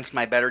 but against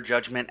my better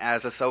judgment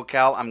as a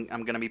SoCal, I'm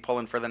going to be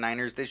pulling for the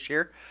Niners this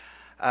year.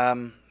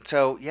 And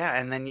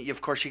then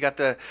of course you got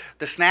the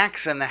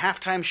snacks and the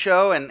halftime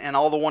show and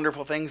all the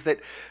wonderful things that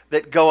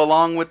go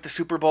along with the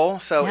Super Bowl.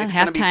 So it's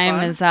going to be fun.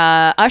 Halftime is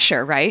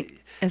Usher, right?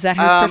 Is that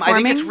who's performing? I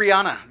think it's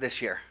Rihanna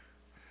this year.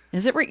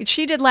 Is it?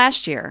 She did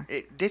last year.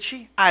 Did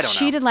she? I don't know.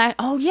 She did last.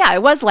 Oh yeah,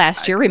 it was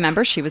last year.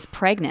 Remember, she was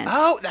pregnant.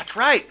 Oh, that's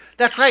right.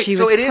 That's right. She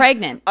so was it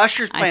pregnant. Is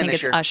Usher's playing I think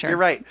this year. Usher. You're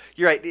right.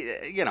 You're right.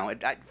 You know,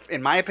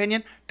 in my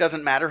opinion,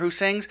 doesn't matter who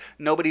sings.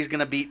 Nobody's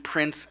gonna beat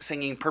Prince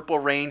singing "Purple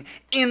Rain"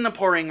 in the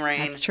pouring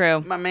rain. That's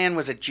true. My man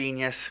was a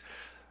genius.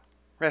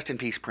 Rest in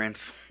peace,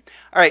 Prince.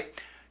 All right,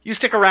 you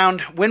stick around.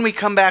 When we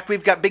come back,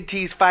 we've got Big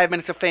T's 5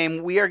 Minutes of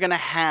Fame. We are gonna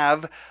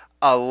have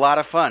a lot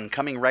of fun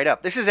coming right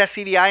up. This is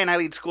SCVi and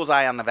iLead School's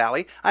Eye on the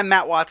Valley. I'm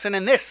Matt Watson,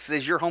 and this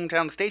is your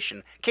hometown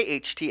station,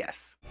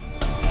 KHTS.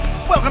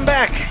 Welcome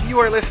back. You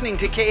are listening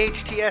to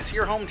KHTS,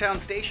 your hometown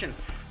station,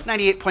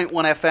 98.1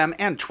 FM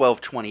and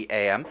 1220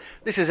 AM.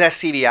 This is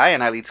SCVi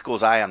and iLead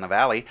School's Eye on the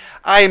Valley.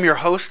 I am your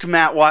host,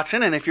 Matt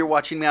Watson, and if you're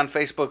watching me on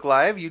Facebook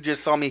Live, you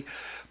just saw me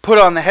put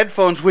on the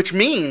headphones, which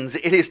means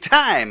it is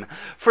time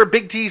for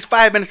Big T's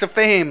 5 Minutes of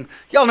Fame.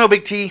 Y'all know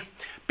Big T.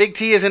 Big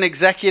T is an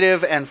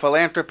executive and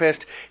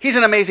philanthropist. He's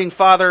an amazing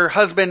father,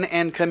 husband,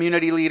 and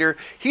community leader.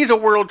 He's a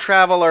world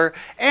traveler,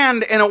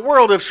 and in a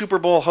world of Super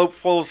Bowl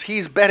hopefuls,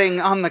 he's betting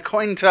on the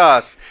coin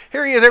toss.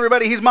 Here he is,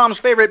 everybody. He's Mom's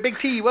favorite. Big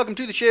T, welcome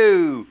to the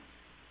show.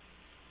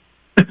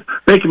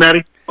 Thank you,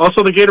 Maddie.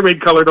 Also the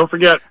Gatorade color, don't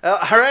forget.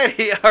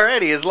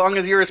 Alrighty. As long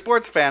as you're a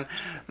sports fan.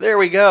 There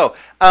we go.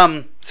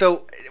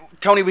 So,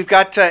 Tony, we've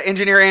got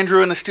Engineer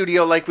Andrew in the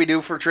studio like we do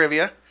for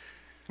trivia.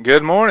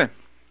 Good morning.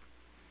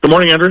 Good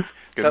morning, Andrew.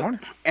 Good morning.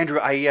 Andrew,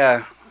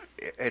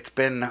 it's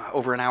been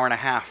over an hour and a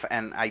half,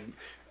 and I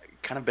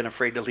kind of been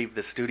afraid to leave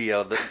the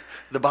studio.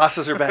 The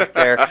bosses are back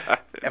there.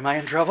 Am I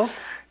in trouble?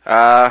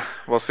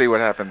 We'll see what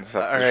happens.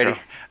 Alrighty.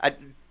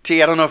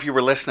 T, I don't know if you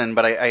were listening,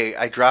 but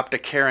I dropped a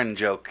Karen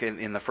joke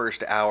in the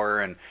first hour,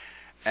 and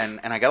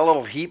I got a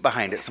little heat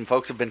behind it. Some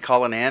folks have been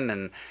calling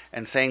in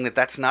and saying that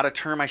that's not a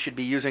term I should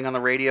be using on the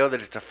radio, that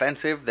it's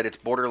offensive, that it's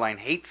borderline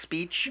hate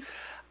speech.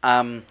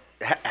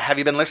 Have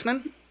you been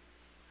listening?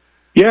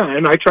 Yeah,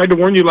 and I tried to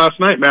warn you last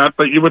night, Matt,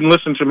 but you wouldn't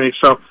listen to me,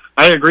 so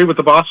I agree with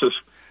the bosses.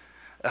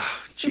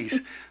 Oh, jeez.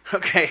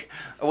 Okay.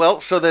 Well,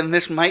 so then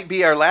this might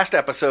be our last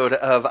episode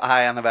of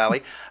Eye on the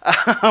Valley.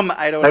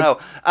 I don't know.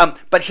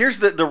 But here's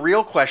the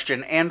real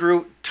question.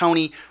 Andrew,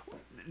 Tony,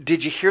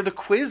 did you hear the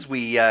quiz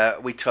we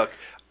took?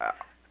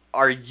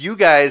 Are you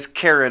guys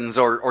Karens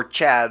or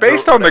Chads?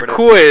 Based on the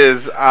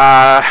quiz,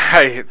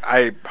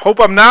 I hope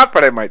I'm not,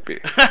 but I might be.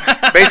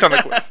 Based on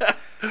the quiz.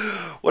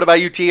 What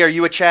about you, T? Are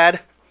you a Chad?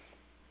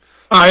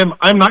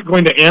 I'm not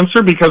going to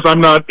answer because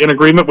I'm not in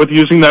agreement with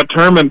using that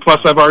term, and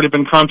plus I've already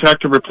been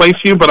contacted to replace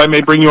you, but I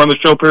may bring you on the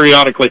show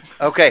periodically.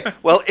 Okay.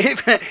 Well,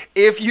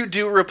 if you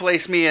do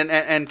replace me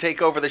and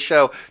take over the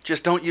show,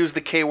 just don't use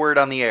the K word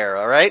on the air,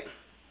 all right?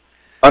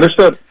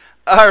 Understood.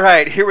 All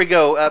right, here we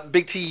go.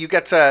 Big T, you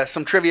got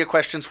some trivia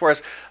questions for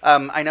us.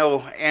 I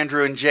know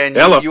Andrew and Jen,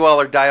 you all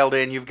are dialed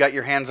in. You've got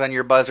your hands on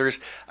your buzzers.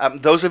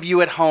 Those of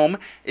you at home,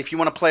 if you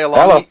want to play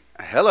along.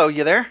 Hello,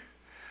 you there?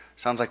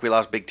 Sounds like we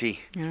lost Big T.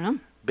 I don't know.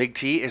 Big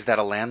T, is that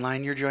a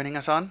landline you're joining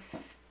us on?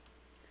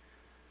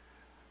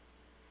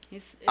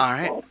 All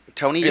right.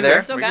 Tony, you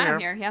there? Still got him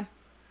here, yeah.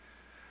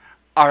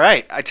 All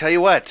right. I tell you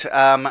what,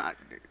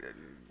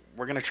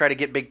 we're going to try to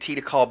get Big T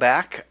to call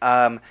back.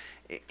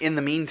 In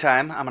the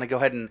meantime, I'm going to go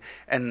ahead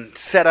and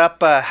set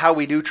up how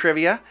we do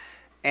trivia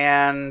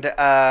and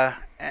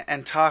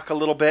talk a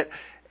little bit.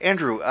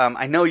 Andrew,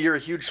 I know you're a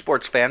huge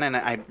sports fan, and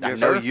I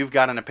know you've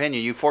got an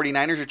opinion. You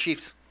 49ers or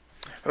Chiefs?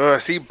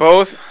 See,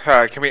 both.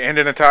 Can we end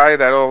in a tie?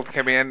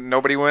 Can we end?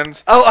 Nobody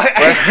wins? Oh,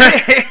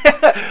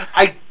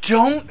 I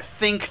don't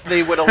think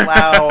they would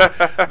allow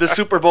the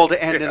Super Bowl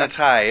to end in a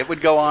tie. It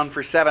would go on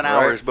for 7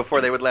 hours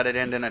before they would let it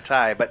end in a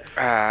tie. But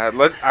I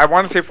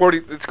want to say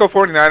 40. Let's go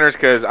 49ers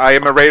because I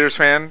am a Raiders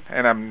fan,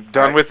 and I'm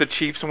done with the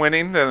Chiefs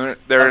winning.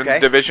 They're in the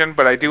division,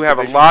 but I do have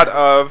a lot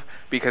of,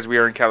 because we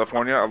are in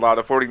California, a lot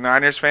of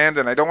 49ers fans,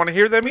 and I don't want to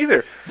hear them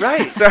either.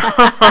 Right. So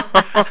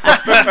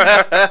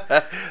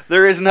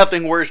there is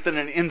nothing worse than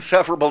an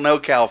insufferable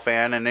no-Cal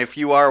fan, and if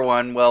you are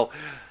one, well,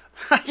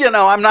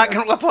 I'm not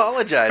going to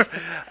apologize.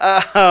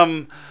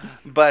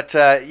 But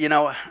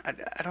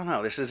I don't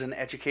know. This is an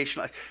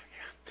educational.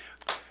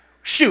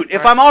 Shoot,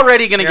 if I'm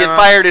already going to get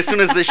fired as soon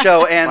as the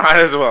show ends, might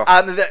as well.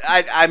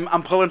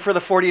 I'm pulling for the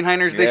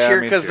 49ers this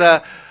year because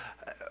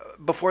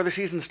before the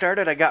season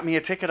started, I got me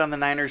a ticket on the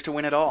Niners to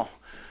win it all.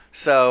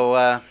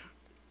 So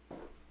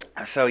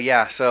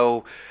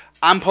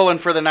I'm pulling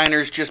for the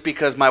Niners just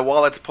because my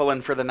wallet's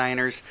pulling for the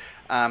Niners.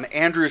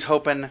 Andrew's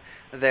hoping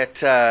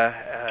that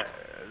I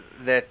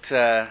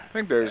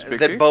think there's Big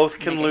that T. both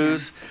can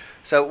lose.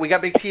 So we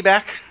got Big T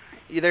back.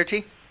 You there,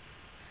 T?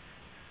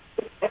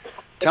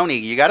 Tony,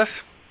 you got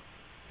us?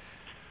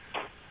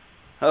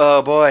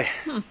 Oh boy.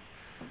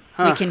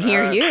 We can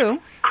hear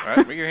you. Right,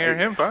 we can hear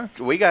him fine.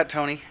 We got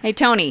Tony. Hey,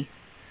 Tony.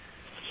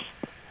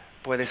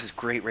 Boy, this is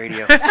great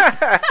radio.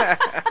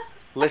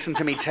 Listen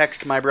to me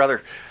text my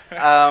brother.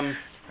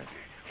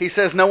 He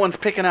says no one's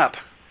picking up.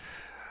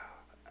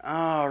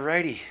 All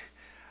righty.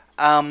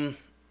 All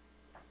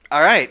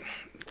right.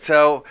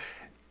 So,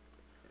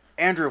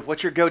 Andrew,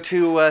 what's your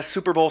go-to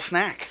Super Bowl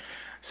snack?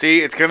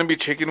 See, it's going to be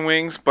chicken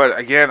wings, but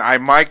again, I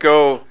might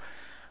go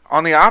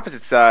On the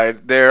opposite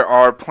side, there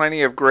are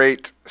plenty of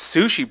great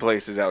sushi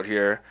places out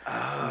here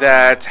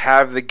that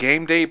have the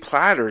game day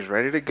platters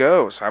ready to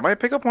go. So I might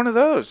pick up one of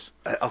those.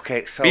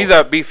 Okay, so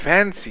be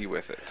fancy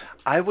with it.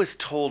 I was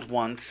told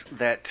once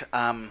that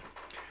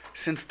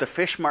since the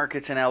fish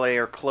markets in LA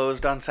are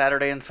closed on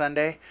Saturday and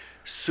Sunday,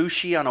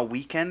 sushi on a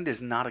weekend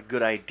is not a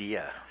good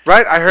idea.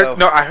 Right? I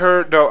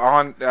heard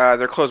on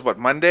they're closed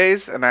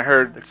Mondays, and I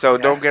heard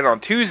don't get it on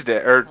Tuesday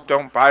or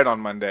don't buy it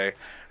on Monday.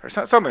 Or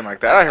something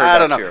like that. I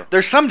don't know. Too.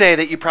 There's some day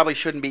that you probably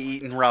shouldn't be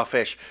eating raw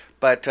fish,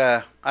 but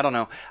I don't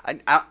know.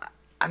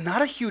 I'm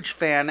not a huge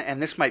fan,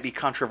 and this might be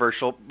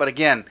controversial, but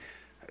again,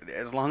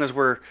 as long as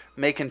we're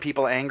making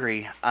people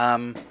angry,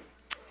 I'm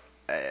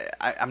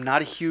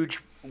not a huge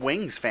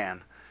wings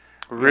fan.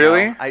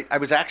 Really? You know, I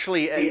was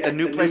actually at a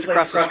new place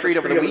across the street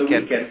over the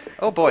weekend.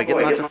 Oh boy,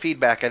 getting lots of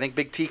feedback. I think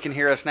Big T can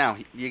hear us now.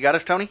 You got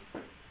us, Tony?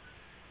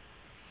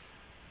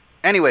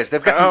 Anyways,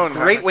 they've got some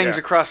great wings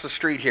across the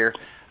street here.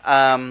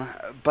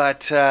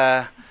 But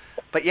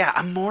yeah,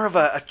 I'm more of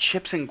a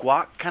chips and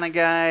guac kind of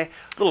guy. A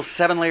little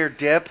 7-layer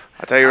dip.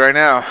 I'll tell you right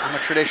now. I'm a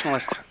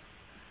traditionalist.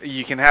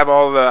 You can have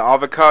all the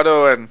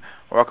avocado and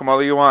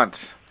guacamole you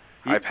want.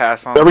 I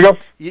pass on. There we go.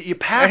 You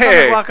pass on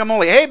the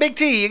guacamole. Hey, Big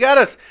T, you got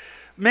us.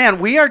 Man,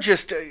 we are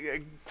just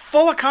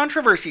full of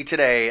controversy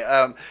today.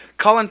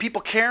 Calling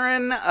people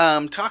Karen,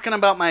 talking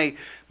about my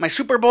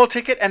Super Bowl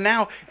ticket, and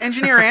now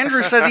Engineer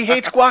Andrew says he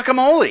hates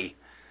guacamole.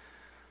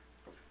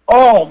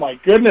 Oh, my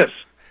goodness.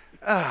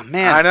 Oh,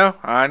 man.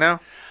 I know.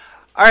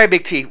 All right,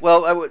 Big T.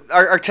 Well,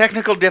 our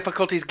technical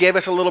difficulties gave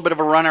us a little bit of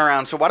a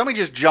runaround, so why don't we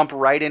just jump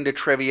right into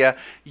trivia?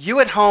 You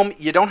at home,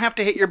 you don't have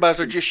to hit your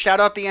buzzer. Just shout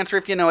out the answer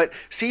if you know it.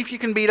 See if you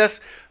can beat us,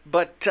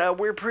 but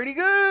we're pretty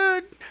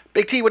good.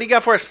 Big T, what do you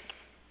got for us?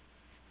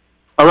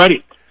 All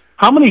righty.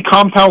 How many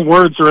compound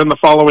words are in the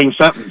following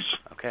sentence?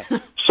 Okay.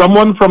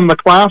 Someone from the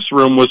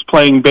classroom was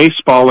playing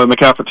baseball in the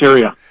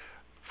cafeteria.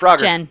 Frogger.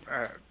 Jen.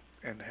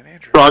 And then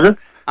Andrew. Frogger?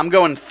 I'm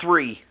going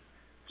 3.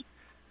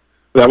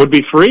 That would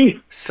be 3.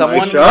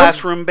 Someone Nice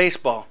classroom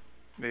baseball.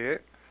 Yeah.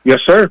 Yes,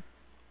 sir.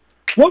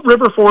 What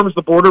river forms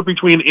the border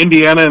between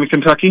Indiana and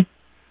Kentucky?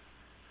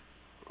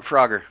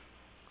 Frogger.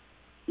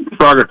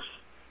 Frogger.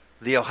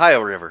 The Ohio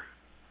River.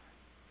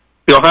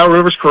 The Ohio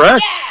River's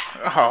correct.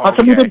 Oh, How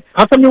come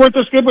you weren't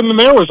this good when the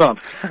mayor was on?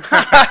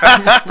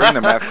 Bring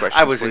the math questions,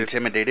 I was please.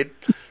 intimidated.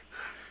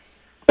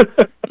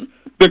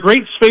 The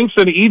Great Sphinx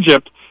in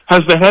Egypt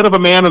has the head of a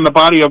man and the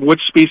body of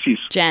which species?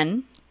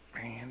 Jen.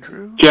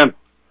 Andrew. Jen.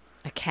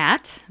 A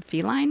cat? A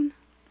feline?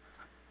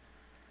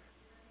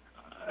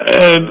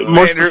 And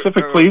more Andrew,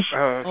 specific, please.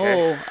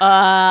 Okay.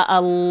 A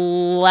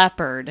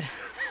leopard.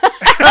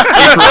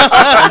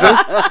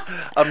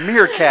 A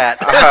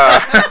meerkat.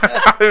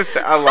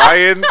 A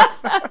lion.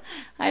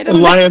 I A don't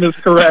know. lion is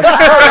correct.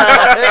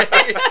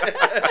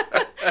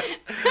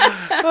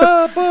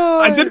 Oh, boy.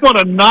 I did want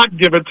to not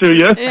give it to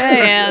you.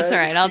 Yeah, that's all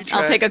right.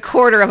 I'll take a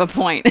quarter of a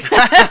point.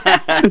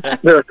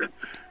 The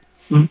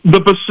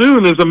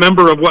bassoon is a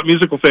member of what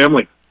musical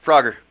family?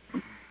 Frogger.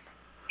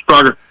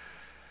 Frogger.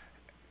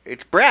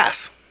 It's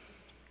brass.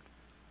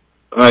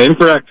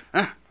 Incorrect.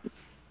 Huh.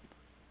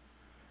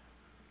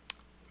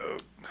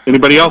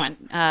 Anybody else?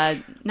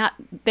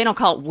 They don't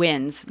call it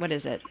winds. What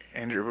is it?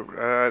 Andrew.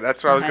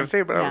 That's what I was going to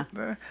say, but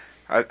Yeah.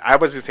 I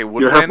was going to say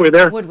woodwind. You're halfway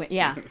there. Woodwind.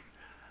 Yeah.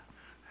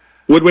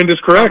 Woodwind is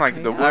correct.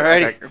 Like the All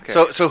right.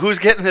 Okay. So who's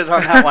getting it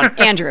on that one?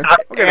 Andrew.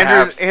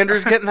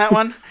 Andrew's getting that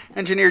one.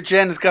 Engineer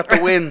Jen's got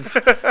the wins.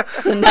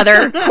 It's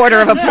another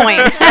quarter of a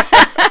point.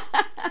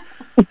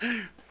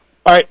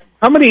 All right.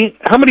 How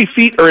many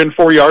feet are in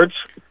 4 yards?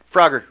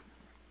 Frogger.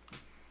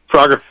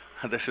 Frogger.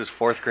 This is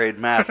 4th grade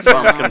math, so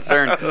I'm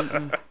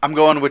concerned. I'm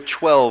going with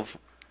 12.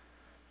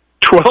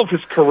 12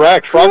 is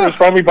correct. Frogger's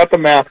finally about the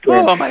math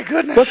game. Oh my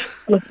goodness.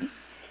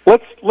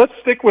 Let's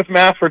stick with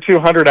math for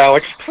 200,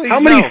 Alex. Please how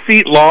many no.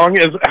 feet long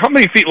is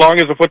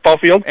a football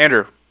field?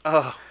 Andrew.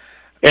 Oh.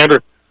 Andrew.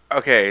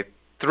 Okay.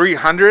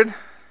 300.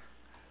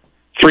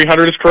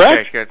 300 is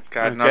correct. Okay, good.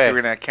 God, no, Okay.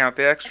 we're going to count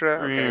the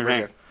extra. Okay,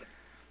 we're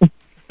good.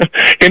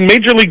 In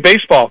Major League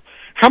Baseball,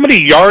 how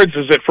many yards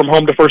is it from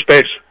home to first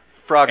base?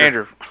 Frogger.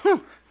 Andrew.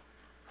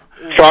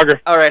 Frogger.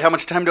 All right, how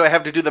much time do I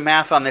have to do the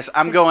math on this?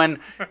 I'm going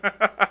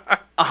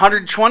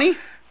 120?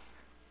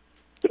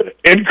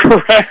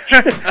 Incorrect.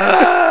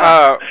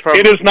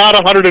 It is not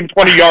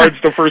 120 yards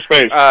to first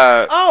base.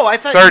 I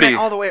thought 30. you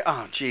meant all the way.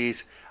 Oh,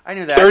 jeez. I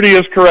knew that. 30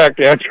 is correct,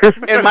 Andrew.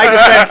 In my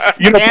defense,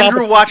 You know,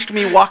 Andrew watched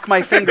me walk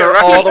my finger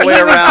all the way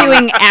He around. was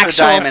doing the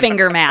actual diamond.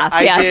 finger math.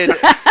 I Yes. did.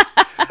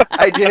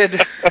 I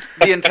did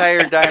the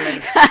entire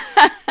diamond.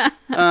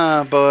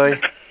 Oh boy.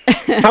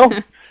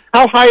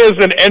 How high is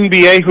an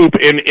NBA hoop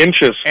in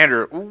inches?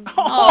 Andrew. Ooh.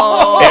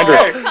 Oh,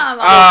 Andrew. come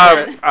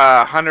on.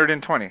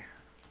 120.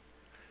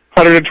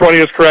 120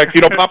 is correct.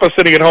 You know, Papa's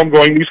sitting at home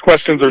going, these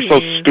questions are so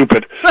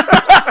stupid.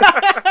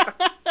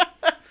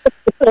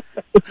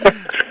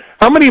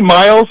 How many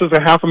miles is a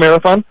half a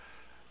marathon?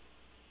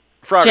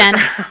 Frogger. Jen.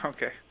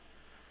 Okay.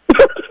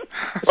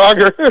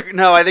 Frogger.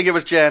 No, I think it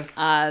was Jen.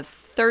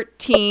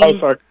 13. Oh,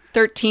 sorry.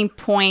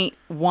 13.1.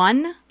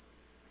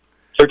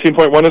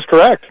 13.1 is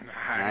correct.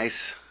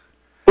 Nice.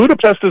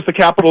 Budapest is the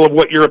capital of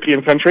what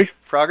European country?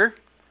 Frogger?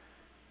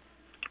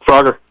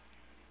 Frogger.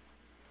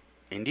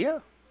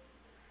 India?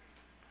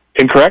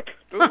 Incorrect.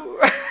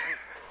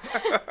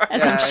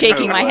 As I'm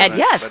shaking my head,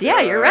 yes, yeah,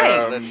 you're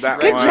right.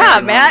 Good one.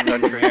 job, Matt.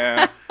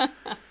 Yeah.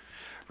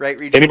 Right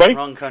region, Anybody?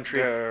 wrong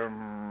country.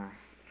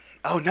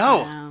 Oh,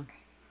 no.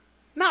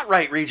 Not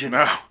right region.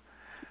 No.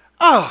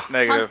 Oh.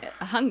 Negative.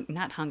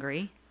 Not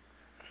Hungary.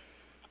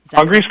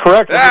 Hungary's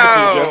correct.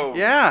 No.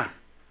 Yeah.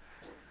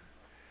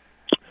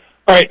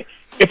 All right.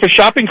 If a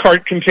shopping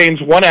cart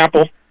contains 1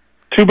 apple,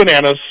 2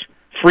 bananas,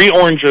 3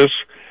 oranges,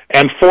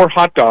 and 4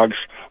 hot dogs,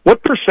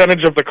 what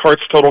percentage of the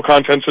cart's total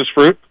contents is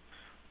fruit?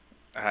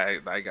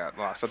 I got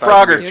lost. I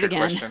thought Frogger. it was a trick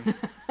question.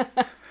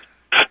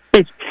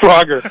 It's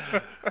Frogger.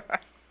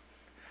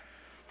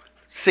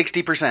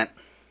 60%.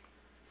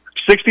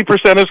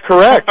 60% is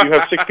correct. You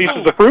have 6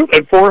 pieces of fruit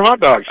and 4 hot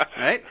dogs.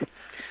 Right?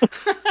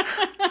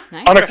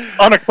 Nice.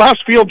 On a class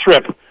field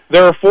trip,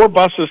 there are 4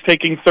 buses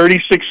taking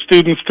 36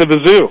 students to the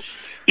zoo.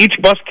 Each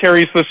bus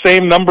carries the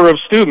same number of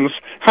students.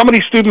 How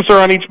many students are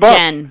on each bus?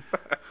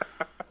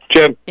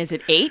 Jen. Is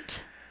it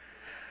 8?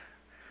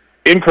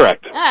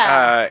 Incorrect.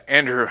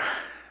 Andrew.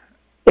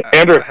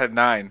 Andrew. I had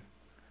 9.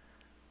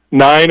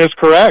 9 is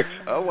correct.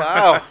 Oh,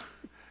 wow.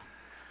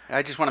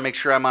 I just want to make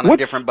sure I'm on a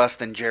different bus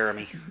than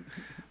Jeremy.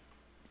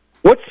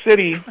 What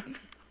city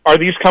are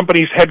these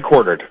companies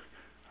headquartered?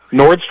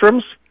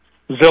 Nordstrom's,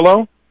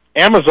 Zillow,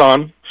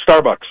 Amazon,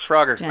 Starbucks.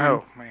 Frogger. Jen.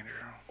 Oh, Andrew.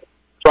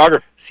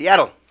 Frogger.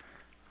 Seattle.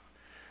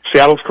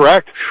 Seattle's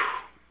correct.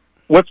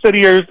 What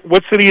city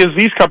is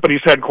these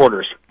companies'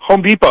 headquarters?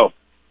 Home Depot,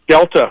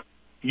 Delta,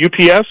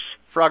 UPS,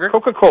 Frogger.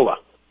 Coca-Cola.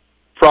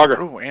 Frogger.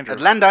 Oh, Andrew.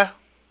 Atlanta.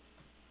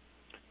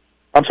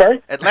 I'm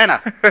sorry?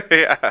 Atlanta.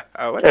 Yeah.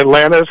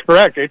 Atlanta is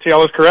correct.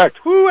 ATL is correct.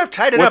 Ooh, I've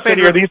tied it What up,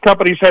 city Andrew. are these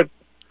companies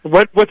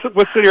what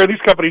city are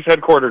these companies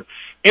headquartered?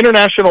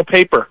 International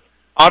Paper,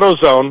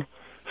 AutoZone,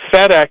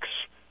 FedEx,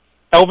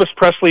 Elvis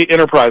Presley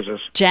Enterprises.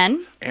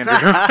 Jen, Andrew.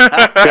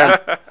 Jen.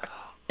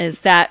 is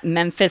that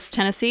Memphis,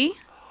 Tennessee?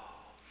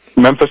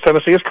 Memphis,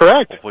 Tennessee is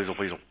correct. Weasel.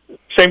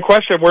 Same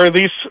question. Where are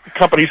these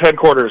companies'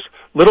 headquarters?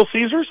 Little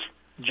Caesars,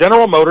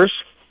 General Motors,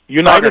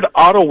 United Frogger.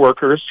 Auto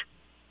Workers.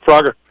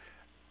 Frogger.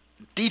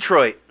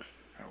 Detroit.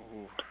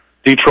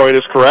 Detroit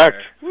is correct.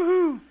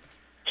 Woohoo.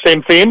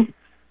 Same theme.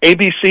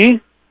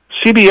 ABC,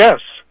 CBS,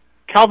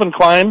 Calvin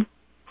Klein,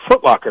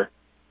 Foot Locker.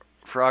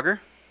 Frogger.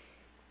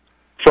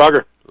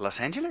 Frogger. Los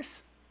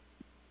Angeles.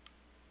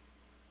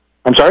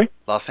 I'm sorry?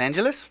 Los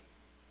Angeles.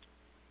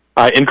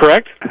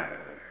 Incorrect.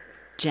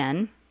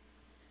 Jen.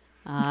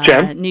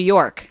 Jen? New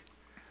York.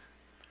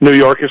 New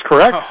York is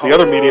correct. The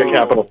other media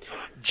capital.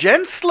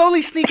 Jen's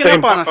slowly sneaking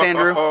Same. up on us,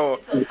 Andrew.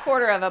 It's those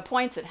quarter of a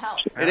points that help.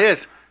 It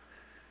is.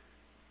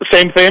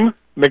 Same theme.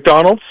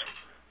 McDonald's,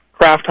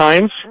 Kraft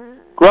Heinz,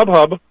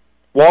 Grubhub,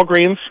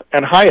 Walgreens,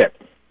 and Hyatt.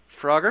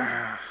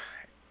 Frogger.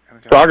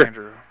 Frogger.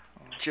 Andrew.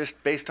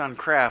 Just based on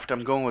craft,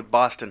 I'm going with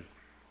Boston.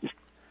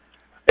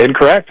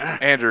 Incorrect.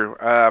 Andrew.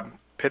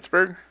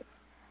 Pittsburgh.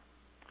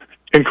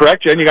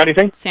 Incorrect. Jen, you got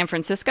anything? San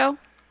Francisco.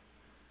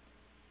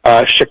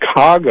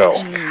 Chicago.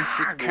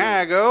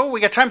 Chicago. We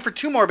got time for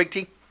 2 more, Big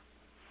T.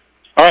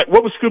 All right.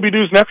 What was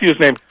Scooby-Doo's nephew's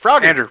name?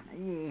 Frogger. Andrew.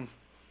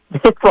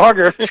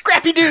 Frogger.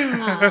 Scrappy Doo.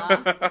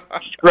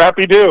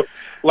 Scrappy Doo.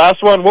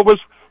 Last one. What was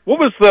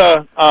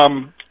the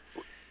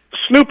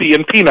Snoopy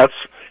in Peanuts?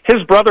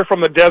 His brother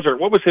from the desert.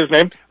 What was his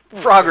name?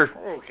 Frogger.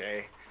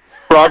 Okay.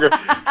 Frogger.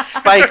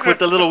 Spike with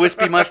the little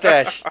wispy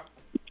mustache.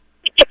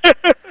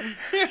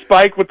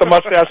 Spike with the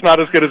mustache, not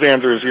as good as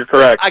Andrew's. You're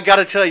correct. I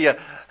gotta tell you,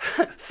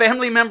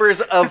 family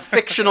members of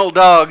fictional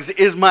dogs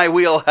is my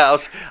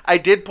wheelhouse. I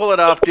did pull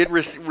it off, did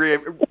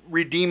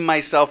redeem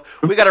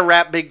myself. We gotta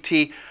wrap, Big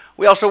T.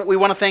 We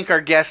want to thank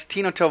our guest,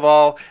 Tina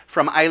Toval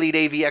from iLead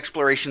AV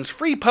Exploration's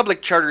free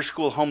public charter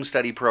school home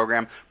study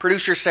program.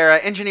 Producer Sarah,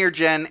 engineer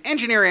Jen,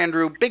 engineer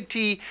Andrew, Big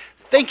T.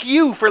 Thank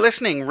you for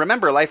listening.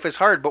 Remember, life is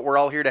hard, but we're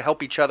all here to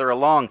help each other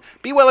along.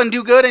 Be well and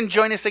do good, and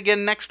join us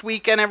again next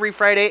week and every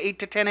Friday, 8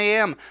 to 10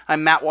 a.m.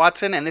 I'm Matt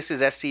Watson, and this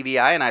is SCVi,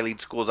 and I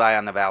lead Schools Eye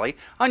on the Valley,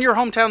 on your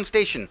hometown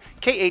station,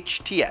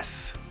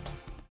 KHTS.